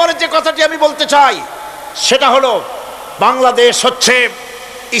 এরপরে যে কথাটি আমি বলতে চাই সেটা হলো, বাংলাদেশ হচ্ছে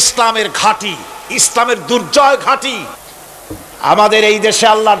ইসলামের ঘাঁটি, ইসলামের দুর্জয় ঘাঁটি। আমাদের এই দেশে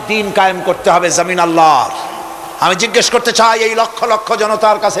আল্লাহর দ্বীন কায়েম করতে হবে, জমিন আল্লাহর। আমি জিজ্ঞেস করতে চাই, এই লক্ষ লক্ষ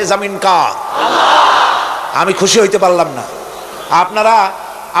জনতার কাছে জমিন কার? আমি খুশি হইতে পারলাম না। আপনারা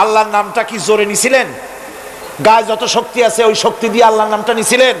আল্লাহর নামটা কি জোরে নিছিলেন? গায়ে যত শক্তি আছে ওই শক্তি দিয়ে আল্লাহর নামটা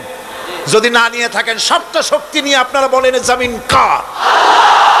নিছিলেন? যদি না নিয়ে থাকেন, সবটা শক্তি নিয়ে আপনারা বলেন জমিন কার?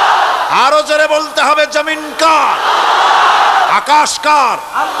 আরো জোরে বলতে হবে, জমিন কার? আকাশ কার?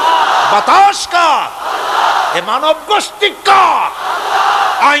 বাতাস কার? এ মানব গোষ্ঠী কার?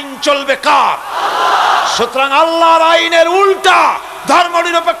 আইন চলবে কার? সুতরাং আল্লাহর আইনের উল্টা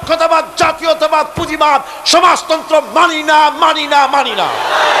ধর্মনিরপেক্ষতাবাদ, জাতীয়তাবাদ, পুঁজিবাদ, সমাজতন্ত্র মানি না, মানি না, মানি না।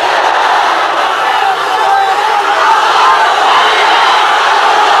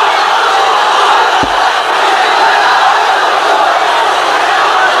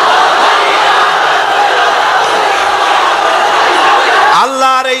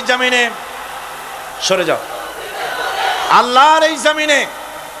 আল্লাহর এই জমিনে, সরে যাও, আল্লাহর এই জমিনে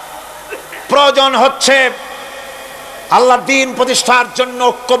প্রয়োজন হচ্ছে আল্লাহর দ্বীন প্রতিষ্ঠার জন্য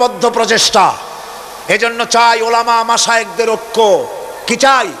ঐক্যবদ্ধ প্রচেষ্টা। এজন্য চাই ওলামা মাশায়েখদের ঐক্য। কি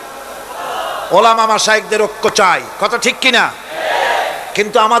চাই? ওলামা মাশায়েখদের ঐক্য চাই। কথা ঠিক কিনা?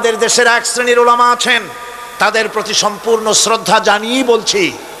 কিন্তু আমাদের দেশের এক শ্রেণীর ওলামা আছেন, তাদের প্রতি সম্পূর্ণ শ্রদ্ধা জানিয়েই বলছি,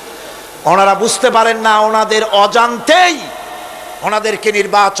 ওনারা বুঝতে পারেন না, ওনাদের অজান্তেই ওনাদেরকে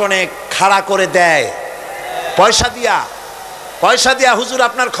নির্বাচনে খাড়া করে দেয় পয়সা দিয়া। হুজুর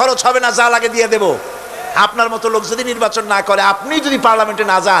আপনার খরচ হবে না, যা লাগে দিয়ে দেব। আপনার মতো লোক যদি নির্বাচন না করে, আপনি যদি পার্লামেন্টে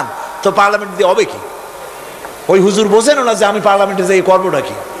না যান, তো পার্লামেন্ট দিয়ে হবে কি? ওই হুজুর বোঝেন না যে আমি পার্লামেন্টে যাই করবো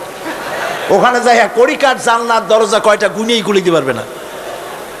নাকি? ওখানে যাই কড়ি কাঠ, জানলার দরজা কয়টা গুনিয়েই গুলি দিতে পারবে না।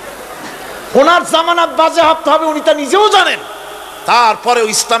 ওনার জামানত বাজেয়াপ্ত হবে, উনি তা নিজেও জানেন। তারপরেও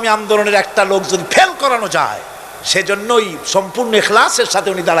ইসলামী আন্দোলনের একটা লোক যদি ফেল করানো যায়, সেজন্যই সম্পূর্ণ ইখলাসের সাথে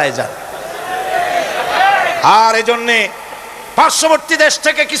উনি দাঁড়ায় যান। আর এজন্যে পার্শ্ববর্তী দেশ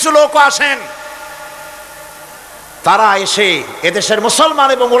থেকে কিছু লোক আসেন, তারা এসে এদেশের মুসলমান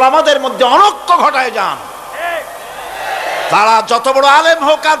এবং ওলামাদের মধ্যে অনৈক্য ঘটায় যান। তারা যত বড় আলেম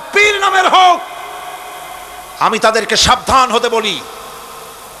হোক আর পীর নামের হোক, আমি তাদেরকে সাবধান হতে বলি,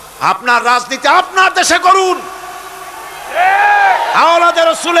 আপনার রাজনীতি আপনার দেশে করুন। আওলাদের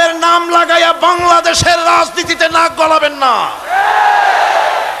রাসূলের নাম লাগাইয়া বাংলাদেশের রাজনীতিতে নাক গলাবেন না।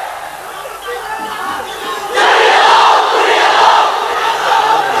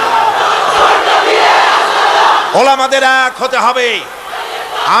 ওলামাদের এক হতে হবে।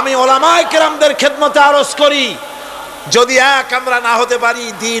 আমি ওলামায়ে কেরামদের খেদমতে আরজ করি, যদি এক আমরা না হতে পারি,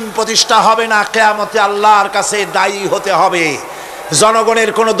 দ্বীন প্রতিষ্ঠা হবে না। কিয়ামতে আল্লাহর কাছে দায়ী হতে হবে। জনগণের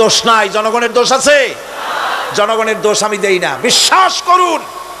কোনো দোষ নাই। জনগণের দোষ আছে? জনগণের দোষ আমি দেই না। বিশ্বাস করুন,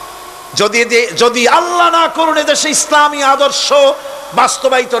 যদি আল্লাহ না করুন এদেশে ইসলামী আদর্শ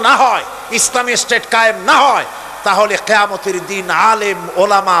বাস্তবায়িত না হয়, ইসলামী স্টেট কায়েম না হয়, তাহলে কিয়ামতের দিন আলেম,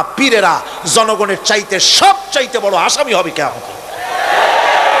 ওলামা, পীরেরা জনগণের চাইতে সবচাইতে বড় আসামি হবে কিয়ামতে।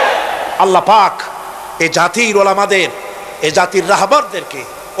 আল্লাহ পাক এ জাতির ওলামাদের, এ জাতির রাহবরদেরকে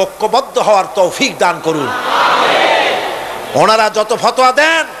ঐক্যবদ্ধ হওয়ার তৌফিক দান করুন। ওনারা যত ফতোয়া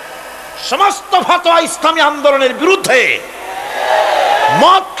দেন, সমস্ত ফতোয়া ইসলামী আন্দোলনের বিরুদ্ধে।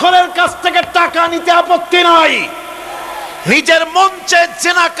 মদখোরের কাছ থেকে টাকা নিতে আপত্তি নাই, নিজের মঞ্চে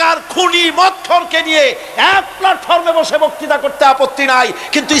জেনাকার, খুনি, মদখোরকে নিয়ে এক প্ল্যাটফর্মে বসে বক্তৃতা করতে আপত্তি নাই,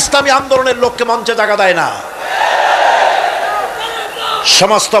 কিন্তু ইসলামী আন্দোলনের লোককে মঞ্চে জায়গা দেয় না।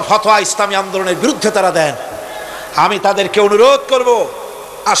 সমস্ত ফতোয়া ইসলামী আন্দোলনের বিরুদ্ধে তারা দেন। আমি তাদেরকে অনুরোধ করব,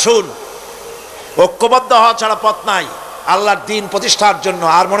 আসুন, ঐক্যবদ্ধ হওয়া ছাড়া পথ নাই আল্লাহর দ্বীন প্রতিষ্ঠার জন্য।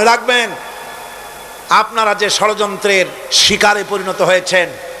 আর মনে রাখবেন, আপনারা যে ষড়যন্ত্রের শিকারে পরিণত হয়েছেন,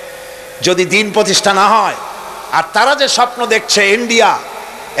 যদি দ্বীন প্রতিষ্ঠা না হয়, আর তারা যে স্বপ্ন দেখছে, ইন্ডিয়া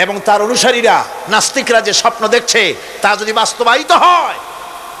এবং তার অনুসারীরা, নাস্তিকরা যে স্বপ্ন দেখছে, তা যদি বাস্তবায়িত হয়,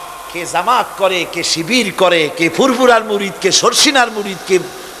 কে জামাত করে, কে শিবির করে, কে ফুরফুরার মুরিদ, কে সরসিনার মুরিদ, কে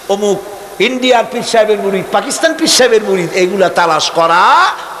অমুক ইন্ডিয়ার পীর সাহেবের মুরিদ, পাকিস্তান পীর সাহেবের মুরিদ, এগুলা তালাশ করা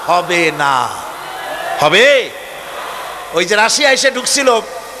হবে না। হবে? ওই যে রাশিয়া এসে ঢুকছিল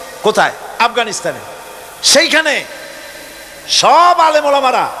কোথায়? আফগানিস্তানে। সেইখানে সব আলেম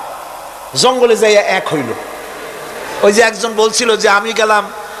ওলামারা জঙ্গলে যাইয়া এক হইল। ওই যে একজন বলছিল যে আমি গেলাম,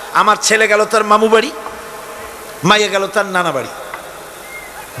 আমার ছেলে গেল তার মামু বাড়ি, মাইয়া গেল তার নানা বাড়ি,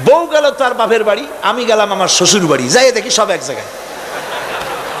 বউ গেল তার বাপের বাড়ি, আমি গেলাম আমার শ্বশুর বাড়ি। যাই দেখি সব এক জায়গায়।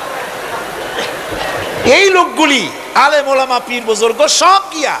 এই লোকগুলি আলেম ওলামা পীর বুজুর্গ সব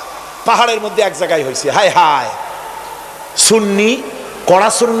গিয়া পাহাড়ের মধ্যে এক জায়গায় হয়েছে। হায় হায়, সুন্নি, কড়া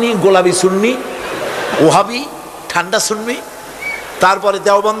সুন্নি, গোলাপি সুন্নি, ওহাবি, ঠান্ডা সুন্নি, তারপরে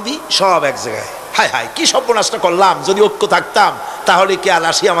দেওবন্দি সব এক জায়গায়। হায় হায় কি সর্বনাশটা করলাম, যদি ঐক্য থাকতাম তাহলে কি আর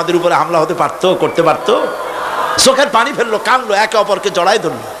আসি আমাদের উপরে হামলা হতে পারতো, করতে পারতো? চোখের পানি ফেললো, কানলো, একে অপরকে জড়াই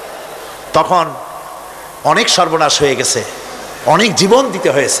ধরলো। তখন অনেক সর্বনাশ হয়ে গেছে, অনেক জীবন দিতে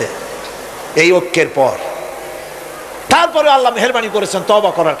হয়েছে এই ঐক্যের পর। তারপরে আল্লাহ মেহেরবানি করেছেন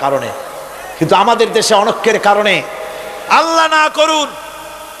তওবা করার কারণে। কিন্তু আমাদের দেশে অনৈক্যের কারণে, আল্লাহ না করুন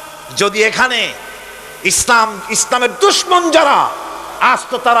যদি এখানে ইসলামের দুশমন যারা, আজ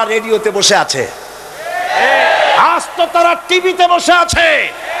তো তারা রেডিওতে বসে আছে, আজ তো তারা টিভিতে বসে আছে,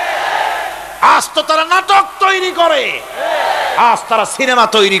 আজ তো তারা নাটক তৈরি করে, আজ তারা সিনেমা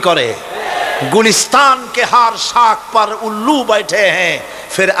তৈরি করে। गुलिस्तान के हर शाख पर उल्लू बैठे हैं,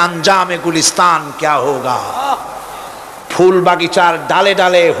 फिर अंजाम गुलिस्तान क्या होगा। ফুল বাগিচার ডালে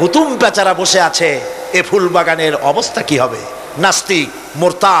ডালে হুতুম পেচারা বসে আছে, এ ফুল বাগানের অবস্থা কি হবে? নাস্তিক,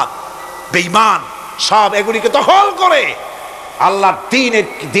 মুরতাদ, বেঈমান সব এগুলিকে দখল করে আল্লাহর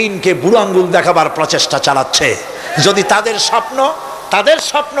দ্বীনকে বুড়ো আঙ্গুল দেখাবার প্রচেষ্টা চালাচ্ছে। যদি তাদের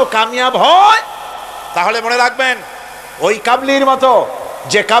স্বপ্ন কামিয়াব হয়, তাহলে মনে রাখবেন ওই কাবলির মতো,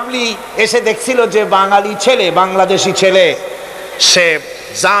 যে কাবলি এসে দেখছিল যে বাঙালি ছেলে, বাংলাদেশি ছেলে সে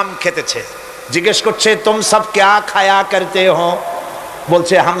জাম খেতেছে, জিজ্ঞেস করছে তুম সব ক্যা খায়া করতে হো?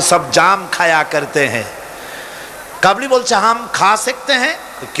 বলছে হাম সব জাম খায়া করতে হ্যাঁ। কাবলি বলছে হাম খা सकते हैं,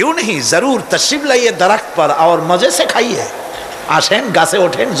 क्यों नहीं, जरूर तशरीफ लाइए दरख्त पर और मजे से खाइए। আসেন গাছে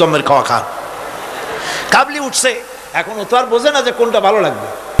ওঠেন, জমের খাওয়া খান। কাবলি উঠছে, এখন ও তো আর বোঝে না যে কোনটা ভালো লাগবে,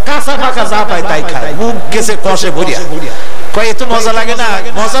 কাঁচা পাকা যা পায় তাই খায়, মুখ গেছে কষে ভরিয়া। কয় এত মজা লাগে না,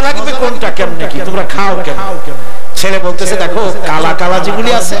 মজা লাগবে কোনটা, কেমনে কি তোমরা খাও কেন? ছেলে বলতেছে দেখো কালা কালা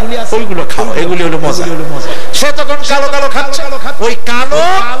যেগুলি আছে ওইগুলো খাও, এগুলি হলো মজা। সে তখন কালো কালো খাচ্ছে, ওই কালো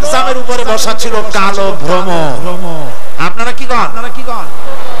জামের উপরে বসা ছিল কালো ভ্রমর। আপনারা কি কন?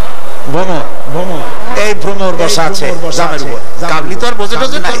 ভ্রমর, এই ভ্রমর বসা আছে জামের উপর। কাবলি তো আর বোঝে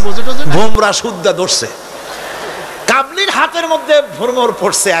টোঝে নাই, ভোমরা শুদ্ধা ধরছে। কাবলির হাতের মধ্যে ভ্রমর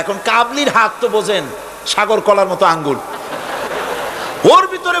পড়ছে। এখন কাবলির হাত তো বোঝেন সাগর কলার মতো আঙ্গুল, ওর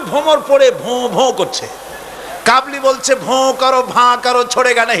ভিতরে ভ্রমর পড়ে ভোঁ ভোঁ করছে। কাবলি বলছে ভোঁ করো ভাঁ করো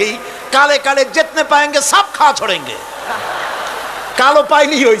छोड़ेगा नहीं, কালে কালে जितने पाएंगे सब खा छोड़ेंगे। কালো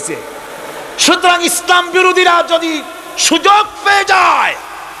পাইলেই হইছে। সুতরাং ইসলাম বিরোধীরা যদি সুযোগ পেয়ে যায়,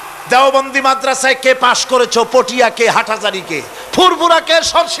 দেওবন্দি মাদ্রাসায় কে পাশ করেছো, পটিয়াকে, হাটহাজারীকে, ফুরফুরাকে,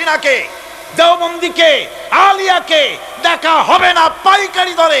 সরসিনাকে, দেওবন্দিকে, আলিয়াকে দেখা হবে না,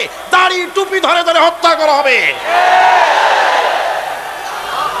 পাইকারি ধরে দাড়ি টুপি ধরে ধরে হত্যা করা হবে।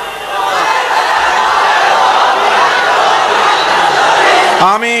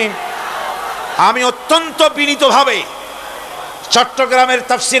 আমি অত্যন্ত বিনীতভাবে চট্টগ্রামের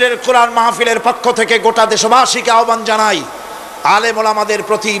তাফসিরের কোরআন মাহফিলের পক্ষ থেকে গোটা দেশবাসীকে আহ্বান জানাই, আলেম ওলামাদের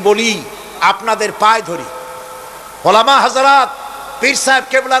প্রতি বলি, আপনাদের পায়ে ধরি, ওলামা হাজরাত, পীর সাহেব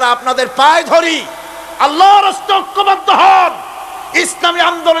কেবলারা আপনাদের পায়ে ধরি, আল্লাহর রাস্তায় ঐক্যবদ্ধ হন, ইসলামী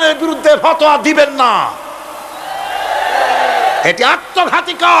আন্দোলনের বিরুদ্ধে ফতোয়া দিবেন না। এটি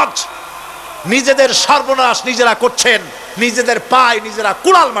আত্মঘাতী কাজ। নিজেদের সর্বনাশ নিজেরা করছেন, নিজেদের পায়ে নিজেরা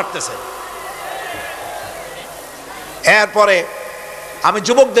কুড়াল মারতেছে। এরপরে আমি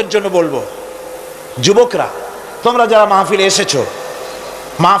যুবকদের জন্য বলবো, যুবকরা তোমরা যারা মাহফিলে এসেছো,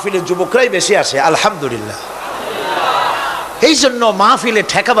 মাহফিলে যুবকরাই বেশি আসে আলহামদুলিল্লাহ। এই জন্য মাহফিলে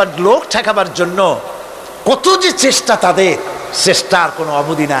লোক ঠেকাবার জন্য কত যে চেষ্টা, তাদের চেষ্টার কোনো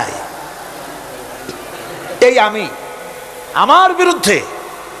অবধি নাই। এই আমার বিরুদ্ধে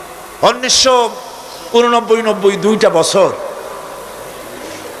 1989-90 দুইটা বছর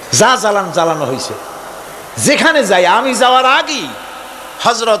যা জ্বালানো হয়েছে, যেখানে যাই, আমি যাওয়ার আগেই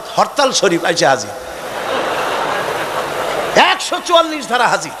হযরত হরতাল শরীফ আইসে হাজির, 144 ধারা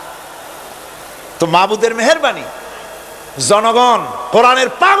হাজির। তো মাবুদের মেহেরবানি, জনগণ কোরআনের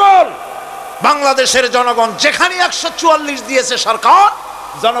পাগল, বাংলাদেশের জনগণ যেখানে 144 দিয়েছে সরকার,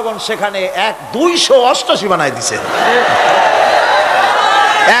 জনগণ সেখানে 288 বানায় দিছে।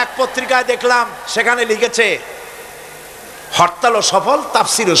 এক পত্রিকায় দেখলাম সেখানে লিখেছে হরতালও সফল,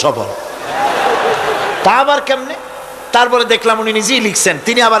 তাফসিরও সফল। তা আবার কেমনে? তারপরে দেখলাম উনি নিজেই লিখছেন,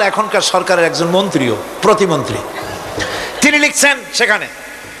 তিনি আবার এখনকার সরকারের একজন মন্ত্রীও, প্রতিমন্ত্রী। তিনি লিখছেন সেখানে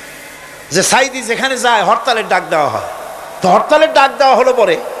যে সাইদি যেখানে যায় হরতালের ডাক দেওয়া হয়। তো হরতালের ডাক দেওয়া হলো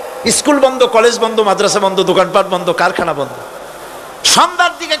পরে স্কুল বন্ধ, কলেজ বন্ধ, মাদ্রাসা বন্ধ, দোকানপাট বন্ধ, কারখানা বন্ধ।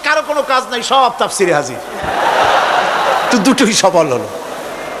 সন্ধ্যার দিকে কারো কোনো কাজ নাই, সব তাফসিরে হাজির। তো দুটোই সফল হলো।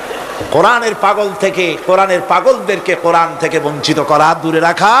 কোরআনের পাগল থেকে, কোরআনের পাগলদেরকে কোরআন থেকে বঞ্চিত করা, দূরে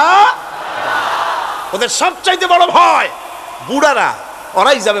রাখা ওদের সবচাইতে বড় ভয়। বুড়ারা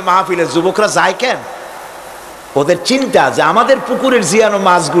ওরাই যাবে মাহফিলে, যুবকরা যায় কেন? ওদের চিন্তা যে আমাদের পুকুরের জিয়ানো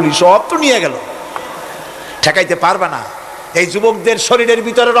মাছগুলি সব তো নিয়ে গেল, ঠেকাইতে পারবে না। এই যুবকদের শরীরের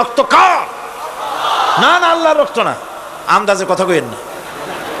ভিতরে রক্ত কার? না না, আল্লাহর রক্ত না, আন্দাজে কথা কইেন না।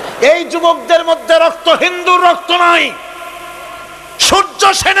 এই যুবকদের মধ্যে রক্ত হিন্দুর রক্ত নাই, সূর্য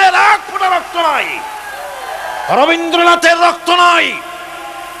সেনের এক ফোঁটা রক্ত নাই, রবীন্দ্রনাথের রক্ত নাই।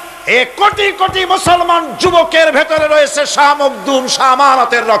 এই কোটি কোটি মুসলমান যুবকের ভেতরে রয়েছে শাহ মখদুম, শাহ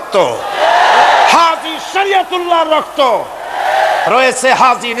আমানতের রক্ত, হাজী শরিয়তুল্লাহর রক্ত রয়েছে,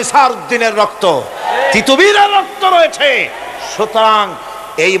 হাজী নিসারউদ্দিনের রক্ত, তিতুমীরের রক্ত রয়েছে। সুতরাং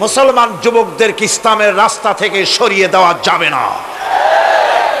এই মুসলমান যুবকদেরকে ইসলামের রাস্তা থেকে সরিয়ে দেওয়া যাবে না।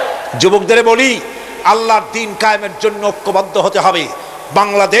 যুবকদের বলি, আল্লাহর দ্বীন কায়েমের জন্য ঐক্যবদ্ধ হতে হবে।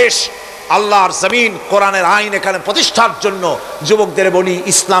 বাংলাদেশ আল্লাহর জমিন, কোরআনের আইন এখানে প্রতিষ্ঠার জন্য যুবকদের বলি,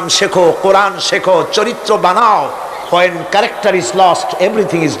 ইসলাম শেখো, কোরআন শেখো, চরিত্র বানাও। When character is lost,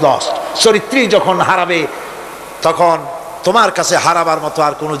 everything is lost. চরিত্রই যখন হারাবে তখন তোমার কাছে হারাবার মতো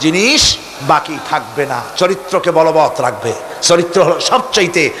আর কোনো জিনিস বাকি থাকবে না। চরিত্রকে বলবৎ রাখবে। চরিত্র হলো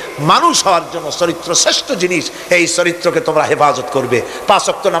সবচাইতে মানুষ হওয়ার জন্য চরিত্র শ্রেষ্ঠ জিনিস। এই চরিত্রকে তোমরা হেফাজত করবে, 5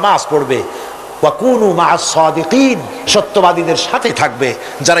 ওয়াক্ত নামাজ পড়বে, ওয়াকুনু মা'আস সাদিকিন, সত্যবাদীদের সাথে থাকবে।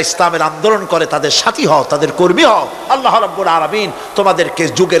 যারা ইসলামের আন্দোলন করে তাদের সাথী হও, তাদের কর্মী হও। আল্লাহ রাব্বুল আলামিন তোমাদেরকে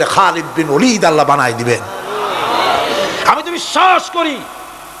যুগের খালিদ বিন ওলীদ আল্লাহ বানায় দিবেন। আমি তো বিশ্বাস করি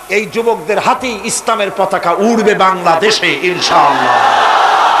এই যুবকদের হাতেই ইসলামের পতাকা উড়বে বাংলাদেশে ইনশাআল্লাহ।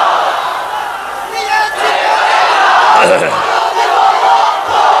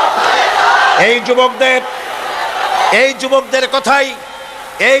 এই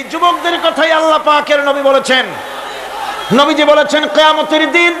যুবকদের কথাই আল্লাহ পাকের নবী বলেছেন। নবীজি বলেছেন, কিয়ামতের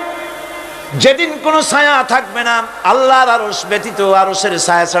দিন যেদিন কোনো ছায়া থাকবে না, আল্লাহর আরশ ব্যতীত আরশের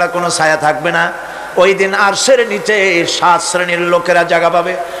ছায়া ছাড়া কোনো ছায়া থাকবে না, ওই দিন আরশের নিচে 7 শ্রেণীর লোকেরা জায়গা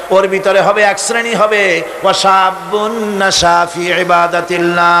পাবে। ওর ভিতরে হবে এক শ্রেণী হবে ওয়াশাবুন নাশা ফি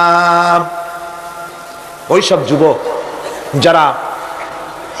ইবাদাতিল্লাহ, ওই সব যুবক যারা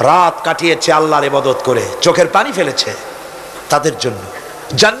রাত কাটিয়েছে আল্লাহর ইবাদত করে, চোখের পানি ফেলেছে, তাদের জন্য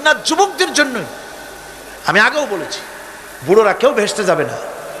জান্নাত যুবকদের জন্য। আমি আগেও বলেছি, বুড়োরা কেউ ভেস্তে যাবে না,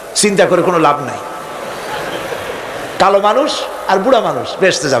 চিন্তা করে কোনো লাভ নাই। কালো মানুষ আর বুড়া মানুষ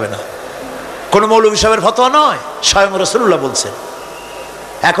ভেস্তে যাবে না, কোন মৌলভী সাহেবের ফতোয়া নয়, স্বয়ং রাসূলুল্লাহ বলছেন।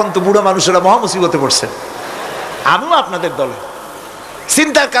 এখন তো বুড়ো মানুষেরা মহা মুসিবতে পড়ছেন, আমিও আপনাদের দলে,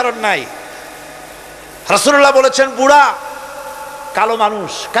 চিন্তার কারণ নাই। রাসূলুল্লাহ বলেছেন, বুড়া কালো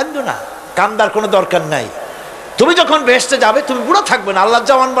মানুষ কান্দো না, কান্দার কোনো দরকার নাই। তুমি যখন বেহেশতে যাবে তুমি বুড়ো থাকবে না, আল্লাহ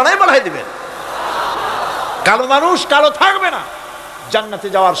জওয়ান বানাই দিবেন। কালো মানুষ কালো থাকবে না, জান্নাতে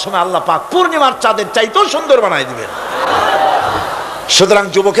যাওয়ার সময় আল্লাহ পাক পূর্ণিমার চাঁদের চাইতেও সুন্দর বানাই দিবেন। সুতরাং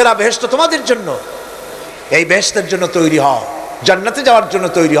যুবকেরা, বেহেশত তোমাদের জন্য, এই বেহেশতের জন্য তৈরি হও, জান্নাতে যাওয়ার জন্য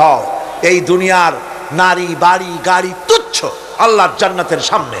তৈরি হও। এই দুনিয়ার নারী বাড়ি গাড়ি তুচ্ছ আল্লাহর জান্নাতের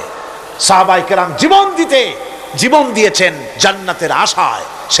সামনে। সাহাবায়ে কেরাম জীবন দিয়েছেন জান্নাতের আশায়।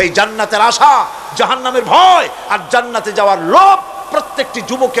 সেই জান্নাতের আশা, জাহান্নামের ভয় আর জান্নাতে যাওয়ার লোভ প্রত্যেকটি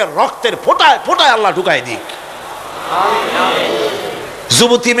যুবকের রক্তের ফোঁটায় ফোঁটায় আল্লাহ ঢুকায় দিক।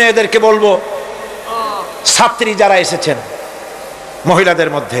 যুবতী মেয়েদেরকে বলবো, ছাত্রী যারা এসেছেন মহিলাদের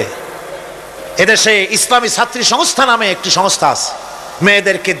মধ্যে, এদেশে ইসলামী ছাত্রী সংস্থা নামে একটি সংস্থা আছে,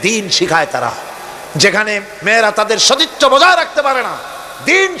 মেয়েদেরকে দ্বীন শিখায় তারা। যেখানে মেয়েরা তাদের সতীত্ব বজায় রাখতে পারে না,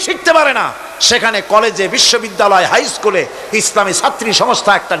 দ্বীন শিখতে পারে না, সেখানে কলেজে, বিশ্ববিদ্যালয়, হাই স্কুলে ইসলামী ছাত্রী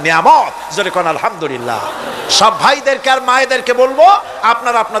সংস্থা একটা নিয়ামত। জোরে কোন আলহামদুলিল্লাহ। সব ভাইদেরকে আর মায়েদেরকে বলবো,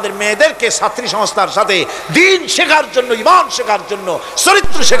 আপনারা আপনাদের মেয়েদেরকে ছাত্রী সংস্থার সাথে দ্বীন শেখার জন্য, ঈমান শেখার জন্য,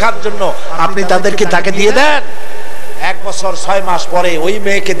 চরিত্র শেখার জন্য আপনি তাকে দিয়ে দেন। 1 বছর 6 মাস পরে ওই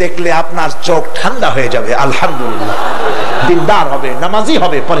মেয়েকে দেখলে আপনার চোখ ঠান্ডা হয়ে যাবে। আলহামদুলিল্লাহ, দিনদার হবে, নামাজি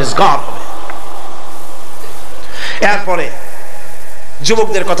হবে, পরেজগার হবে। এরপরে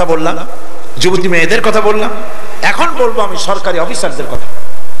যুবকদের কথা বললাম, যুবতী মেয়েদের কথা বললাম, এখন বলবো আমি সরকারি অফিসারদের কথা।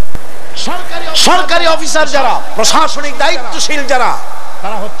 সরকারি অফিসার যারা, প্রশাসনিক দায়িত্বশীল যারা,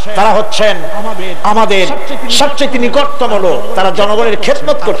 তারা হচ্ছেন আমাদের সবচেয়ে নিকটতম লোক। তারা জনগণের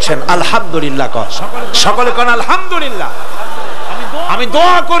খেদমত করছেন। আলহামদুলিল্লাহ, সকলে কোন আলহামদুলিল্লাহ। আমি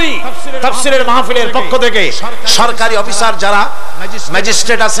দোয়া করি তাফসিরের মাহফিলের পক্ষ থেকে সরকারি অফিসার যারা,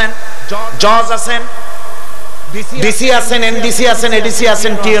 ম্যাজিস্ট্রেট আছেন, জজ আছেন, ডিসি আছেন, এনডিসি আছেন, এডিসি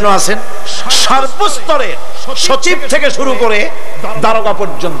আছেন, টিএনও আছেন, সর্বস্তরের সচিব থেকে শুরু করে দারোগা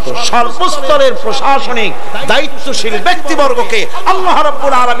পর্যন্ত সর্বস্তরের প্রশাসনিক দায়িত্বশীল ব্যক্তিবর্গকে আল্লাহ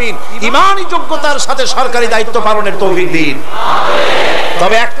রাব্বুল আলামিন ঈমানি যোগ্যতার সাথে সরকারি দায়িত্ব পালনের তৌফিক দিন।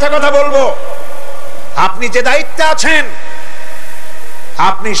 তবে একটা কথা বলবো, আপনি যে দায়িত্বে আছেন,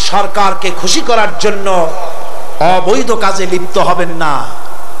 আপনি সরকারকে খুশি করার জন্য অবৈধ কাজে লিপ্ত হবেন না।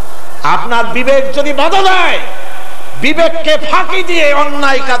 আপনার বিবেক যদি বাধা দেয়, বিবেককে ফাঁকি দিয়ে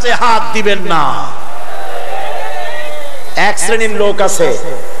অন্যায় কাজে হাত দিবেন না। এক শ্রেণীর লোক আছে,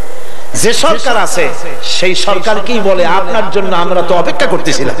 যে সরকার আছে সেই সরকার কি বলে, আপনার জন্য আমরা তো অপেক্ষা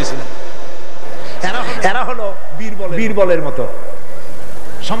করতেছিলাম। এরা হলো বীরবলের মতো।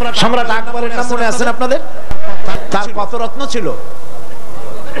 সম্রাট আকবরের নাম মনে আছে আপনাদের? তার কত রত্ন ছিল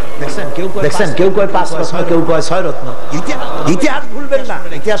দেখছেন? কেউ কয় 5 রত্ন, কেউ কয় 6 রত্ন। ইতিহাস ভুলবেন না,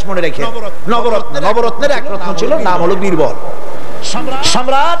 ইতিহাস মনে রেখে। নবরত্নের এক রত্ন ছিল, নাম হলো বীরবল।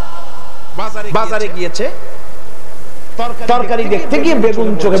 সম্রাট বাজারে গিয়েছে, তরকারি দেখতে গিয়ে বেগুন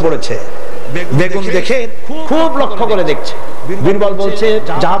চোখে পড়েছে। বেগুন দেখে খুব লক্ষ্য করে দেখছে। বীরবল বলছে,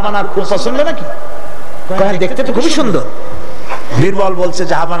 জাহাপানা খুব পছন্দ নাকি? দেখতে তো খুবই সুন্দর। বীরবল বলছে,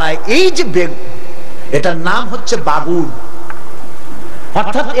 জাহাপানা এই যে বেগুন, এটার নাম হচ্ছে বাগুন,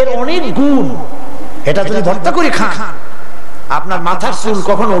 অর্থাৎ এর অনেক গুণ। এটা যদি ভর্তা করে খান আপনার মাথার চুল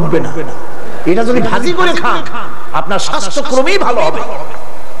কখনো উঠবে না। এটা যদি ভাজি করে খান আপনার স্বাস্থ্য ক্রমেই ভালো হবে।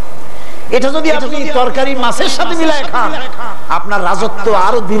 এটা যদি আপনি তরকারি মাছের সাথে মিলায় খান আপনার রাজত্ব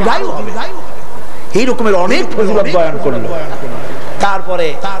আরো দীর্ঘায়ু হবে। এই রকমের অনেক ফজিলত বয়ান করলো। তারপরে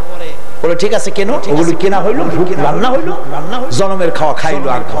বলে, ঠিক আছে কেন? ওগুলো কেনা হইলো, রান্না হইলো, জনমের খাওয়া খাইলো।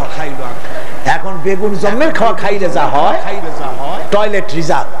 আর এখন বেগুন জন্মের খাওয়া খাইলে যা হয়, টয়লেট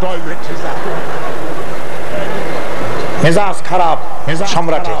রিজার্ভ। মেজাজ খারাপ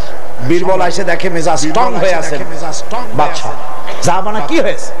সম্রাটের। বীরবল এসে দেখে মেজাজ স্ট্রং হয়ে আছে। বাদশা, জাহাপানা কি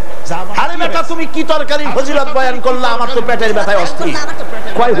হয়েছে? আরে বেটা, তুমি কি তরকারি ফজিলত বয়ান করলা? আমার তো পেটের ব্যথায় অস্থির।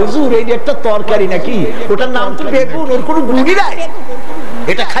 কয়, হুজুর এই একটা তরকারি নাকি, ওটার নাম তো বেগুন, ওর কোনো গুণই নাই।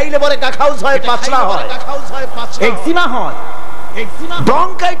 এটা খাইলে পরে কাখাউস হয়, পাতলা হয়, একজিমা হয়,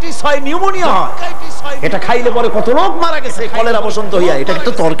 ব্রঙ্কাইটিস হয়, নিউমোনিয়া হয়। এটা খাইলে পরে কত লোক মারা গেছে কলেরা বসন্ত হইয়া। এটা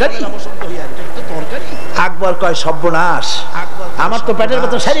একটা তরকারি? আকবর কয়, সর্বনাশ, আমার তো পেটের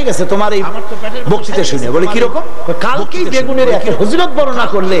ব্যথা সেরে গেছে তোমার এই বক্তৃতা শুনে। বলে, কিরকম? কালকেই বেগুনের এত ফজিলত বর্ণনা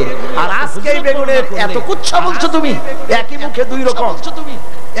করলে, আর আজকেই বেগুনের এত কুচ্ছা বলছো তুমি, একই মুখে দুই রকম।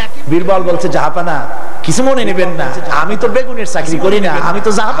 বীরবল বলছে, জাহাপানা কিছু মনে নেবেন না, আমি তো বেগুনের চাকরি করি না, আমি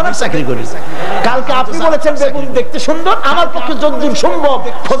তো জাহাপানার চাকরি করি। কালকে আপনি বলেছেন বেগুন দেখতে সুন্দর, আমার পক্ষে যতদূর সম্ভব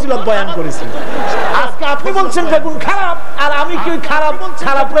ফজিলত বয়ান করেছি। আজকে আপনি বলছেন বেগুন খারাপ, আর আমি কি খারাপ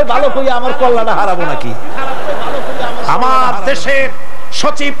ভালো করি আমার কল্যাণটা হারাবো নাকি? আমার দেশের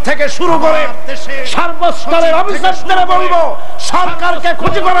সচিব থেকে শুরু করে সর্বস্তরের অফিসারদের বলবো, সরকারকে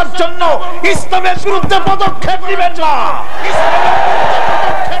ক্ষতি করার জন্য ইসলামের বিরুদ্ধে পদক্ষেপ নেবেন না,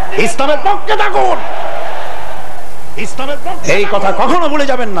 ইসলামের পক্ষে থাকুন। এই কথা কখনো ভুলে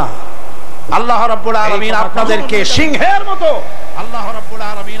যাবেন না। আল্লাহ রাব্বুল আলামিন আপনাদেরকে সিংহের মতো,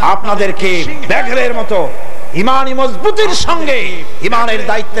 আপনাদেরকে ব্যাঘ্রের মতো ইমানি মজবুতির সঙ্গে ইমানের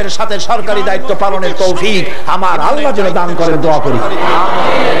দায়িত্বের সাথে সরকারি দায়িত্ব পালনের তৌফিক আমার আল্লাহ যেন দান করেন, দোয়া করি।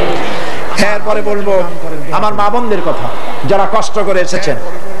 এরপরে বলবো আমার মা বোনদের কথা, যারা কষ্ট করে এসেছেন।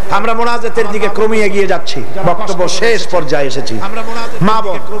 আমরা মোনাজাতের দিকে ক্রমে এগিয়ে যাচ্ছি, বক্তব্য শেষ পর্যায়ে এসেছি। মা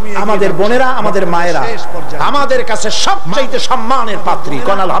বোন, আমাদের বোনেরা, আমাদের মায়েরা আমাদের কাছে সবচাইতে সম্মানের পাত্রী।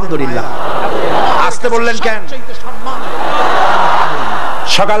 কোন আলহামদুলিল্লাহ। আসতে বললেন কেন?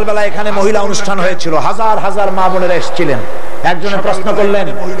 সকালবেলা এখানে মহিলা অনুষ্ঠান হয়েছিল, হাজার হাজার মা বোনেরা এসেছিলেন। একজনে প্রশ্ন করলেন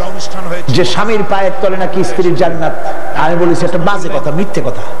যে স্বামীর পায়ের তলে নাকি স্ত্রীর জান্নাত। আমি বলেছি এটা বাজে কথা, মিথ্যে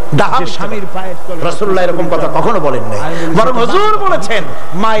কথা। স্বামীর পায়ের তলে রাসূলুল্লাহ এরকম কথা কখনো বলেন নাই, বরং হুজুর বলেছেন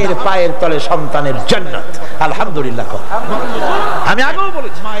মায়ের পায়ের তলে সন্তানের জান্নাত। আলহামদুলিল্লাহ। আমি আগেও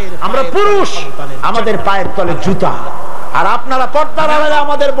বলেছি আমরা পুরুষ, আমাদের পায়ের তলে জুতা, আর আপনারা পর্দার আড়ালে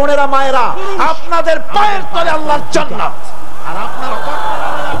আমাদের বোনেরা মায়েরা, আপনাদের পায়ের তলে আল্লাহর জান্নাত। আর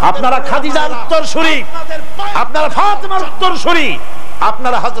আপনারা খাদিজার উত্তরসূরি, আপনারা ফাতেমার উত্তরসূরি,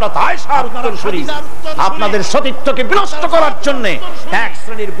 আপনারা হযরত আয়েশার উত্তরসূরি। আপনাদের সতীত্বকে বিনষ্ট করার জন্য এক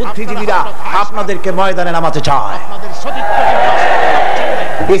শ্রেণীর বুদ্ধিজীবীরা আপনাদেরকে ময়দানে নামাতে চায়।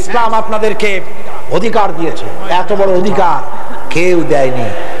 ইসলাম আপনাদেরকে অধিকার দিয়েছে, এত বড় অধিকার কেউ দেয়নি।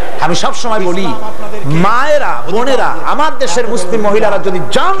 আমি সব সময় বলি, মায়েরা বোনেরা আমার দেশের মুসলিম মহিলারা যদি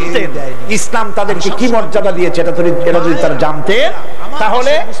জানতেন ইসলাম তাদেরকে কি মর্যাদা দিয়েছে, এটা যদি তারা জানতেন,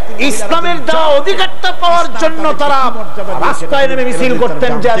 তাহলে ইসলামের দেওয়া অধিকারটা পাওয়ার জন্য তারা রাস্তায় নেমে মিছিল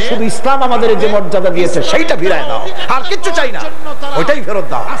করতেন যে শুধু ইসলাম আমাদের যে মর্যাদা দিয়েছে সেইটা ফিরায় দাও, আর কিচ্ছু চাই না, ওইটাই ফেরত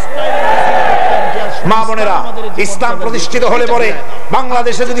দাও। মা বোনেরা, ইসলাম প্রতিষ্ঠিত হলে পরে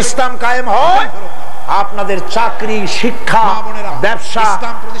বাংলাদেশে যদি ইসলাম কায়েম হয়, আপনাদের চাকরি, শিক্ষা, ব্যবসা,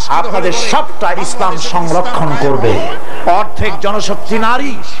 আপনাদের সবটা ইসলাম সংরক্ষণ করবে। অর্ধেক জনশক্তি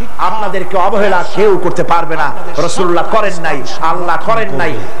নারী, আপনাদেরকে অবহেলা কেউ করতে পারবে না। রাসূলুল্লাহ করেন নাই, আল্লাহ করেন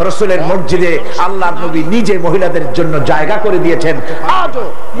নাই। রাসূলের মসজিদে আল্লাহর নবী নিজে মহিলাদের জন্য জায়গা করে দিয়েছেন। আজও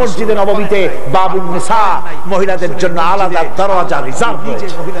মসজিদে নববীতে বাবুন নিসা, মহিলাদের জন্য আলাদা দরজা রিজার্ভ রয়েছে।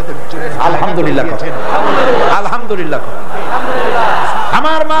 আলহামদুলিল্লাহ, আলহামদুলিল্লাহ।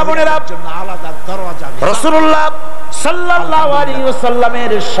 আমার মা বোনেরা, রাসূলুল্লাহ সাল্লাল্লাহু আলাইহি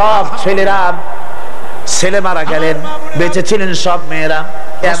ওয়াসাল্লামের সব ছেলেরা ছেলে মারা গেলেন, বেঁচে ছিলেন সব মেয়েরা।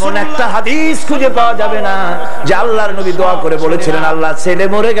 এমন একটা হাদিস খুঁজে পাওয়া যাবে না যে আল্লাহর নবী দোয়া করে বলেছিলেন আল্লাহ ছেলে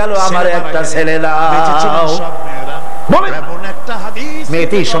মরে গেল আমার একটা ছেলে দাও। এমন একটা হাদিস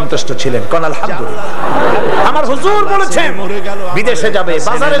মেয়েতেই সন্তুষ্ট ছিলেন, কোন আলহামদুলিল্লাহ। আমার হুজুর বলেছেন বিদেশে যাবে,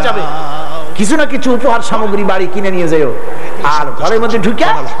 বাজারে যাবে, কিছু না কিছু উপহার সামগ্রী বাড়ি কিনে নিয়ে যাও, আর ঘরের মধ্যে ঢুকে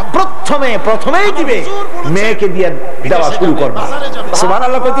প্রথমেই দিবে মেয়েকে দিয়ে দেওয়া শুরু করবে।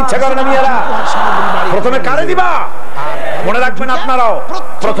 সুবহানাল্লাহ কইতে ইচ্ছা করে না মেয়েরা? প্রথমে কারে দিবা? মনে রাখবেন আপনারাও,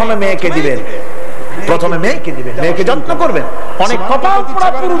 প্রথমে মেয়েকে দিবেন, প্রথমে মেয়েকে দিবেন, মেয়েকে যত্ন করবেন। অনেক কপাল পোড়া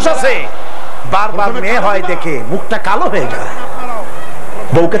পুরুষ আছে বারবার মেয়ে হয় দেখে মুখটা কালো হয়ে যায়,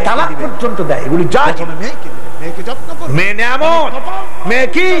 বউকে তালাক পর্যন্ত দেয়। এগুলি যায়। মেয়ে নিয়ামত, মেয়ে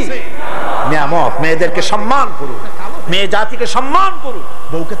কি নিয়ামত। মেয়েদেরকে সম্মান করুন, মেয়ে জাতিকে সম্মান করুন।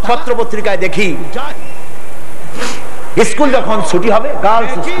 পত্র পত্রিকায় দেখি স্কুল যখন ছুটি হবে,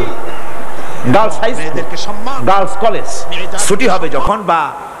 girls school, girls high school, girls college ছুটি হবে যখন, বা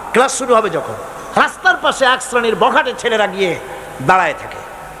ক্লাস শুরু হবে যখন, রাস্তার পাশে এক শ্রেণীর বখাটে ছেলেরা গিয়ে দাঁড়ায় থাকে,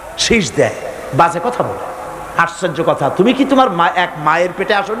 শীষ দেয়, বাজে কথা বলে। আশ্চর্য কথা, তুমি কি তোমার এক মায়ের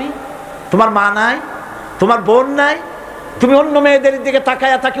পেটে আসনি? তোমার মা নাই, তোমার বোন নাই, তুমি অন্য মেয়েদের দিকে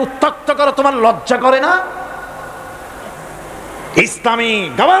তাকায়া তাকে উত্তক্ত করো, তোমার লজ্জা করে না? ইসলামী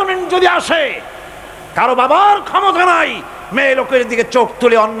গভর্নমেন্ট যদি আসে, কারো বাবার ক্ষমতা নাই মেয়ে লোকের দিকে চোখ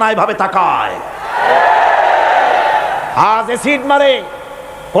তুলে অন্যায় ভাবে তাকায়। আজ এসিড মারে,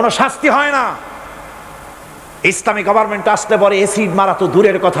 কোনো শাস্তি হয় না। ইসলামী গভর্নমেন্ট আসলে পরে এসিড মারা তো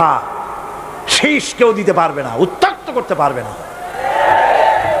দূরের কথা, শীষ কেউ দিতে পারবে না, উত্তক্ত করতে পারবে না।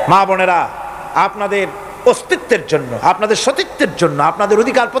 মা বোনেরা, আপনাদের অস্তিত্বের জন্য, আপনাদের সতীত্বের জন্য, আপনাদের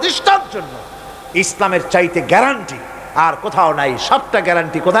অধিকার প্রতিষ্ঠার জন্য ইসলামের চাইতে গ্যারান্টি আর কোথাও নাই। সবটা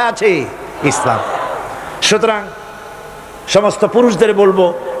গ্যারান্টি কোথায় আছে? ইসলাম। সুতরাং সমস্ত পুরুষদের বলবো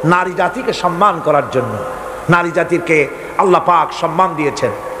নারী জাতিকে সম্মান করার জন্য। নারী জাতিকে আল্লাহ পাক সম্মান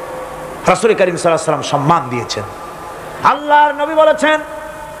দিয়েছেন, রাসূল করিম সাল্লাল্লাহু আলাইহি ওয়াসাল্লাম সম্মান দিয়েছেন। আল্লাহর নবী বলেছেন,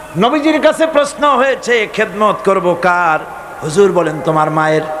 নবীজির কাছে প্রশ্ন হয়েছে খেদমত করব কার? হুজুর বলেন তোমার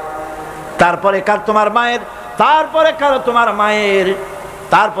মায়ের। তারপরে কার? তোমার মায়ের। তারপরে কার? তোমার মায়ের।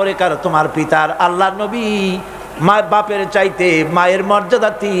 তারপরে কার? তোমার পিতার। আল্লাহর নবী মা বাপের চাইতে মায়ের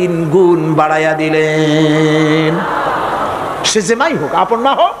মর্যাদা 3 গুণ বাড়াইয়া দিলেন। সে যে মাই হোক, আপন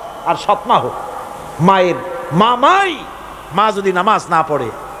মা হোক আর সৎ মা হোক, মায়ের মামাই। মা যদি নামাজ না পড়ে,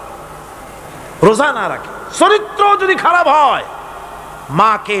 রোজা না রাখে, চরিত্র যদি খারাপ হয়,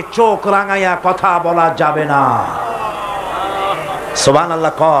 মাকে চোখ রাঙাইয়া কথা বলা যাবে না।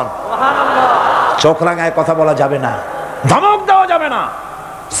 সুবহানাল্লাহ কোন? চোখ রাঙায় কথা বলা যাবে না, ধমক দেওয়া যাবে না,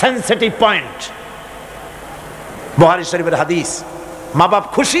 সেনসিটিভ পয়েন্ট। বুখারী শরীফের হাদিস, মা বাপ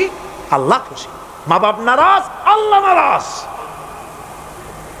খুশি আল্লাহ খুশি, মা বাপ নারাজ আল্লাহ নারাজ।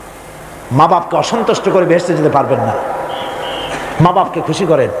 মা বাপকে অসন্তুষ্ট করে বেহেশতে যেতে পারবেন না। মা বাপকে খুশি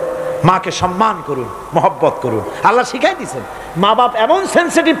করেন, মাকে সম্মান করুন, মহব্বত করুন। আল্লাহ শিখাই দিয়েছেন। মা বাপ এমন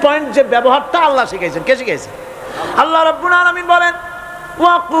সেনসিটিভ পয়েন্ট যে ব্যবহারটা আল্লাহ শিখাইছেন। কে শিখাইছেন? আল্লাহ রাব্বুল আলামিন বলেন,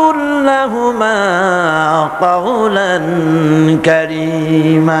 ওয়াকুল লাহুমা কাওলান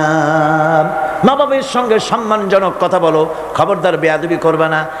কারীমা। মা বাবার সঙ্গে সম্মানজনক কথা বলো, খবরদার বেয়াদবি করবে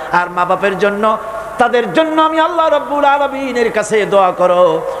না। আর মা বাপের জন্য, তাদের জন্য আমি আল্লাহ রাব্বুল আলামিনের কাছে দোয়া করো,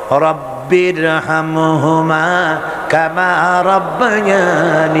 রব্বিরহামহুমা কামা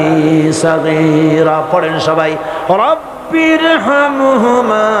রাব্বায়ানি সাগীরা। পড়েন সবাই,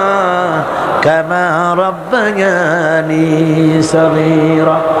 রব্বিরহামহুমা কামা রাব্বায়ানি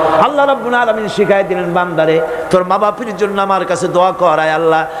সাগীরা। আল্লাহ রাব্বুল আলামিন শিখাই দিলেন, বান্দারে তোর মা বাপের জন্য আমার কাছে দোয়া কর, আয়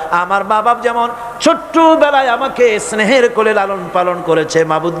আল্লাহ আমার মা বাপ যেমন ছোট্টবেলায় আমাকে স্নেহের কোলে লালন পালন করেছে,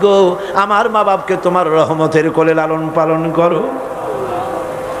 মাবুদ গো আমার মা বাপকে তোমার রহমতের কোলে লালন পালন করো।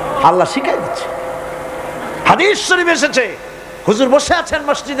 আল্লাহ শিখাই দিচ্ছে। হাদিস শরীফ এসেছে, হুজুর বসে আছেন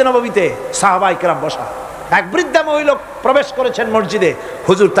মসজিদে নববীতে, সাহাবায়ে কেরাম বসা। এক বৃদ্ধা মহিলা প্রবেশ করেছেন মসজিদে,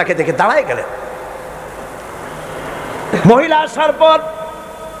 হুজুর তাকে দেখে দাঁড়ায় গেলেন। মহিলা আসার পর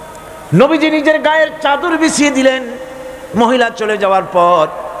নবীজি নিজের গায়ের চাদর বিছিয়ে দিলেন। মহিলা চলে যাওয়ার পর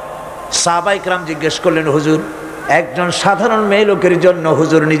সাহাবায়ে কেরাম জিজ্ঞেস করলেন, হুজুর একজন সাধারণ মেয়ে লোকের জন্য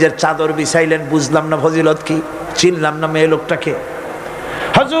হুজুর নিজের চাদর বিছাইলেন, বুঝলাম না ফজিলত কি, চিনলাম না মেয়ে লোকটাকে।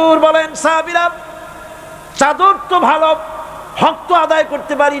 হুজুর বলেন, সাহাবীরা চাদর তো ভালো, হক তো আদায়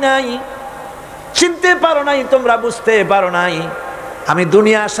করতে পারি নাই, চিনতে পারো নাই, তোমরা বুঝতে পারো নাই। আমি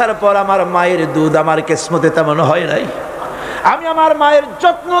দুনিয়া আসার পর আমার মায়ের দুধ আমার কিসমতে তেমন হয় নাই, আমি আমার মায়ের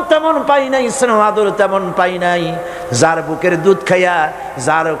যত্ন তেমন পাই নাই, স্নেহ আদর তেমন পাই নাই। যার বুকের দুধ খাইয়া,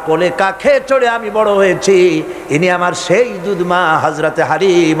 যার কোলে কাখে চড়ে আমি বড় হয়েছি, ইনি আমার সেই দুধ মা হযরতে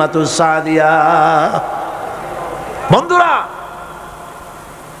হালিমাতুস সাদিয়া। বন্ধুরা,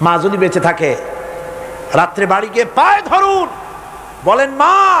 মা যদি বেঁচে থাকে রাত্রে বাড়ি গিয়ে পায়ে ধরুন, বলেন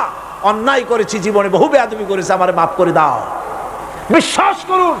মা অন্যায় করেছি, জীবনে বহু বেয়াদবি করেছি, আমারে মাফ করে দাও। বিশ্বাস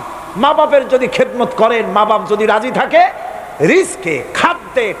করুন, মা বাপের যদি খেদমত করেন, মা বাপ যদি রাজি থাকে, রিস্কে,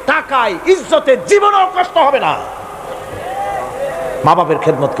 খাদ্যে, টাকায়, ইজ্জতে জীবনেও কষ্ট হবে না। মা বাপের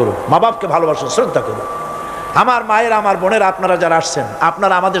খেদমত করুন, মা বাপকে ভালোবাসুন, শ্রদ্ধা করুন। আমার মায়ের, আমার বোনের, আপনারা যারা আসছেন,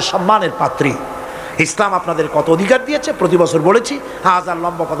 আপনারা আমাদের সম্মানের পাত্রী। ইসলাম আপনাদের কত অধিকার দিয়েছে প্রতি বছর বলেছি, আজ আর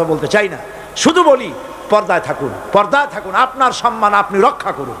লম্বা কথা বলতে চাই না, শুধু বলি পর্দায় থাকুন, পর্দায় থাকুন, আপনার সম্মান আপনি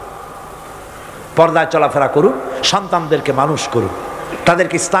রক্ষা করুন, পর্দায় চলাফেরা করুন, সন্তানদেরকে মানুষ করুন,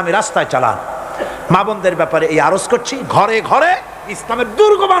 তাদেরকে ইসলামের রাস্তায় চালান। মা বোনদের ব্যাপারে এই আরজ করছি, ঘরে ঘরে ইসলামের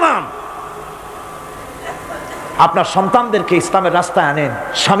দুর্গ বানান, আপনার সন্তানদেরকে ইসলামের রাস্তায় আনেন,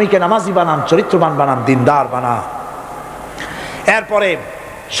 স্বামীকে নামাজি বানান, চরিত্রবান বানান, দিনদার বানান। এরপরে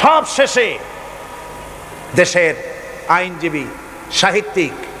সব শেষে দেশের আইনজীবী,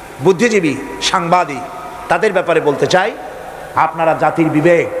 সাহিত্যিক, বুদ্ধিজীবী, সাংবাদিক, তাদের ব্যাপারে বলতে চাই, আপনারা জাতির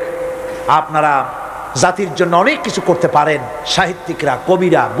বিবেক, আপনারা জাতির জন্য অনেক কিছু করতে পারেন। সাহিত্যিকরা,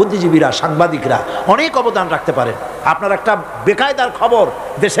 কবিরা, বুদ্ধিজীবীরা, সাংবাদিকরা অনেক অবদান রাখতে পারেন। আপনার একটা বেকায়দার খবর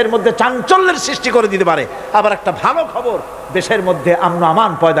দেশের মধ্যে চাঞ্চল্যের সৃষ্টি করে দিতে পারে, আবার একটা ভালো খবর দেশের মধ্যে আমন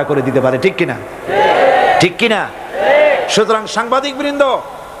আমান পয়দা করে দিতে পারে, ঠিক কিনা? ঠিক কিনা? সুতরাং সাংবাদিক বৃন্দ,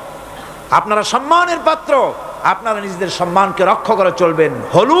 আপনারা সম্মানের পাত্র, আপনারা নিজেদের সম্মানকে রক্ষা করে চলবেন,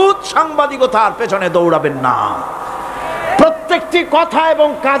 হলুদ সাংবাদিকতার পেছনে দৌড়াবেন না। প্রত্যেকটি কথা এবং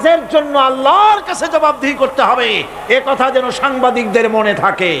কাজের জন্য আল্লাহর কাছে জবাবদিহি করতে হবে, এ কথা যেন সাংবাদিকদের মনে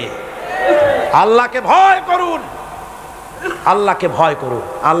থাকে। আল্লাহকে ভয় করুন, আল্লাহকে ভয় করুন,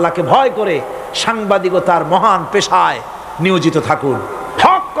 আল্লাহকে ভয় করে সাংবাদিকতার মহান পেশায় নিয়োজিত থাকুন।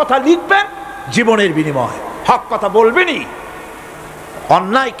 হক কথা লিখবেন, জীবনের বিনিময় হক কথা বলবেনই,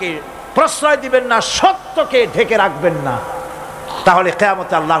 অন্যায়কে প্রশ্রয় দিবেন না, সত্যকে ঢেকে রাখবেন না, তাহলে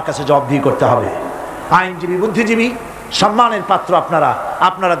কিয়ামতে আল্লাহর কাছে জবাবদিহি করতে হবে। আইনজীবী, বুদ্ধিজীবী, সম্মানের পাত্র আপনারা,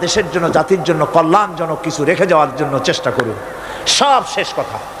 আপনারা দেশের জন্য, জাতির জন্য কল্যাণজনক কিছু রেখে যাওয়ার জন্য চেষ্টা করুন। সব শেষ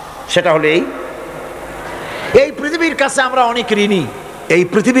কথা সেটা হলো এই পৃথিবীর কাছে আমরা অনেক ঋণী, এই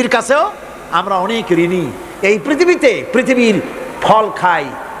পৃথিবীর কাছেও আমরা অনেক ঋণী। এই পৃথিবীতে পৃথিবীর ফল খাই,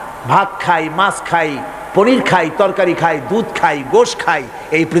 ভাত খাই, মাছ খাই, পনির খাই, তরকারি খাই, দুধ খাই, গোশ খাই,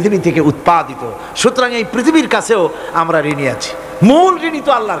 এই পৃথিবী থেকে উৎপাদিত। সুতরাং এই পৃথিবীর কাছেও আমরা ঋণী আছি। মূল ঋণী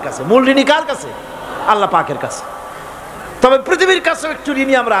তো আল্লাহর কাছে। মূল ঋণী কার কাছে? আল্লাহ পাকের কাছে। তবে পৃথিবীর কাছেও একটু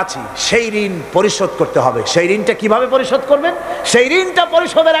ঋণী আমরা আছি, সেই ঋণ পরিশোধ করতে হবে। সেই ঋণটা কিভাবে পরিশোধ করবেন? সেই ঋণটা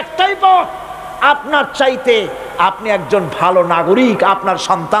পরিশোধের একটাই পথ, আপনার চাইতে আপনি একজন ভালো নাগরিক আপনার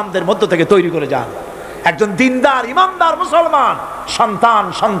সন্তানদের মধ্য থেকে তৈরি করে যান। একজন দিনদার, ইমানদার মুসলমান সন্তান,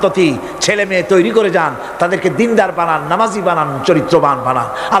 সন্ততি, ছেলে মেয়ে তৈরি করে যান, তাদেরকে দিনদার বানান, নামাজি বানান, চরিত্রবান বানান।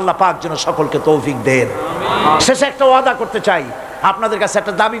 আল্লাহ পাক যেন সকলকে তৌফিক দেন। শেষে একটা ওয়াদা করতে চাই, আপনাদের কাছে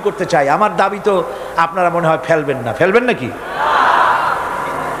একটা দাবি করতে চাই। আমার দাবি তো আপনারা মনে হয় ফেলবেন না, ফেলবেন নাকি?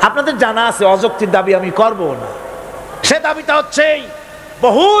 আপনাদের জানা আছে অযৌক্তিক দাবি আমি করব না। সে দাবিটা হচ্ছে,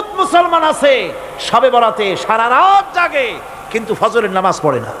 বহুত মুসলমান আছে শবে বরাতে সারা রাত জাগে কিন্তু ফজরের নামাজ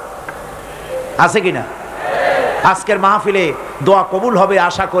পড়ে না, আছে কিনা? আজকের মাহফিলে দোয়া কবুল হবে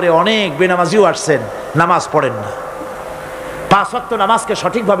আশা করে অনেক বেনামাজিও আসছেন, নামাজ পড়েন না। 5 ওয়াক্ত নামাজকে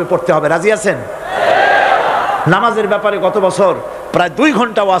সঠিকভাবে পড়তে হবে, রাজি আছেন? নামাজের ব্যাপারে গত বছর প্রায় 2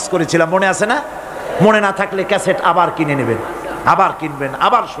 ঘন্টা ওয়াজ করেছিলাম, মনে আছে না? মনে না থাকলে ক্যাসেট আবার কিনে নেবেন, আবার কিনবেন,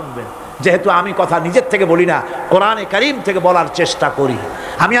 আবার শুনবেন। যেহেতু আমি কথা নিজের থেকে বলি না, কোরআনে কারীম থেকে বলার চেষ্টা করি।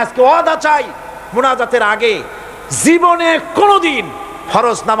 আমি আজকে ওয়াদা চাই, মুনাজাতের আগে জীবনে কোনোদিন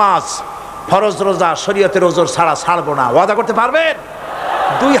ফরজ নামাজ, ফরজ রোজা, শরীয়তের ওজর ছাড়া ছাড়বো না। ওয়াদা করতে পারবেন?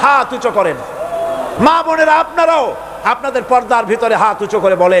 2 হাত উঁচু করেন। মা বোনেরা আপনারাও আপনাদের পর্দার ভিতরে হাত উঁচু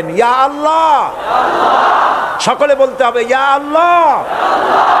করে বলেন, ইয়া আল্লাহ। সকলে বলতে হবে, ইয়া আল্লাহ,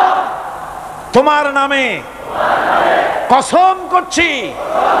 তোমার নামে কসম করছি,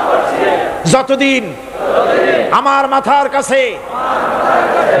 যতদিন আমার মাথার কাছে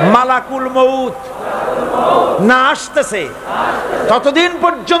মালাকুল মউত না আসতেছে ততদিন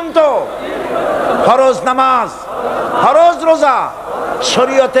পর্যন্ত ফরজ নামাজ, ফরজ রোজা,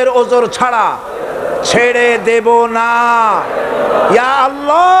 শরীয়তের ওজর ছাড়া ছেড়ে দেব না। ইয়া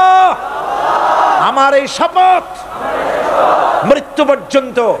আল্লাহ, আমার এই শপথ মৃত্যু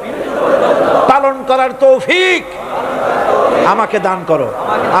পর্যন্ত পালন করার তৌফিক আমাকে দান করো,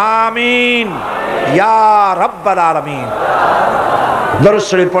 আমিন ইয়া রাব্বাল আলামিন। দরুদ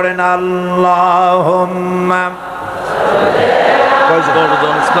শরীফ পড়েন। আল্লাহুম্মা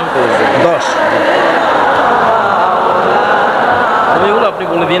 10 এগুলো আপনি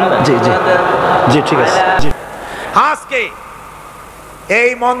বলে দিন না। জি জি জি, ঠিক আছে। আজকে এই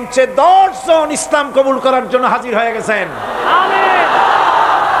মঞ্চে 10 জন ইসলাম কবুল করার জন্য হাজির হয়ে গেছেন। আমিন।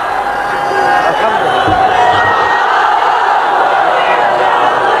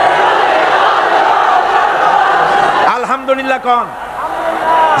 আলহামদুলিল্লাহ কোন,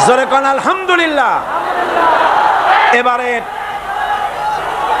 জোরে কোন আলহামদুলিল্লাহ।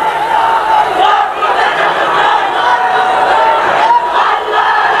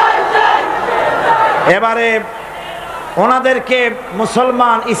 এবারে ওনাদেরকে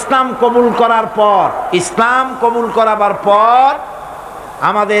মুসলমান ইসলাম কবুল করার পর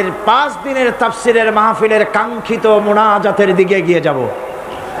আমাদের 5 দিনের তাফসিরের মাহফিলের কাঙ্ক্ষিত মুনাজাতের দিকে এগিয়ে যাব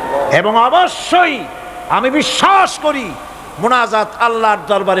এবং অবশ্যই আমি বিশ্বাস করি মুনাজাত আল্লাহর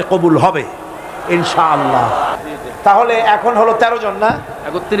দরবারে কবুল হবে ইনশাআল্লাহ। তাহলে এখন হলো 13 জন না,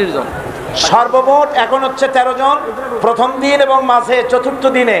 31 জন সর্বমোট এখন হচ্ছে 13 জন। প্রথম দিন এবং মাঝে চতুর্থ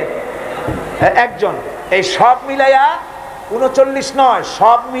দিনে একজন, এই সব মিলাইয়া 39 নয়,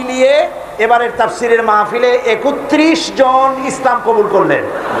 সব মিলিয়ে এবারের তাফসিরের মাহফিলে 31 জন ইসলাম কবুল করলেন।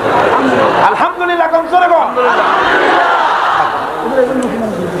 আলহামদুলিল্লাহ।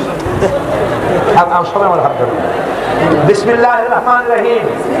 সবাই আমার হাত ধরুন। বিসমিল্লাহির রহমানির রহিম।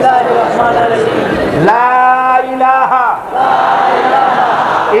 লা ইলাহা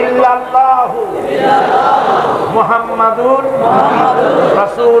ইল্লাল্লাহু মুহাম্মাদুর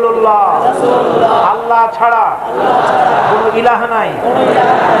রাসূলুল্লাহ। আল্লাহ ছাড়া কোনো ইলাহ নাই,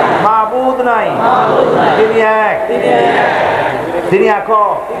 মাবুদ নাই, তিনি এক, তিনি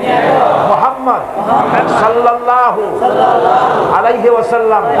একক। মুহাম্মদ সাল্লাল্লাহু আলাইহি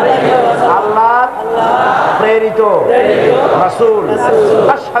ওয়াসাল্লাম আল্লাহর প্রেরিত রাসূল।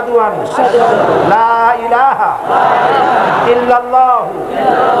 আশহাদু আন লা ইলাহা ইল্লাল্লাহু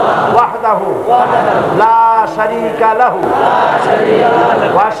ওয়াহদাহু লা শারীকা লাহু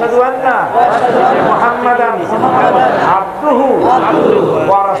ওয়া আশহাদু আন্না মুহাম্মাদান আবদুহু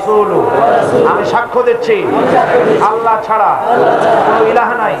ওয়া রাসূলুহু। আমি সাক্ষ্য দিচ্ছি আল্লাহ ছাড়া কোনো ইলাহ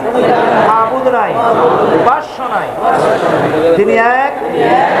নাই, মাবুদ নাই, উপাস্য নাই, তিনি এক,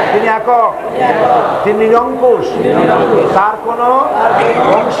 তিনি একক, তিনি নিরঙ্কুশ, তার কোনো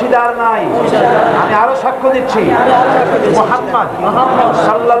অংশীদার নাই। আমি আরো সাক্ষ্য দিচ্ছি মুহাম্মদ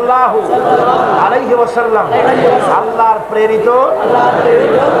সাল্লাল্লাহু আলাইহি ওয়াসাল্লাম আল্লাহর প্রেরিত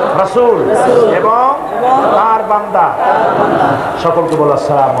রাসূল এবং তার বান্দা। সকলকে বলো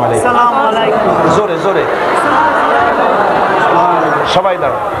আসসালামু আলাইকুম। জোরে জোরে সবাই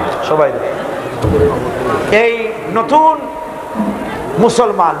দাঁড়ান, সবাই দাঁড়ান। এই নতুন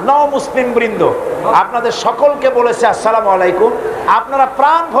মুসলমান মুসলিম বৃন্দ আপনাদের সকলকে বলেছে আসসালামু আলাইকুম। আপনারা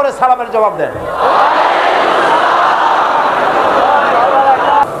প্রাণ ভরে সালামের জবাব দেন।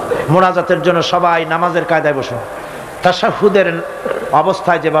 মোনাজাতের জন্য সবাই নামাজের কায়দায় বসুন। তাশাহুদের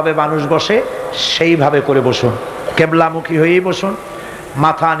অবস্থায় যেভাবে মানুষ বসে সেইভাবে করে বসুন, কেবলামুখী হয়েই বসুন,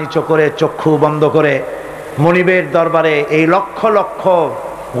 মাথা নিচু করে চক্ষু বন্ধ করে। মনিবের দরবারে এই লক্ষ লক্ষ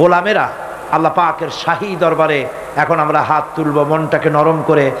গোলামেরা আল্লাহ পাকের শাহী দরবারে এখন আমরা হাত তুলব, মনটাকে নরম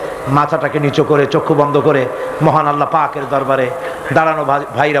করে, মাথাটাকে নিচু করে, চক্ষু বন্ধ করে মহান আল্লাহ পাকের দরবারে দাঁড়ানো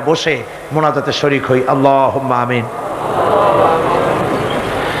ভাইরা বসে মোনাজাতে শরীক হই। আল্লাহুম্মা আমিন।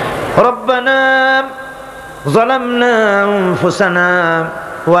 রব্বানা যালামনা আনফুসানা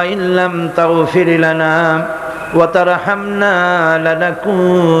ওয়া ইল্লাম তাগফির লানা وترحمنا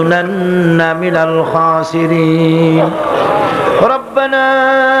لنكونن من الخاسرين ربنا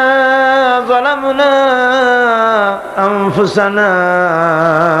ظلمنا أنفسنا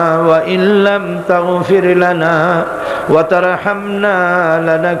وإن لم تغفر لنا وترحمنا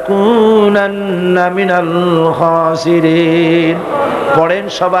لنكونن من الخاسرين পড়েন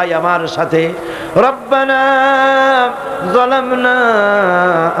সবাই আমার সাথে, রব্বানা যালামনা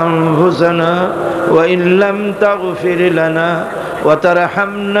আনফুসানা ওয়া ইন লাম তাগফির লানা ওয়া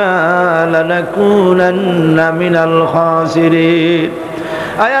তারহামনা লানাকুনান্না মিনাল খাসিরিন।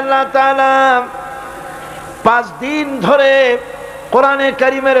 আয় আল্লাহ তাআলা, 5 দিন ধরে কোরআনে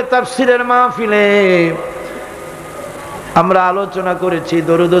কারীমের তাফসীরের মাহফিলে আমরা আলোচনা করেছি,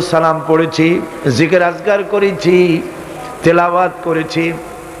 দরুদ ও সালাম পড়েছি, জিকির আজকার করেছি, তেলাওয়াত করেছি।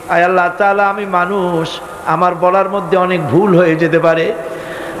 আয় আল্লাহ তাআলা, আমি মানুষ, আমার বলার মধ্যে অনেক ভুল হয়ে যেতে পারে।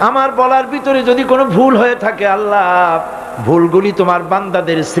 আমার বলার ভিতরে যদি কোনো ভুল হয়ে থাকে আল্লাহ, ভুলগুলি তোমার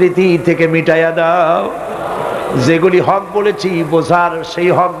বান্দাদের স্মৃতি থেকে মিটাইয়া দাও। যেগুলি হক বলেছি বোঝার, সেই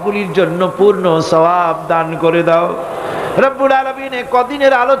হকগুলির জন্য পূর্ণ সওয়াব দান করে দাও রব্বুল আলামিন।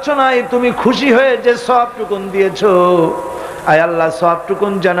 কদিনের আলোচনায় তুমি খুশি হয়ে যে সওয়াবটুকুন দিয়েছো, আয় আল্লাহ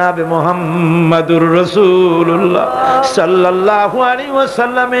সওয়াবটুকুন জনাবে মুহাম্মাদুর রাসূলুল্লাহ সাল্লাল্লাহু আলাইহি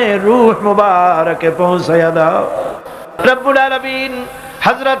ওয়াসাল্লামের রূহ মুবারকে পৌঁছায়া দাও রব্বুল আলামিন।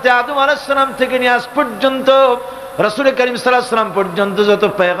 হযরত আদম আলাইহিস সালাম থেকে নিয়ে আজ পর্যন্ত রাসূল করিম সাল্লাল্লাহু আলাইহি ওয়াসাল্লাম পর্যন্ত যত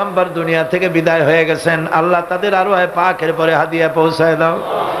পয়গম্বর দুনিয়া থেকে বিদায় হয়ে গেছেন, আল্লাহ তাদের আরওয়াহে পাকের পরে হাদিয়া পৌঁছায় দাও।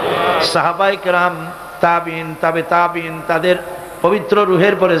 সাহাবায়ে কেরাম, তাবিন, তাবে তাবিন, তাদের পবিত্র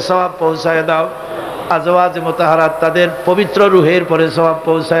রূহের পরে সওয়াব পৌঁছায় দাও। আজওয়াজ মুতাহারাত, তাদের পবিত্র রূহের পরে সওয়াব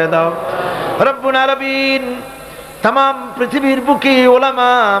পৌঁছায় দাও। রব্বুল আলামিন, तमाम পৃথিবীর বুকে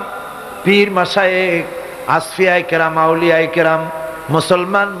উলামা, পীর, মাশায়েখ, আসফিয়ায়ে কেরাম, আউলিয়ায়ে কেরাম,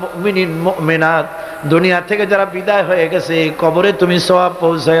 মুসলমান মুমিনিন মুমিনাত দুনিয়া থেকে যারা বিদায় হয়ে গেছে, কবরে তুমি সওয়াব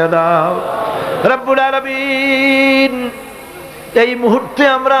পৌঁছায় দাও। রব্বুল আলামিন, এই মুহূর্তে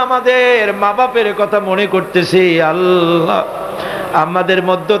আমরা আমাদের মা বাপের কথা মনে করতেছি। আল্লাহ, আমাদের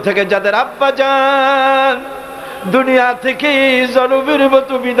মধ্য থেকে যাদের আব্বা জান দুনিয়া থেকে জনমের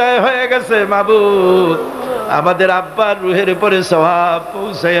মতো বিদায় হয়ে গেছে, মাবুদ আমাদের আব্বার রুহের পরে সওয়াব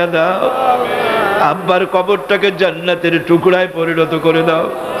পৌঁছায়া দাও। আব্বার কবরটাকে জান্নাতের টুকরায় পরিণত করে দাও।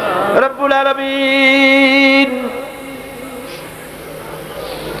 রব্বুল আলামিন,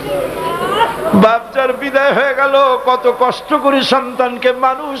 বাপ যার বিদায় হয়ে গেল, কত কষ্ট করে সন্তানকে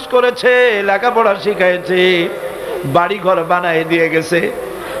মানুষ করেছে, লেখাপড়া শিখাইছে, বাড়ি ঘর বানায় দিয়ে গেছে,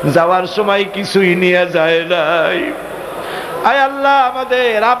 যাওয়ার সময় কিছুই নিয়ে যায় নাই। আয় আল্লাহ,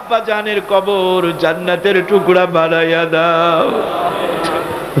 আমাদের আব্বা জানের কবর জান্নাতের টুকরা বানাইয়া দাও।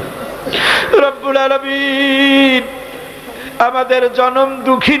 রব্বুল আলামিন, আমাদের জনম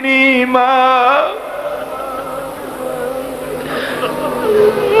দুঃখিনী মা,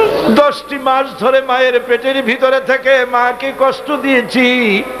 10টি মাস ধরে মায়ের পেটের ভিতরে থেকে মাকে কষ্ট দিয়েছি,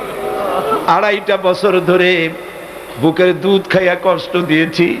 2.5 বছর ধরে বুকের দুধ খাইয়া কষ্ট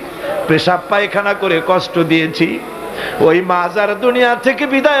দিয়েছি, পেশাব পায়খানা করে কষ্ট দিয়েছি। ওই মা যার দুনিয়া থেকে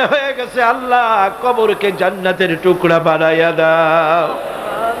বিদায় হয়ে গেছে, আল্লাহ কবরকে জান্নাতের টুকরা বানাইয়া দাও।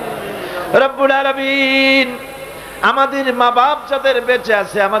 রব্বুল আলামিন, আমাদের মা বাপ যাদের বেঁচে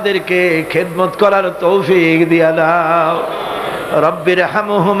আছে, আমাদেরকে খেদমত করার তৌফিক দিয়া দাও। রব্বির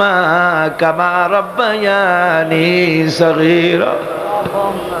হামহুমা কামা রব্বায়ানি সগীরা।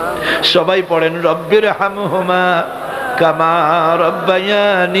 সবাই পড়েন, রব্বির হামহুমা কামা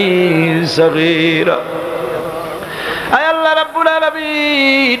রব্বায়ানি সগীরা। আয় আল্লাহ রাব্বুল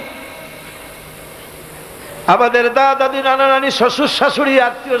আলামিন, আমাদের দাদা দাদি, নানা নানি, শ্বশুর শাশুড়ি,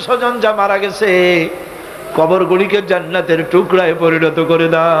 আত্মীয় স্বজন যা মারা গেছে, কবরগুলিকে জান্নাতের টুকরায় পরিণত করে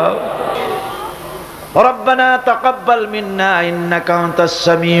দাও। রব্বানা তাকাব্বাল মিন্না ইন্নাকা আনতাস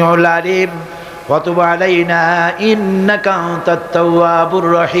সামিউল আলিম ওয়া তুব আলাইনা ইন্নাকা আনতাত তাওয়াবুর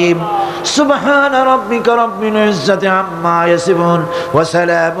রহিম। সুবহান রাব্বিকা রাব্বিল ইজ্জাতি আম্মা ইয়াসিফুন ওয়া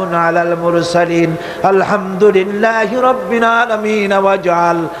সালামুন আলাল মুরসালিন আলহামদুলিল্লাহি রাব্বিল আলামিন।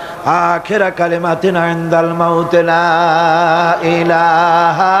 ওয়াজআল আখিরা কালিমাতিনা ইনদাল মাউত লা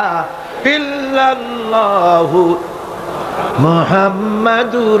ইলাহা ইল্লাল্লাহু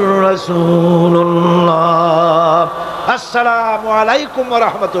মুহাম্মাদুর রাসূলুল্লাহ। আসসালামু আলাইকুম ওয়া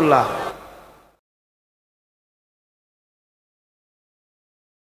রাহমাতুল্লাহ।